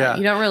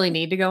 You don't really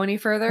need to go any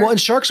further. Well,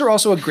 and sharks are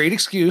also a great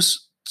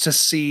excuse to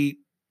see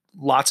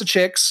lots of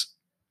chicks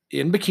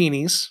in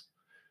bikinis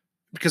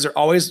because they're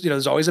always,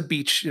 there's always a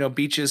beach,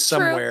 beaches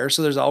somewhere. True.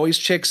 So there's always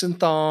chicks in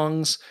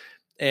thongs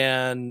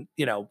and,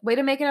 Way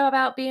to make it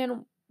about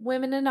being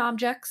women and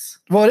objects.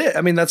 Well, it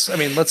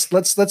is.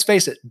 Let's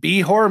face it. B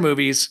horror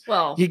movies.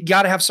 Well, you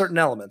got to have certain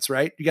elements,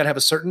 right? You got to have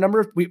a certain number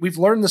of. We've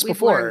learned this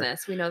before. We've learned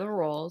this. We know the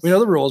rules. We know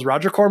the rules.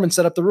 Roger Corman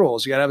set up the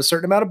rules. You got to have a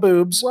certain amount of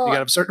boobs. Well, you got to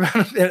have a certain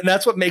amount of, and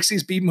that's what makes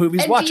these B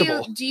movies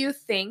watchable. Do you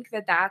think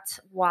that that's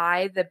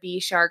why the B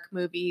shark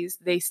movies,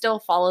 they still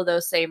follow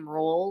those same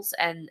rules,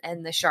 and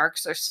the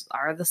sharks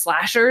are the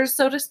slashers,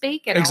 so to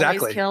speak, and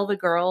always kill the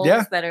girls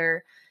that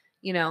are,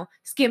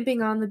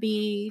 skimping on the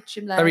beach.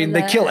 And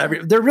they kill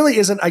there really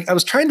isn't. I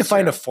was trying to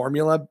find a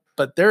formula,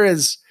 but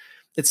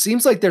it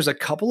seems like there's a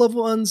couple of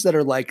ones that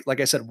are like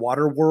I said,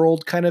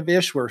 Waterworld kind of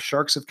ish, where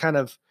sharks have kind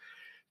of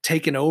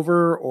taken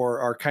over or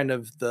are kind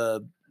of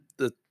the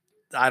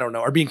I don't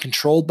know, are being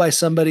controlled by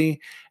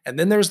somebody. And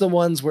then there's the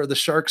ones where the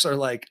sharks are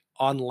like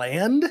on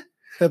land,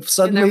 have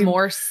suddenly and they're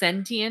more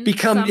sentient,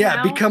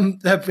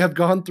 have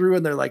gone through,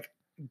 and they're like,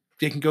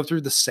 they can go through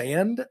the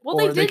sand. Well,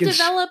 they did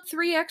develop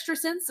 3 extra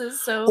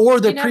senses, or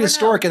they're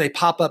prehistoric and they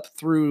pop up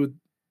through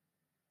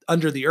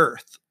under the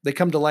earth. They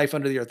come to life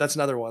under the earth. That's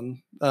another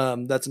one.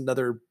 That's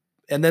another.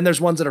 And then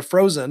there's ones that are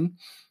frozen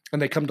and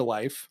they come to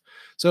life.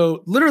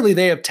 So literally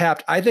they have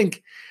tapped. I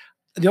think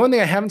the only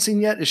thing I haven't seen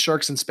yet is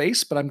Sharks in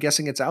Space, but I'm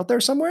guessing it's out there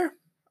somewhere.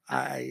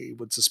 I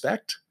would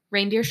suspect.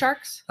 Reindeer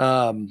sharks.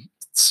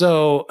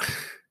 So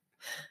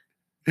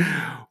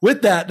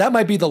with that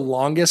might be the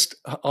longest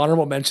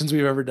honorable mentions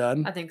we've ever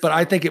done. I think so. But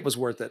I think it was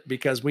worth it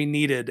because we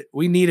needed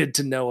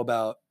to know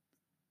about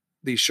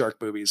these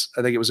shark movies.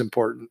 I think it was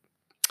important.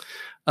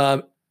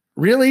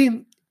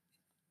 Really,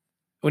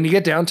 when you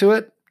get down to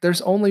it,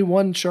 there's only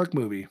one shark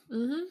movie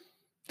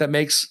that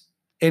makes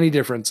any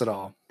difference at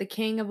all. The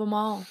king of them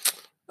all.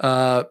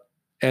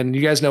 And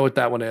you guys know what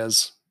that one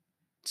is.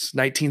 It's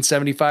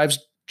 1975's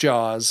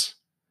Jaws.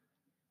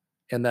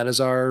 And that is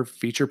our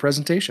feature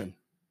presentation.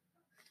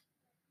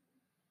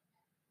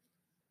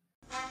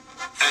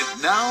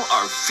 And now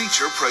our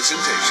feature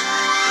presentation.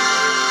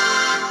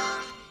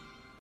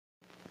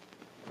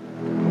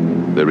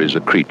 There is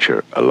a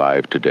creature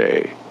alive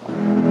today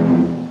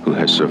who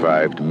has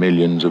survived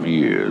millions of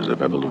years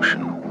of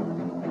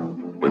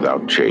evolution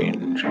without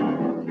change,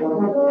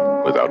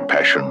 without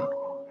passion,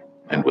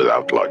 and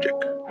without logic.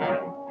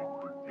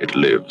 It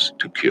lives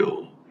to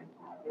kill.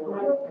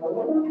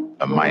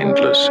 A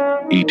mindless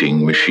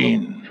eating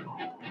machine.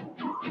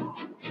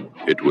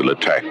 It will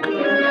attack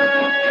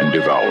and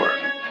devour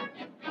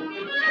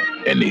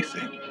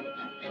anything.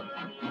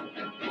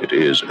 It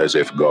is as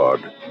if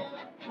God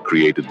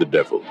created the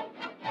devil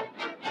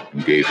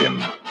and gave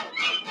him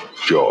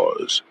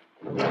jaws.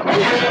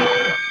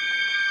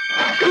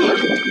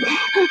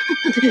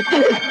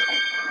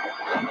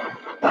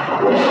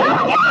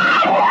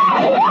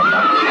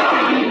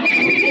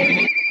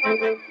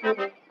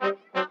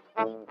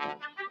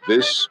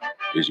 This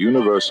is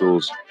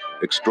Universal's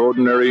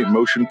extraordinary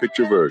motion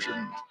picture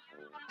version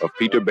of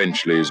Peter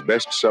Benchley's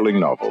best-selling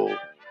novel,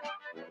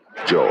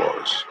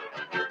 Jaws.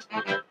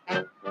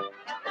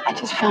 I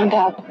just found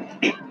out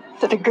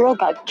that a girl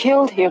got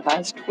killed here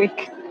last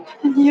week.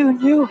 And you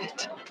knew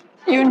it.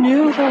 You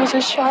knew there was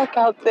a shark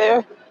out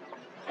there.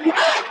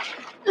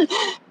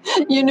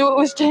 You knew it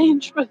was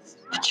dangerous.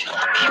 But you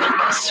let people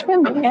go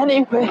swimming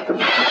anyway.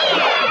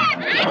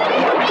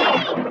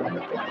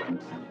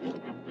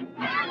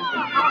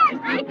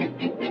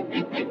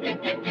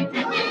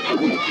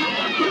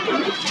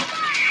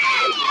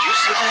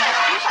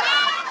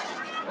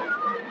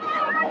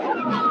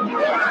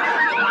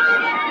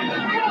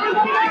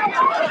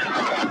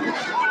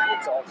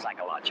 It's all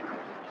psychological.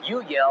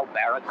 You yell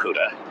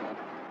barracuda.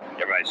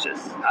 Everybody says,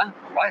 huh?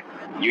 What?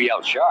 You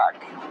yell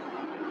shark.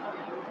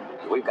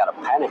 We've got a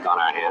panic on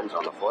our hands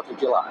on the 4th of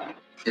July.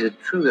 Is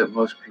it true that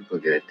most people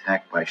get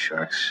attacked by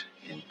sharks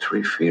in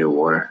 3 feet of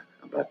water,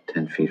 about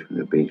 10 feet from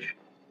the beach?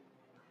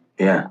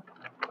 Yeah.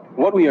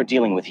 What we are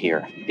dealing with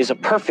here is a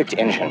perfect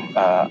engine,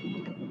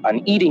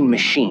 an eating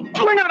machine.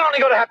 We're not only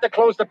going to have to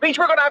close the beach,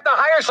 we're going to have to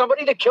hire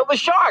somebody to kill the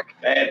shark.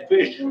 Bad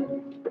fish,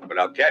 but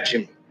I'll catch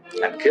him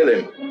and kill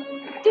him.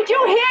 Did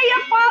you hear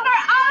your father?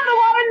 Out of the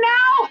water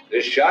now!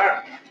 This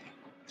shark,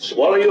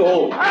 swallow you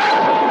whole.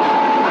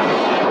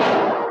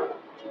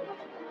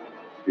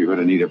 You're going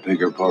to need a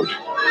bigger boat.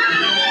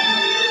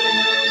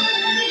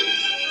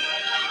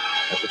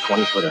 That's a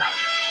 20-footer.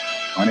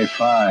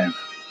 25.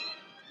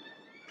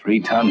 3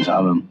 tons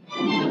of them.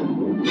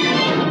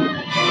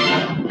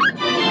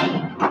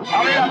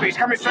 Hurry up, he's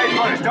coming straight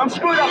for us. Don't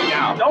screw it up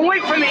now. Don't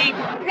wait for me.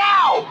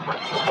 Now!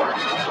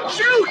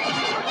 Shoot!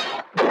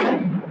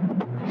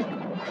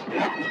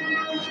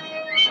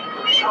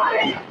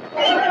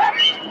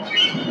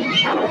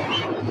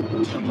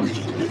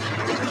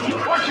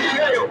 What's he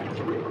do?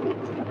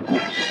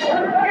 Give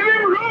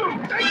him room!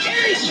 I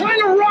can't, he's trying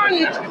to run!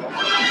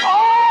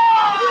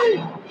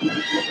 Oh!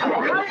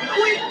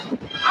 Quick!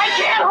 I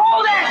can't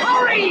hold it!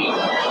 Hurry!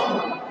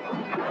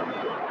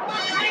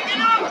 Take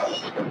it up!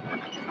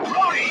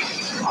 Brody!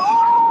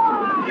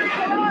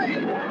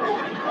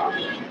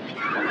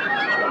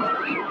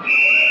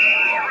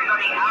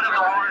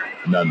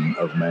 None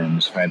of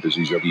man's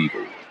fantasies of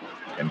evil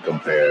can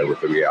compare with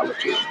the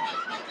reality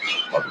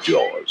of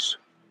Jaws.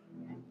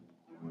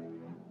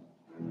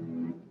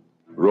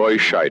 Roy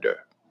Scheider,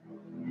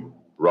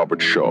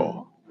 Robert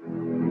Shaw,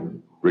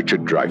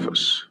 Richard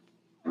Dreyfuss.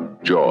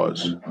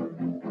 Jaws.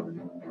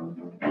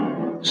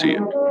 See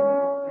it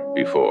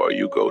before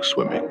you go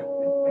swimming.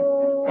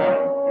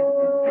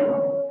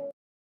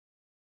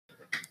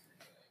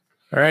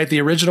 All right,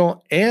 the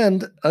original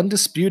and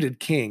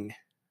undisputed king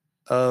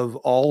of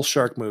all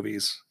shark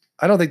movies.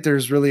 I don't think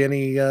there's really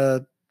any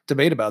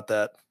debate about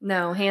that.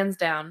 No, hands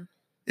down.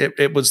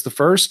 It was the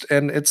first,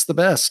 and it's the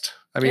best.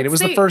 I mean, it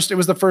was the first,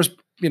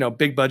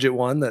 big budget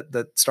one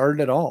that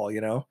started it all,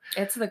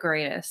 It's the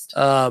greatest.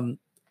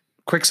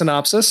 Quick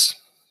synopsis.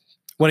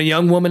 When a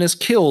young woman is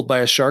killed by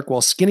a shark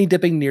while skinny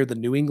dipping near the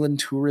New England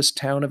tourist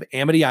town of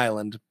Amity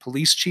Island,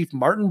 Police Chief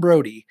Martin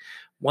Brody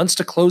wants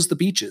to close the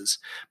beaches,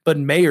 but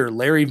Mayor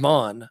Larry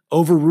Vaughn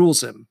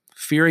overrules him,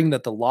 fearing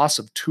that the loss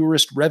of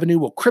tourist revenue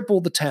will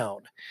cripple the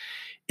town.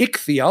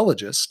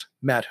 Ichthyologist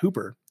Matt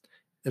Hooper,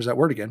 there's that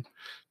word again,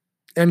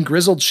 and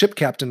grizzled ship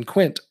captain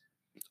Quint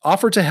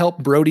offer to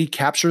help Brody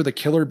capture the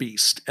killer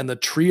beast, and the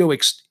trio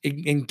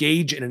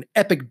engage in an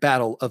epic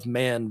battle of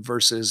man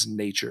versus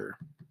nature.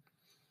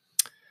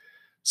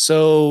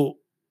 So,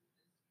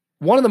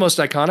 one of the most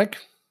iconic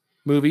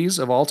movies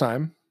of all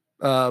time.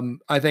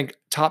 I think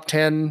top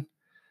 10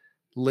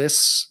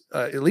 lists,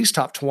 at least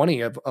top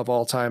 20 of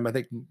all time. I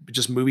think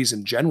just movies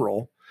in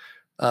general,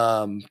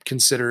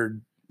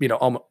 considered,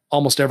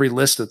 almost every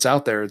list that's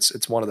out there.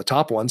 It's one of the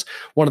top ones.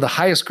 One of the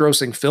highest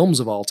grossing films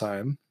of all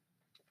time.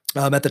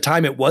 At the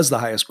time, it was the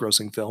highest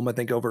grossing film. I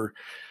think over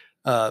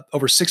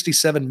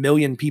 67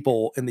 million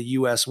people in the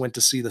U.S. went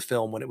to see the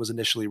film when it was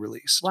initially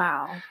released.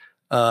 Wow.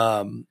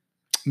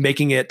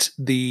 Making it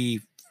the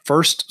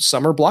first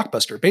summer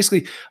blockbuster.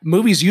 Basically,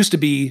 movies used to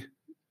be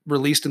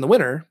released in the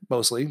winter,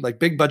 mostly, like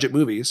big budget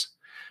movies.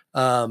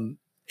 And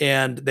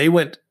they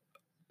went,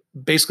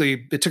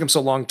 basically, it took them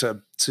so long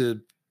to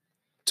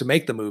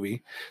make the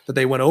movie that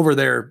they went over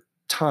their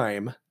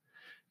time,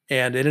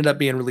 and it ended up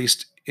being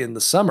released in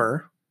the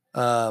summer.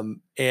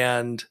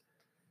 And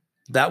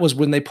that was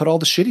when they put all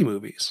the shitty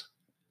movies,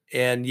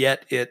 and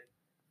yet it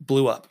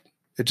blew up.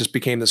 It just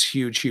became this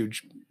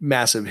huge,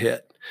 massive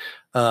hit.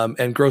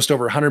 And grossed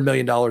over $100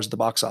 million at the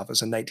box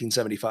office in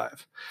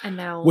 1975. And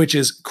now, which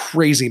is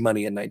crazy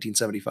money in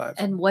 1975.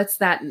 And what's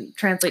that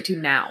translate to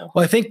now?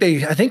 Well, I think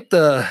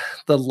the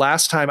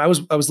last time I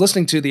was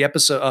listening to the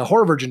episode,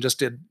 Horror Virgin just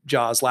did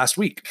Jaws last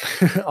week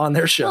on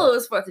their show. Well, it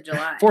was 4th of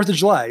July. 4th of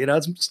July,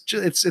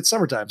 it's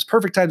summertime. It's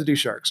perfect time to do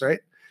sharks,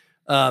 right?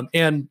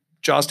 And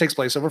Jaws takes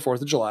place over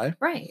 4th of July.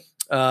 Right.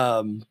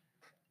 But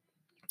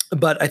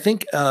I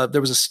think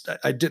there was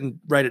I didn't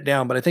write it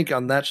down, but I think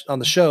on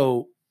the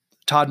show,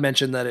 Todd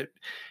mentioned that it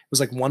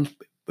was like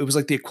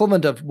the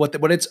equivalent of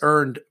what it's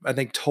earned, I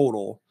think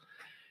total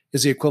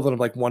is the equivalent of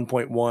like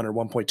 1.1 or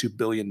 1.2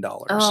 billion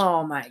dollars.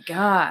 Oh my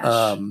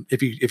gosh.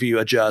 If you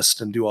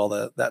adjust and do all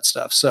that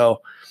stuff.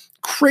 So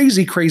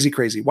crazy.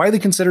 Widely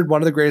considered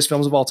one of the greatest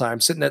films of all time,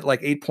 sitting at like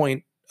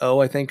 8.0,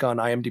 I think, on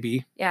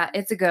IMDb. Yeah,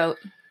 it's a goat.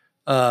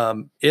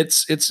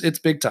 It's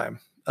big time.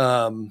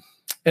 And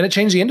it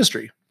changed the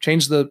industry,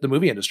 changed the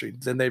movie industry.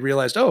 Then they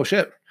realized, oh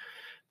shit,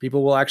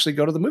 people will actually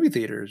go to the movie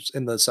theaters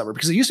in the summer,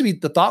 because it used to be,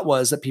 the thought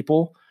was that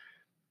people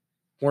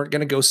weren't going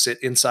to go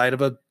sit inside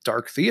of a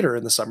dark theater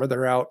in the summer.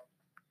 They're out,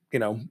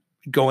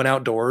 going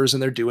outdoors,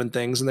 and they're doing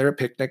things, and they're at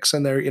picnics,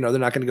 and they're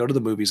not going to go to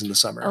the movies in the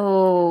summer.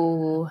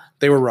 Oh,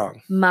 they were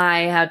wrong.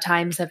 How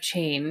times have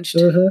changed.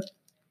 Mm-hmm.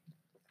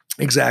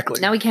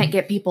 Exactly. Now we can't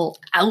get people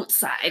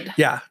outside.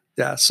 Yeah.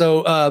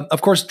 So,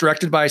 of course,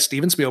 directed by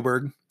Steven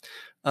Spielberg,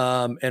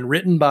 and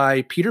written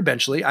by Peter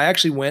Benchley. I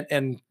actually went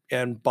and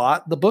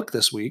bought the book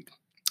this week.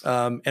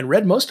 And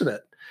read most of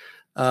it.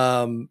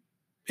 And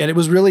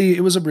it's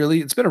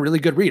been a really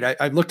good read.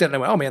 I looked at it and I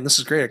went, oh man, this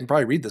is great. I can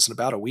probably read this in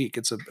about a week.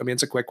 It's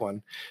a quick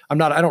one. I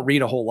don't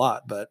read a whole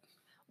lot, but.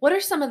 What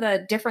are some of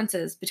the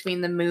differences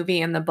between the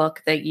movie and the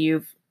book that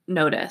you've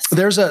noticed?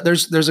 There's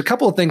a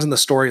couple of things in the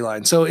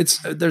storyline. So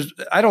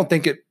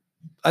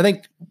I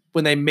think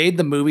when they made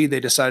the movie, they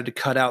decided to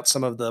cut out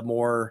some of the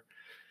more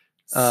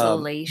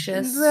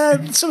salacious.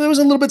 So it was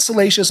a little bit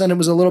salacious, and it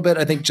was a little bit,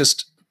 I think,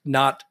 just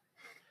not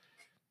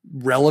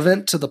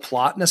relevant to the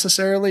plot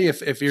necessarily.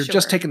 If you're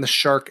just taking the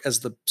shark as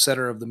the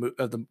center of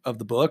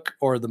the book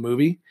or the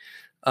movie,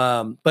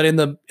 but in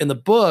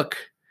the book,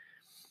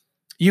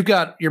 you've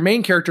got your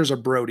main characters are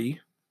Brody,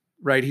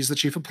 right? He's the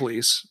chief of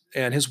police,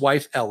 and his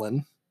wife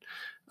Ellen,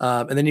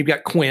 and then you've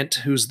got Quint,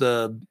 who's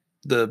the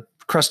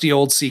crusty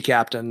old sea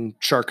captain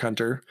shark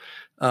hunter.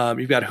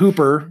 You've got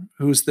Hooper,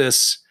 who's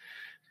this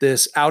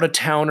out of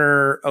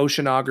towner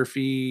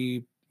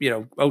oceanographer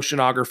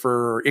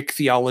or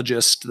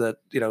ichthyologist that,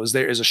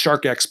 is a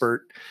shark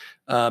expert,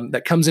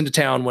 that comes into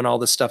town when all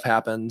this stuff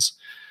happens.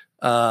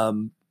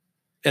 And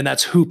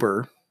that's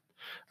Hooper.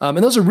 And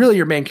those are really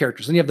your main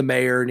characters. Then you have the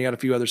mayor, and you got a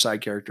few other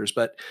side characters,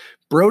 but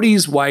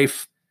Brody's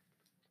wife,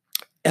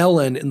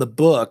 Ellen, in the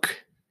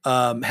book,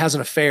 has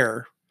an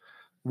affair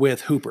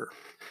with Hooper.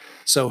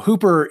 So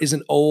Hooper is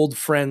an old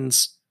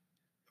friend's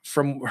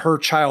from her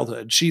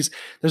childhood.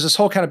 There's this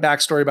whole kind of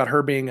backstory about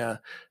her being an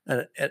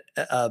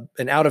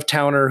out of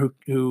towner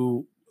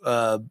who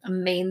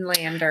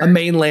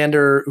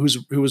mainlander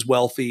who was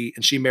wealthy,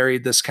 and she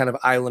married this kind of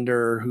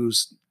islander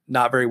who's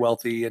not very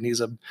wealthy, and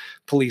he's a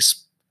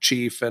police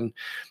chief. And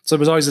so there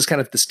was always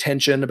this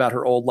tension about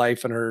her old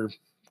life and her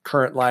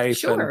current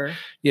life, and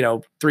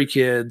 3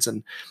 kids.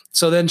 And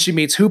so then she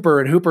meets Hooper,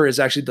 and Hooper is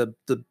actually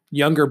the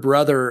younger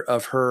brother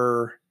of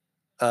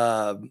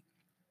an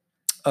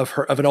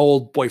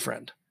old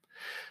boyfriend.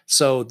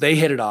 So they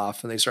hit it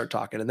off and they start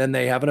talking, and then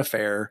they have an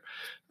affair.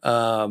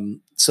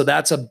 So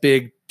that's a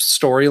big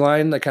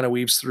storyline that kind of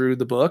weaves through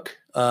the book.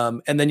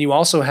 And then you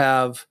also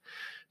have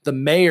the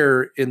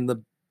mayor in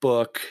the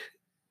book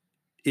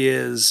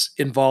is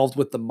involved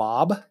with the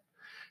mob,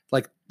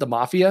 like the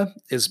mafia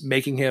is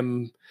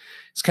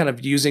kind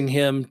of using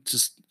him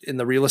just in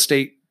the real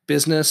estate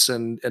business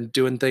and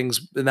doing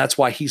things. And that's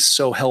why he's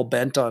so hell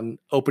bent on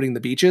opening the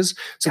beaches.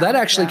 So that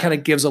actually kind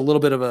of gives a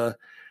little bit of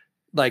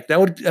that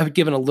would have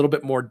given a little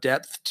bit more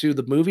depth to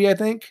the movie, I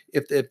think,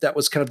 if that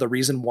was kind of the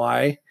reason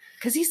why.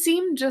 Because he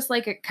seemed just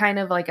like a kind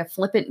of like a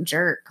flippant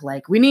jerk.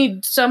 Like, we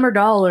need summer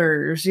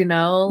dollars,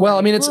 Well,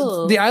 I mean, it's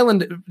the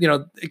island,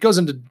 it goes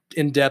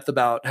in depth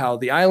about how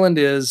the island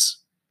is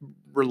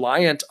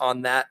reliant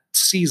on that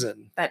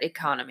season, that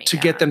economy, to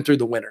get them through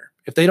the winter.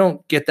 If they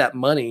don't get that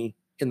money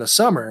in the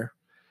summer,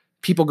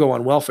 people go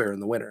on welfare in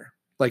the winter.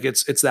 Like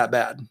it's that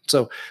bad.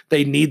 So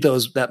they need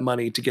that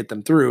money to get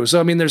them through. So,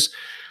 I mean, there's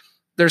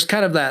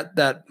kind of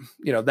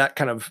that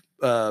kind of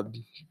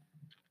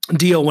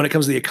deal when it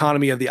comes to the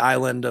economy of the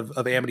island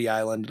of Amity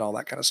Island and all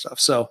that kind of stuff.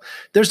 So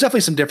there's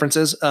definitely some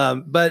differences.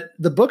 But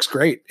the book's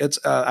great.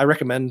 It's I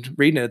recommend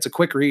reading it. It's a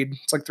quick read.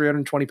 It's like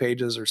 320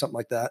 pages or something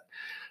like that.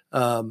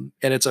 And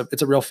it's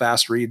a real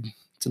fast read.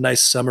 It's a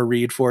nice summer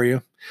read for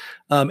you.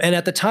 And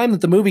at the time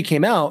that the movie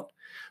came out,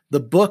 the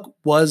book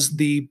was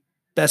the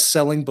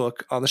best-selling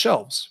book on the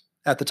shelves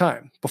at the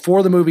time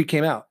before the movie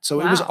came out. So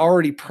It was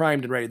already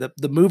primed and ready.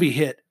 The movie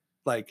hit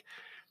like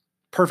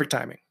perfect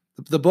timing.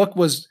 The book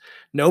was,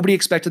 nobody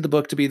expected the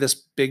book to be this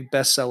big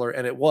bestseller,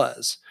 and it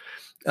was.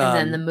 And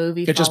then the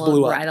movie it just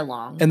blew up right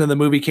along. And then the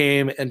movie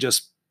came and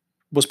just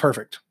was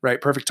perfect,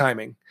 right? Perfect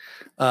timing.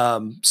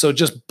 So it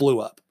just blew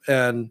up.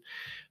 And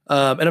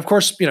of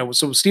course,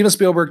 so Steven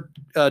Spielberg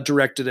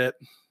directed it.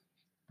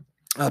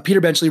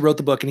 Peter Benchley wrote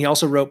the book, and he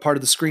also wrote part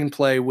of the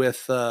screenplay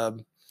with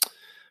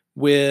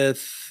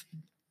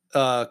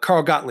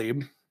Carl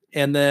Gottlieb.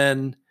 And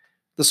then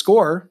the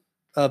score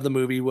of the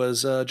movie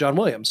was John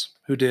Williams,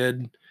 who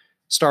did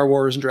Star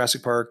Wars and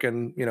Jurassic Park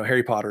and,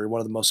 Harry Potter,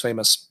 one of the most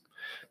famous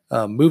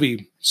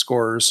movie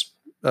scorers,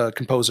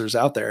 composers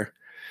out there.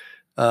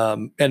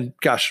 And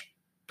gosh,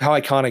 how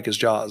iconic is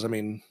Jaws? I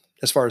mean,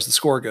 as far as the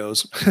score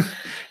goes,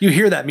 you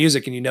hear that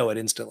music and it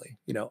instantly,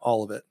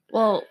 all of it.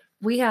 Well,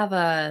 we have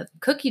a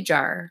cookie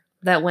jar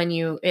that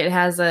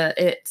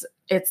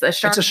it's a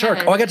shark. It's a shark.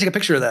 Head. Oh, I got to take a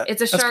picture of that.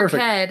 It's a That's shark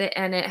perfect. head,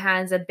 and it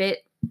has a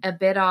bit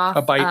off.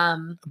 A bite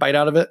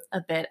out of it?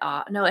 A bit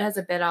off. No, it has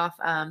a bit off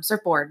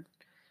surfboard.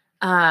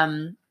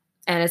 And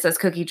it says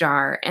cookie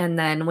jar. And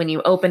then when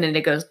you open it,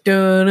 it goes,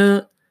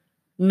 no,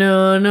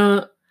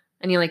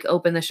 and you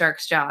open the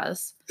shark's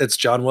jaws. It's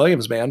John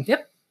Williams, man.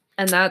 Yep.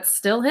 And that's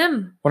still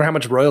him. Wonder how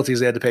much royalties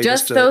they had to pay.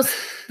 Just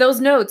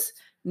those notes.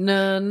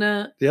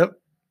 No. Yep.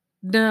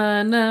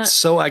 No.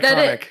 So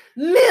iconic.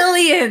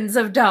 Millions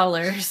of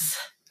dollars.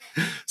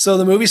 So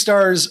the movie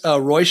stars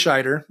Roy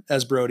Scheider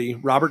as Brody,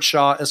 Robert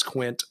Shaw as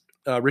Quint,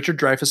 Richard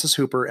Dreyfuss as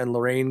Hooper, and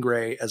Lorraine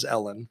Gray as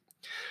Ellen.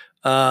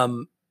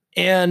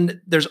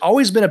 And there's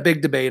always been a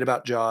big debate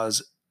about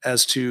Jaws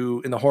as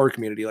to, in the horror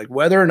community,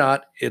 whether or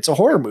not it's a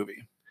horror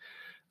movie.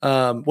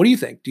 What do you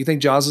think? Do you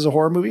think Jaws is a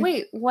horror movie?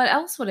 Wait, what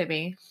else would it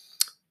be?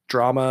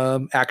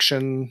 Drama,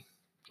 action,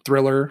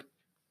 thriller,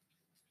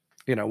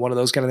 one of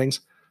those kind of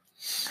things.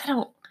 I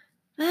don't.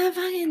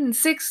 Fucking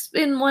 6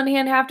 in one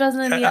hand, half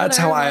dozen in the other. That's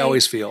how I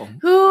always feel.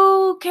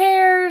 Who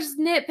cares,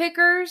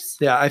 nitpickers?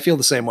 Yeah, I feel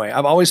the same way.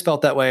 I've always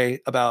felt that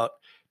way about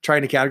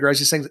trying to categorize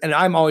these things. And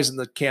I'm always in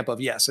the camp of,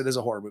 yes, it is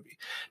a horror movie.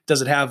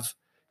 Does it have,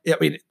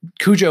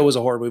 Cujo was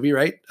a horror movie,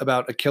 right?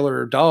 About a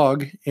killer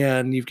dog,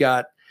 and you've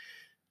got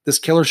this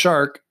killer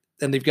shark,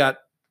 and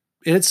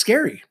it's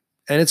scary.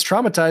 And it's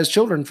traumatized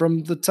children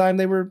from the time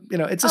they were,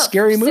 it's a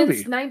scary movie.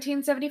 Since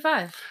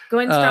 1975.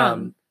 Going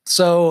strong.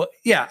 So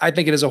yeah, I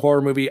think it is a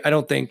horror movie. I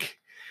don't think,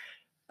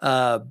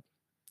 I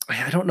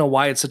don't know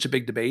why it's such a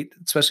big debate,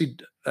 especially,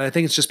 I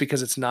think it's just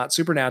because it's not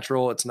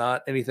supernatural. It's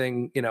not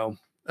anything,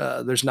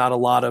 there's not a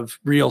lot of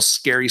real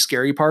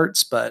scary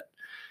parts, but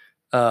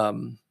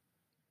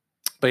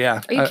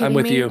yeah, I'm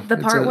with you. The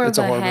part where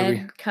the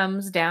head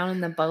comes down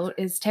in the boat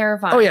is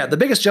terrifying. Oh yeah. The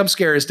biggest jump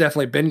scare is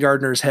definitely Ben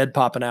Gardner's head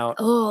popping out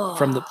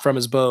from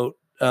his boat.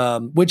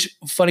 Which,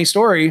 funny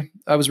story,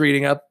 I was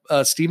reading up,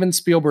 Steven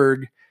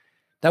Spielberg,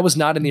 that was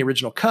not in the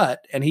original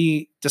cut. And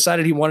he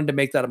decided he wanted to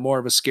make that more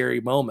of a scary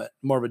moment,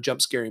 more of a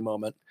jump scary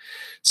moment.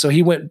 So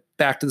he went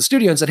back to the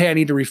studio and said, "Hey, I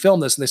need to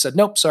refilm this." And they said,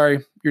 "Nope,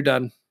 sorry, you're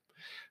done."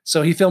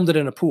 So he filmed it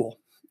in a pool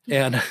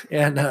and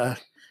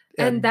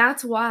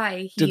that's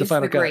why he's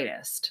the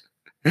greatest.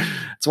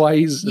 That's why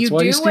he's you Steven do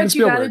what you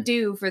Spielberg. got to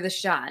do for the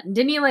shot.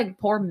 Didn't he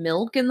pour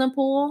milk in the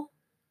pool?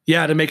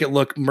 Yeah, to make it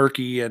look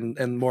murky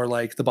and more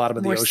like the bottom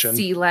of More the ocean.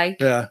 sea-like.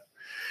 Yeah.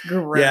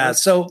 Gross. Yeah.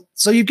 So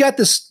you've got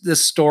this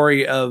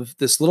story of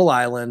this little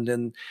island,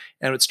 and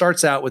it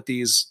starts out with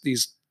these,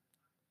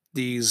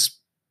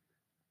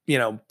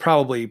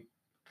 probably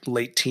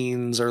late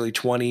teens, early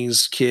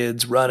 20s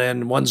kids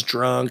running. One's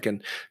drunk,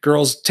 and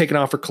girl's taking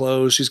off her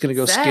clothes. She's going to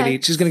go skinny.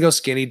 She's going to go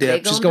skinny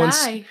dip. She's going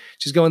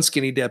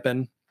skinny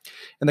dipping.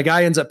 And the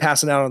guy ends up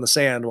passing out on the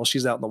sand while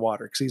she's out in the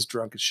water because he's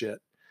drunk as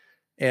shit.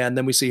 And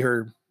then we see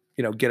her,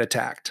 get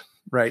attacked.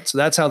 Right. So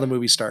that's how the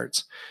movie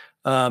starts.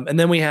 And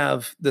then we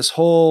have this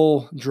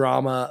whole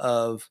drama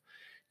of,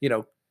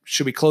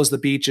 should we close the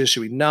beaches? Should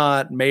we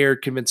not? Mayor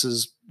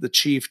convinces the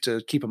chief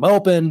to keep them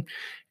open,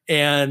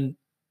 and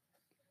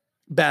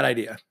bad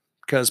idea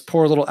because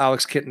poor little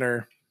Alex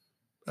Kittner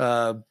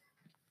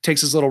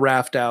takes his little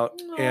raft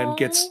out and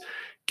gets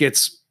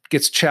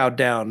chowed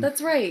down.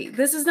 That's right.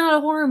 This is not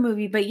a horror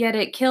movie, but yet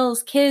it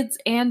kills kids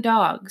and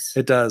dogs.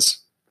 It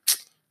does.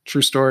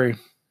 True story.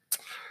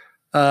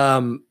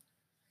 And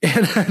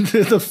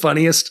the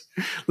funniest,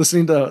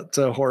 listening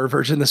to Horror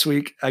Virgin this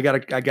week, I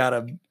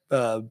gotta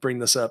bring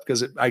this up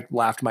because I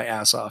laughed my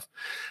ass off.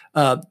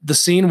 The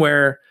scene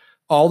where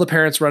all the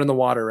parents run in the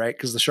water, right?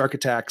 Because the shark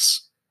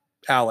attacks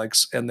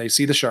Alex and they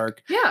see the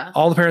shark. Yeah.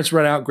 All the parents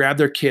run out, grab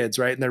their kids,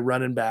 right? And they're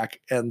running back.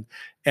 And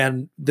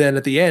then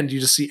at the end, you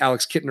just see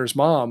Alex Kittner's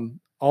mom.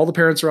 All the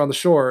parents are on the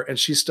shore and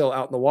she's still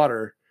out in the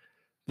water,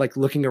 like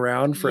looking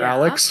around for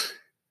Alex.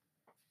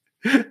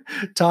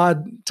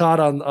 Todd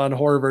on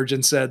Horror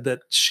Virgin said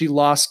that she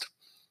lost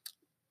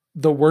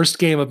the worst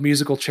game of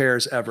musical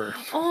chairs ever.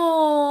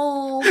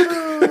 Oh,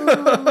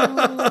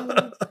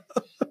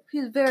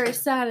 he's very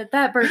sad at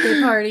that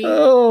birthday party.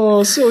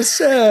 Oh, so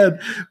sad.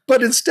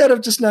 But instead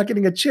of just not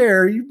getting a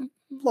chair, you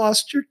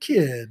lost your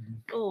kid.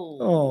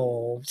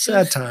 Oh,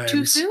 sad times.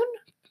 Too soon?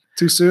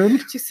 Too soon?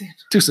 Too soon.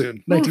 Too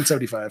soon.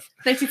 1975.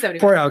 1975.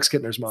 Poor Alex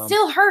Kittner's mom.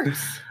 Still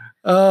hurts.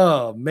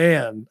 Oh,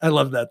 man. I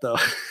love that, though.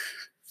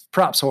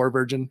 Props, Horror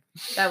Virgin.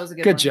 That was a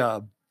good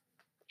job.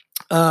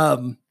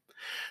 So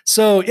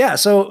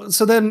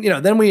then,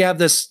 then we have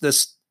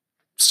this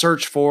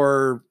search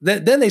for,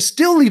 then they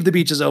still leave the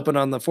beaches open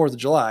on the 4th of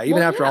July,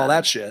 even after all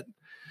that shit.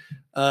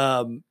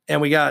 And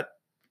we got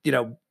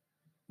the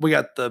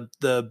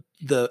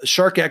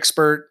shark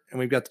expert, and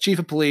we've got the chief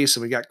of police,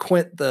 and we got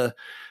Quint, the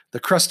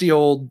crusty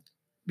old,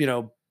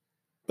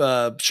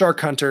 shark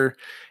hunter,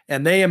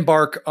 and they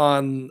embark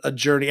on a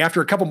journey after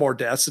a couple more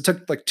deaths. It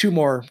took like two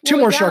more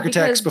shark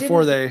attacks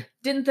before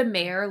didn't the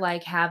mayor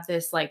have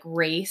this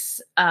race,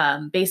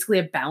 basically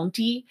a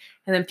bounty,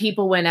 and then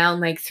people went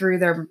out and threw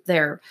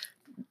their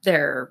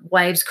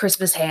wives'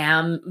 Christmas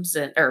hams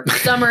or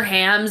summer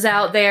hams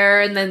out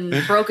there, and then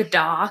broke a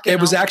dock. It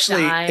was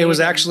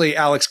actually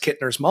Alex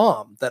Kittner's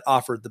mom that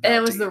offered the bounty.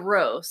 And it was the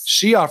roast.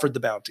 She offered the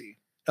bounty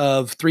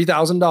of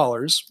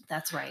 $3,000.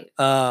 That's right.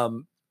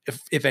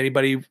 If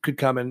anybody could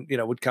come and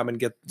would come and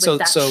get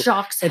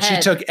shark's and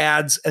head. She took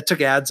ads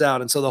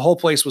out, and so the whole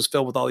place was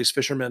filled with all these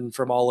fishermen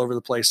from all over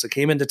the place that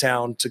came into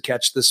town to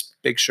catch this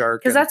big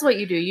shark. Because that's what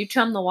you do. You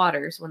chum the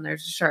waters when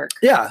there's a shark.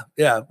 Yeah.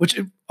 Which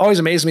always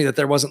amazed me that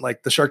there wasn't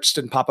the shark just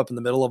didn't pop up in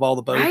the middle of all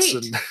the boats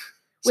and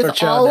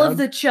with all of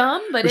the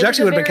chum, but which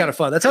actually would have been kind of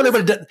fun. That's how they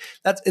would have done.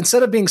 That's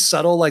instead of being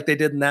subtle like they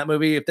did in that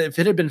movie. If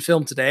it had been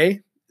filmed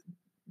today,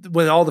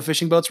 when all the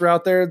fishing boats were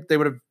out there,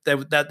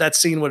 that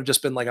scene would have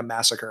just been like a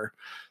massacre.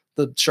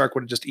 The shark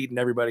would have just eaten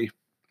everybody,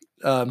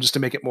 just to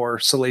make it more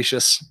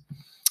salacious.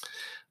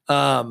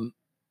 Fun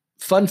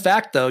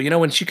fact, though,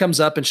 when she comes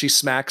up and she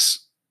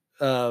smacks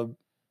Roy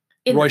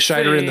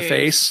Scheider in the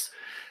face,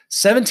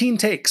 17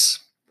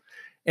 takes,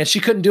 and she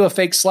couldn't do a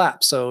fake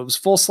slap, so it was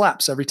full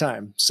slaps every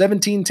time.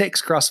 17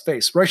 takes across the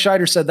face. Roy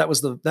Scheider said that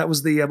was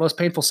the most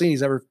painful scene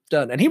he's ever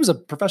done, and he was a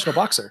professional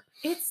boxer.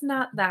 It's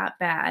not that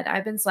bad.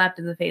 I've been slapped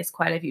in the face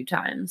quite a few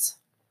times.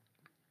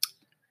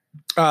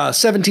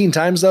 17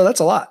 times though,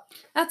 that's a lot.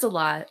 That's a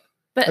lot.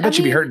 But I bet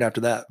you'd be hurting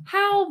after that.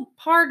 How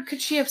hard could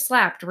she have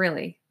slapped,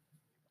 really?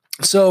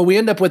 So we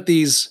end up with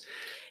these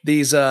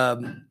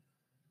the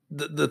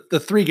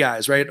three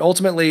guys, right?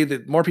 Ultimately,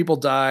 the more people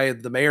die,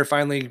 the mayor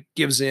finally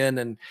gives in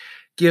and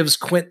gives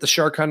Quint the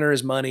shark hunter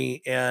his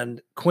money,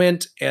 and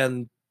Quint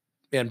and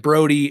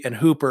Brody and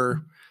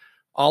Hooper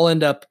all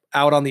end up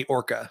out on the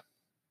Orca,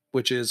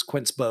 which is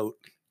Quint's boat.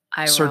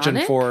 Ironic? Searching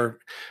for.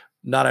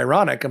 Not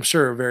ironic, I'm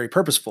sure, very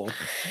purposeful,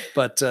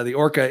 but the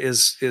Orca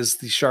is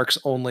the shark's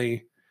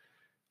only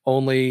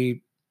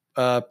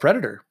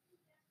predator,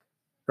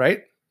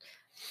 right?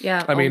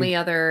 Yeah, only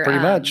other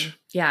pretty much.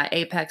 Yeah,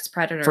 apex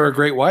predator for a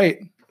great white.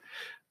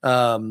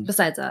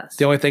 Besides us,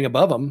 the only thing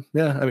above them.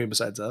 Yeah, I mean,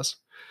 besides us.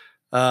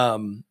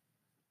 So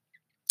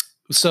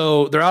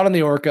they're out on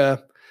the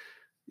Orca.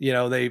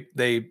 The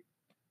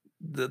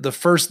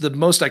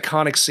most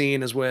iconic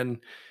scene is when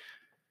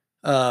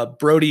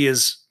Brody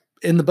is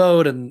in the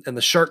boat and the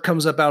shark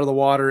comes up out of the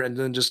water and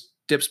then just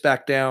dips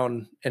back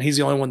down, and he's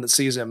the only one that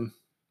sees him,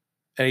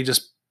 and he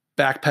just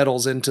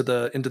backpedals into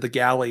the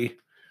galley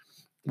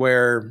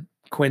where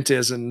Quint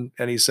is, and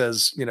he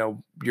says,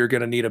 you're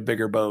going to need a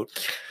bigger boat,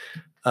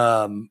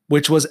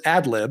 which was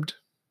ad-libbed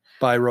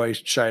by Roy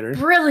Scheider.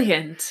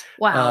 Brilliant.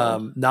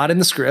 Wow. Not in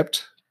the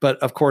script, but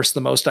of course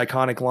the most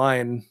iconic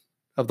line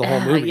of the whole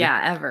movie. Yeah,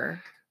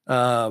 ever.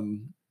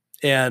 And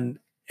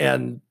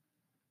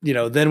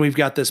then we've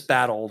got this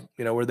battle,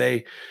 where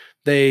they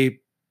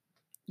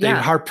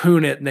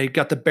harpoon it and they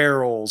got the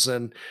barrels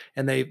and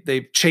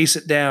they chase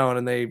it down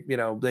and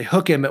they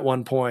hook him at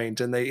one point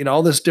and they,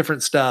 all this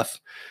different stuff.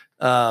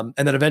 And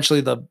then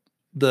eventually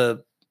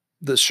the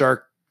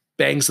shark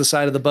bangs the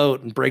side of the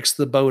boat and breaks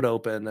the boat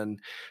open and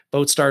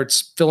boat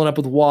starts filling up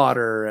with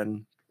water.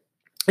 And,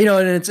 and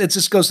it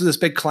just goes to this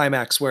big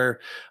climax where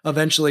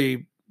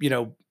eventually,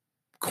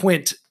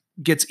 Quint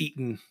gets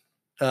eaten,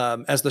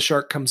 as the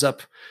shark comes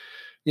up,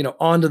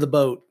 onto the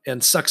boat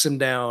and sucks him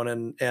down.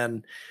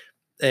 And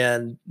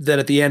then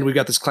at the end, we've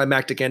got this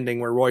climactic ending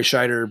where Roy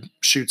Scheider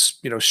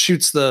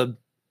shoots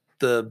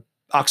the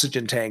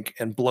oxygen tank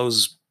and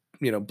blows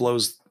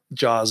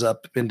Jaws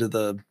up into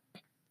the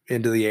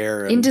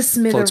air and into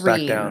smithereens. Floats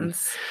back down.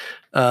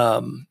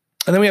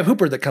 And then we have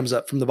Hooper that comes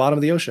up from the bottom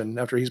of the ocean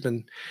after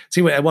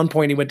at one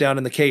point he went down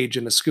in the cage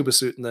in a scuba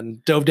suit and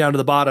then dove down to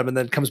the bottom and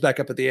then comes back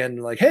up at the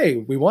end like, hey,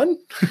 we won.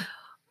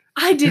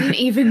 I didn't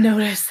even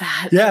notice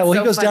that. Yeah. That's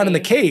he goes down in the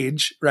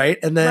cage. Right.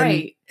 And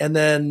then,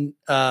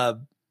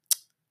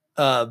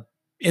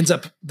 ends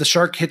up, the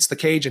shark hits the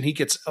cage and he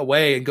gets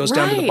away and goes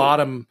down to the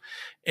bottom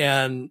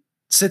and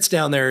sits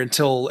down there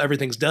until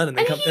everything's done and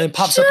then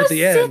pops up at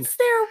the end.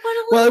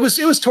 Well, it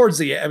was towards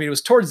the end. I mean, it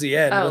was towards the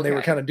end when they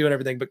were kind of doing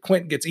everything, but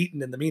Quint gets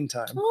eaten in the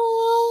meantime.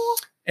 Oh.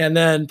 And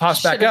then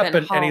pops back up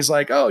and he's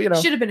like, oh,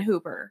 should have been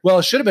Hooper. Well,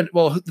 it should have been.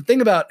 Well, the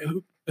thing about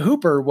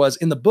Hooper was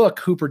in the book,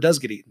 Hooper does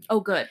get eaten. Oh,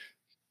 good.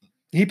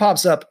 He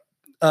pops up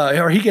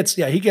or he gets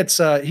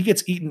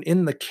eaten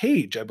in the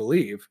cage, I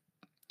believe.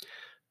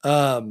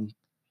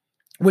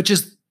 Which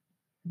is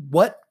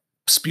what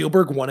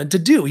Spielberg wanted to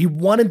do. He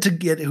wanted to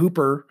get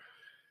Hooper.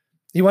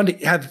 He wanted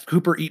to have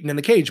Hooper eaten in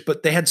the cage,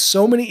 but they had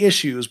so many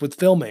issues with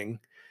filming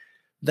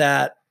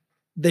that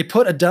they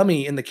put a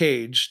dummy in the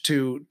cage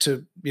to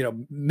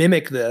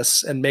mimic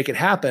this and make it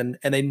happen,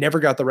 and they never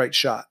got the right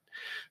shot.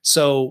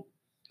 So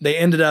they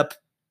ended up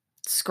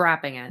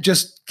scrapping it,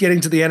 just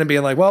getting to the end and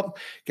being like, "Well,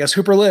 guess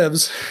Hooper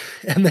lives,"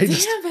 and they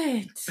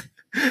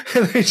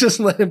and they just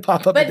let him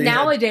pop up. But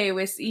nowadays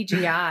with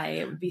CGI,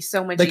 it would be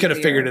so much. They could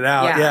have figured it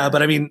out, yeah.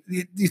 But I mean,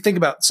 you think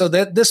about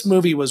that this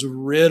movie was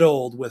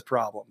riddled with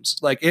problems.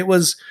 Like it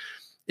was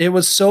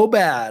so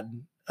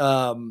bad.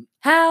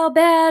 How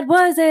bad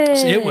was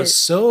it? It was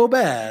so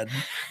bad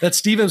that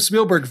Steven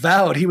Spielberg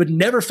vowed he would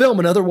never film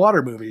another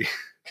water movie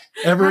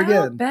ever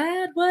again. How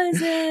bad was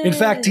it? In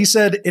fact, he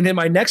said, "And in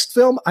my next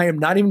film, I am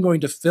not even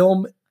going to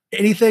film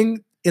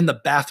anything in the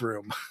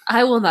bathroom.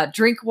 I will not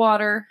drink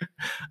water.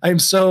 I'm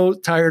so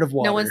tired of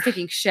water. No one's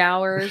taking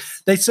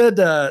showers." They said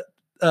there's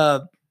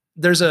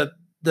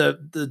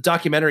the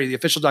documentary, the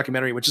official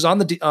documentary, which is on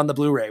the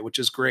Blu-ray, which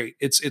is great.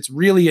 It's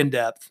really in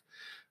depth.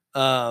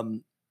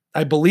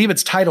 I believe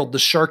it's titled "The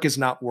Shark Is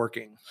Not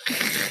Working,"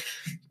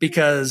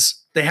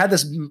 because they had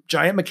this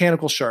giant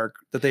mechanical shark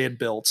that they had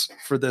built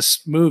for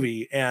this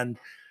movie, and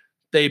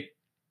they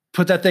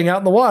put that thing out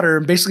in the water,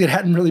 and basically it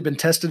hadn't really been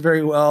tested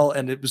very well,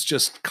 and it was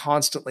just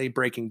constantly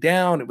breaking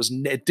down.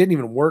 It didn't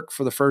even work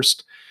for the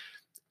first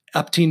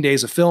 18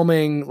 days of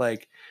filming.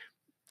 Like,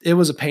 it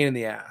was a pain in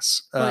the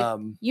ass.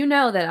 You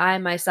know that I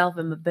myself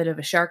am a bit of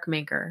a shark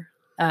maker.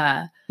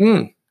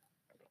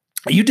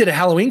 You did a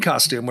Halloween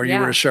costume where you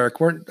were a shark.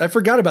 I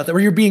forgot about that.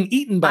 Where you're being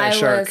eaten by a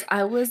shark.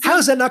 How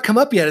has that not come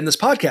up yet in this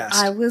podcast?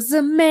 I was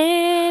a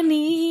man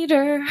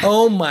eater.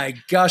 Oh my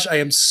gosh. I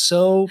am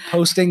so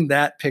posting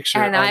that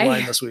picture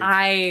online this week.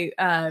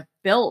 I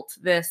built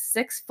this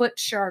 6-foot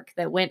shark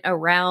that went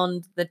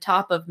around the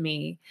top of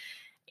me.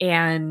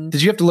 And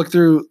did you have to look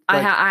through?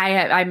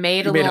 I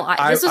made a little.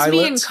 This was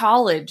me in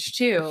college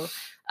too.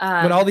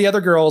 When all the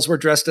other girls were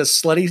dressed as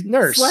slutty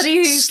nurse,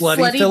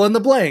 slutty fill in the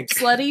blank,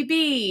 slutty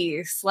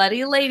bee,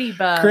 slutty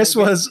ladybug. Chris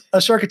was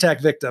a shark attack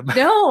victim.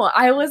 No,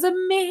 I was a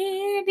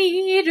man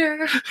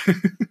eater.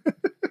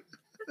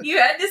 You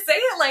had to say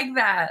it like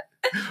that.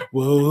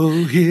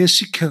 Whoa, here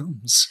she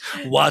comes.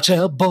 Watch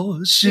out,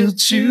 boys, she'll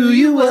chew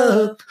you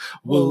up.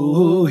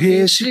 Whoa,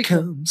 here she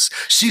comes.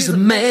 She's a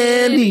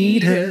man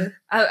eater.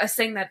 I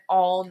sang that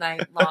all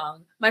night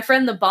long. My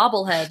friend the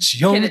bobblehead.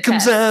 She only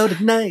comes out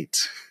at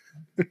night.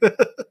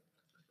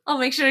 I'll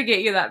make sure to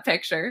get you that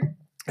picture.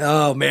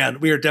 Oh man,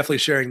 we are definitely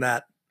sharing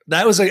that.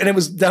 I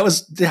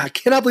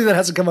cannot believe that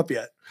hasn't come up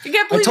yet.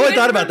 I totally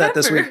thought about that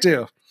this week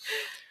too.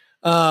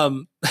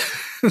 Oh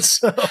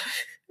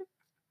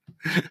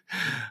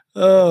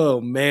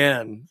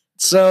man.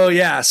 So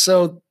yeah,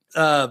 so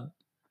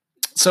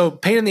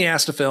pain in the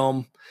ass to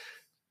film,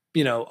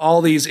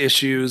 all these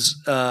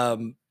issues.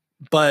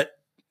 But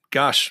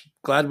gosh,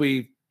 glad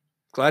he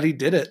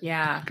did it.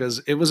 Yeah.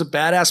 Because it was a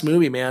badass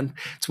movie, man.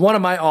 It's one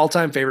of my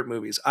all-time favorite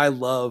movies. I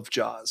love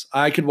Jaws.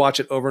 I could watch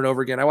it over and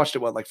over again. I watched it,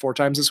 like 4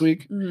 times this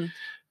week? Mm-hmm.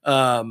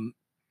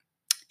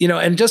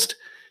 And just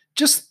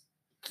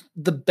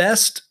the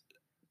best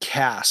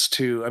cast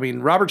too. I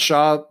mean, Robert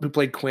Shaw, who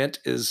played Quint,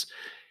 is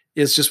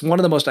just one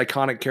of the most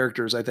iconic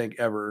characters I think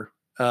ever.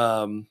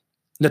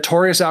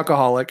 Notorious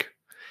alcoholic,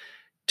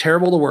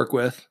 terrible to work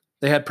with.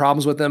 They had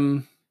problems with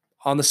him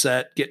on the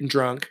set, getting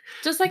drunk.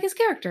 Just like his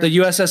character. The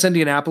USS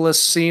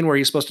Indianapolis scene where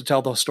he's supposed to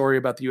tell the story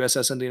about the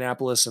USS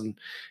Indianapolis and,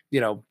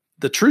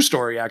 the true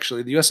story,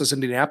 actually, the USS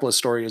Indianapolis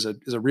story is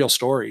a real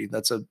story.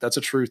 That's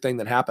a true thing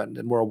that happened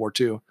in World War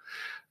II.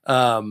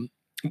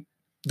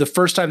 The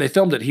first time they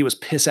filmed it, he was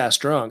piss ass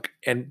drunk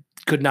and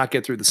could not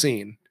get through the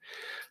scene.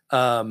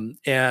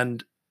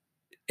 And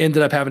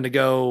ended up having to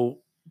go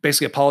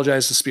basically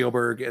apologize to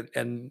Spielberg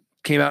and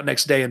came out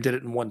next day and did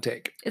it in one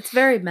take. It's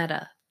very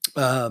meta.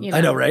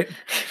 I know, right?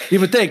 You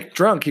would think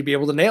drunk, he'd be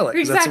able to nail it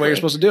because that's the way you're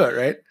supposed to do it,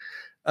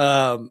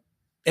 right?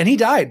 And he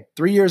died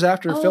 3 years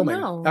after filming.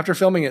 No. After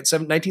filming it,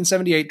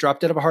 1978,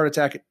 dropped dead of a heart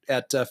attack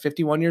at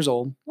 51 years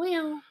old.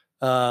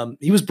 Wow.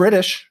 He was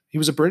British. He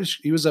was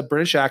a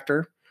British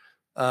actor,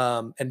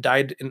 and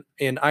died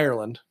in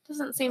Ireland.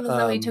 Doesn't seem as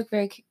though he took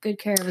very good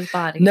care of his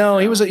body. No,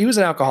 so. he was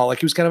an alcoholic.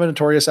 He was kind of a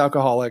notorious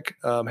alcoholic.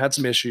 Had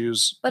some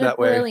issues but that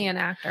way. But a brilliant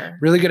actor.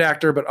 Really good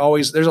actor, but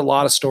always there's a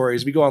lot of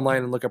stories. If you go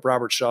online and look up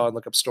Robert Shaw and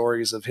look up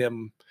stories of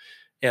him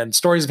and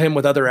stories of him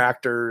with other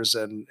actors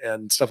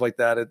and stuff like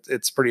that.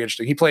 It's pretty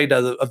interesting. He played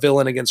a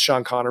villain against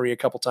Sean Connery a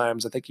couple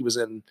times. I think he was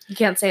in. You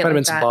can't say it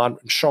like that. Bond.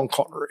 Sean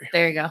Connery.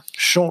 There you go.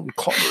 Sean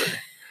Connery.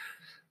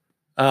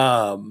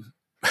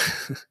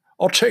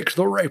 I'll take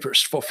the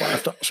rapist for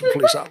 5,000,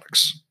 please,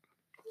 Alex.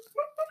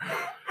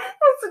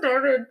 That's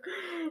David.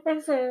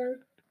 I'm sorry.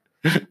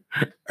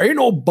 Ain't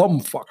no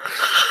bumfuck.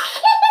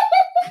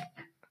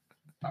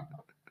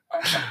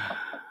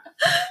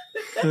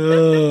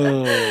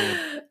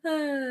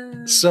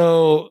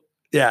 So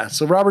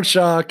Robert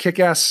Shaw,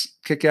 kick-ass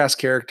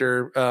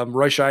character.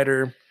 Roy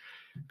Scheider,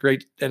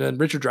 great, and then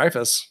Richard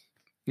Dreyfuss.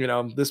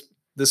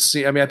 This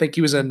scene. I mean, I think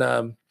he was in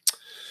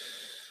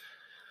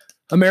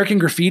American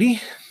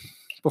Graffiti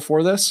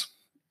before this.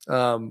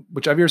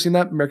 Which have you ever seen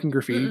that American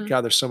Graffiti? Mm-mm.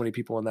 God, there's so many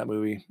people in that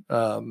movie.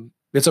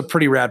 It's a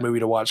pretty rad movie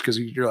to watch because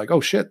you're like, oh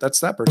shit,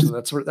 that's that person,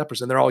 that's that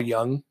person. They're all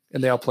young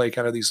and they all play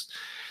kind of these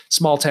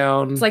small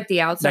town. It's like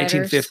The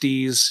Outsiders,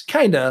 1950s,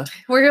 kind of.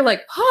 Where you're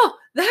like, oh,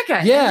 that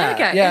guy, yeah, and that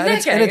guy, yeah,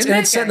 and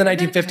it's set in the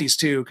 1950s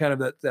too, kind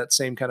of that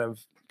same kind of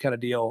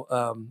deal.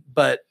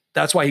 But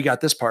that's why he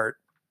got this part.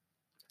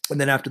 And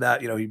then after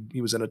that,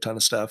 he was in a ton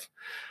of stuff.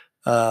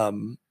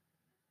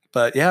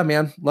 But yeah,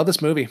 man, love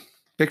this movie.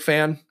 Big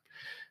fan.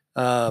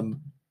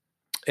 And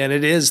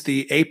it is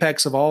the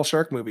apex of all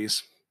shark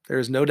movies.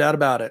 There's no doubt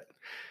about it.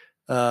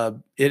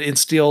 It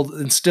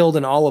instilled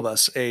in all of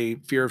us a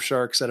fear of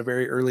sharks at a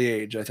very early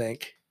age, I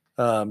think.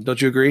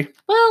 Don't you agree?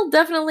 Well,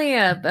 definitely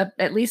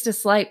at least a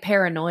slight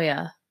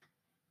paranoia.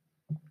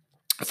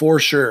 For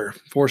sure.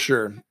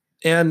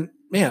 And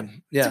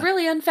man, yeah. It's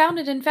really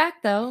unfounded in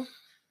fact, though.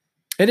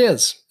 It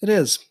is.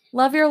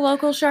 Love your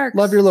local sharks.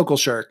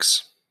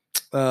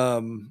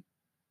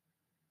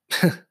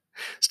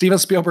 Steven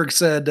Spielberg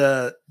said,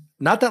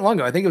 not that long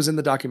ago, I think it was in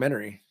the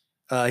documentary,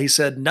 he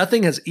said,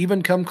 nothing has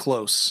even come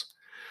close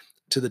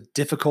to the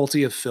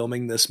difficulty of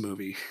filming this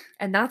movie.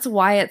 And that's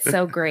why it's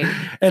so great.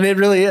 And it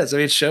really is. I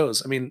mean, it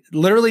shows. I mean,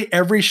 literally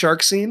every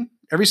shark scene,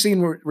 every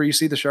scene where you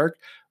see the shark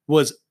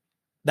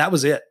that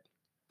was it.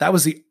 That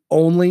was the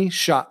only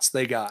shots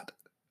they got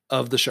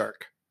of the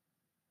shark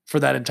for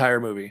that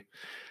entire movie.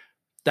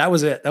 That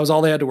was it. That was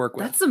all they had to work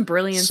with. That's some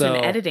brilliance in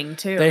editing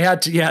too. They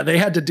had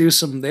to do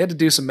some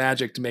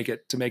magic to make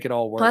it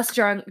all work. Plus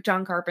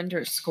John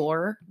Carpenter's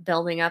score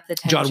building up the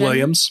tension. John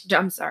Williams.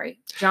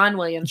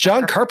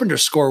 John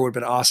Carpenter's score would have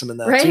been awesome in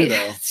that too,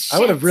 though. I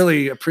would have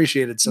really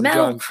appreciated some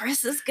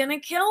Chris is gonna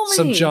kill me.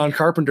 Some John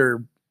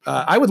Carpenter.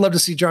 I would love to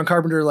see John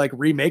Carpenter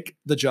remake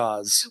the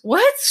Jaws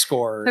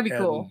score. That'd be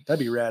cool. That'd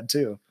be rad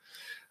too.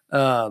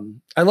 I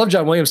love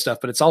John Williams stuff,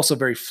 but it's also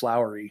very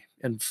flowery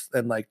and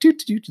like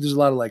there's a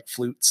lot of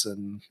flutes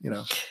and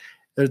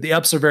the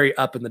ups are very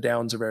up and the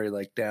downs are very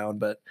down,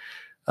 but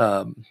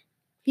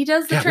he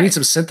does the trick. We need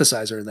some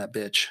synthesizer in that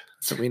bitch.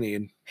 That's what we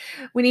need.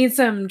 We need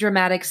some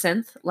dramatic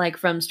synth like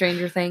from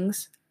Stranger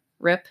Things.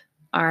 RIP,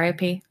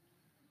 R.I.P.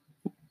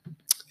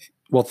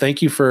 Well,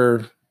 thank you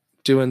for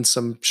doing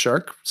some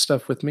shark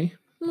stuff with me.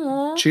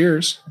 Aww.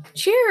 Cheers.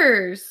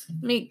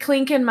 Me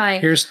clinking my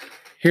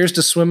Here's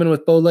to swimming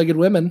with bow-legged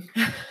women.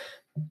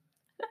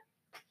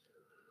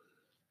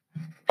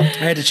 I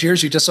had to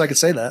cheers you just so I could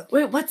say that.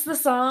 Wait, what's the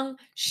song?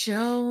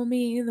 Show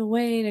me the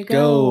way to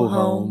go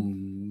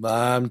home.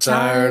 I'm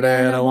tired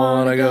and I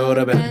want to go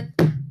to bed.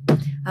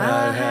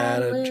 I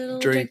had a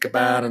drink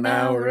about an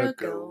hour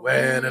ago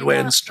and it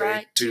went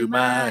straight to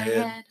my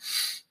head.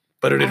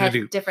 But I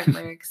had different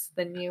lyrics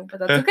than you, but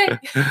that's okay.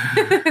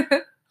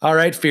 All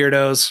right,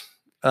 Feardos.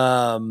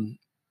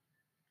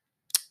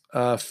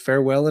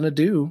 Farewell and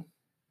adieu.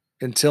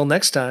 Until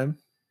next time.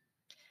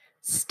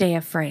 Stay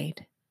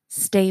afraid.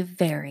 Stay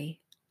very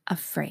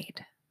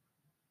afraid.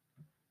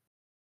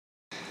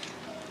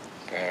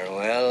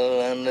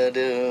 Farewell and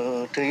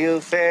adieu to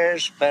you fair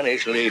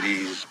Spanish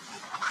ladies.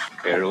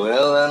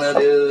 Farewell and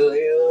adieu,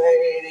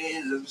 you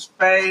ladies of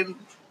Spain.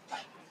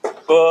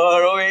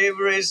 For we've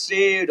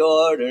received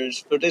orders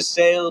for to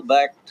sail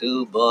back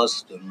to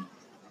Boston.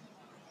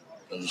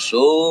 and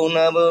so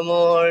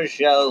nevermore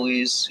shall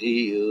we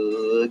see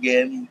you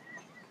again.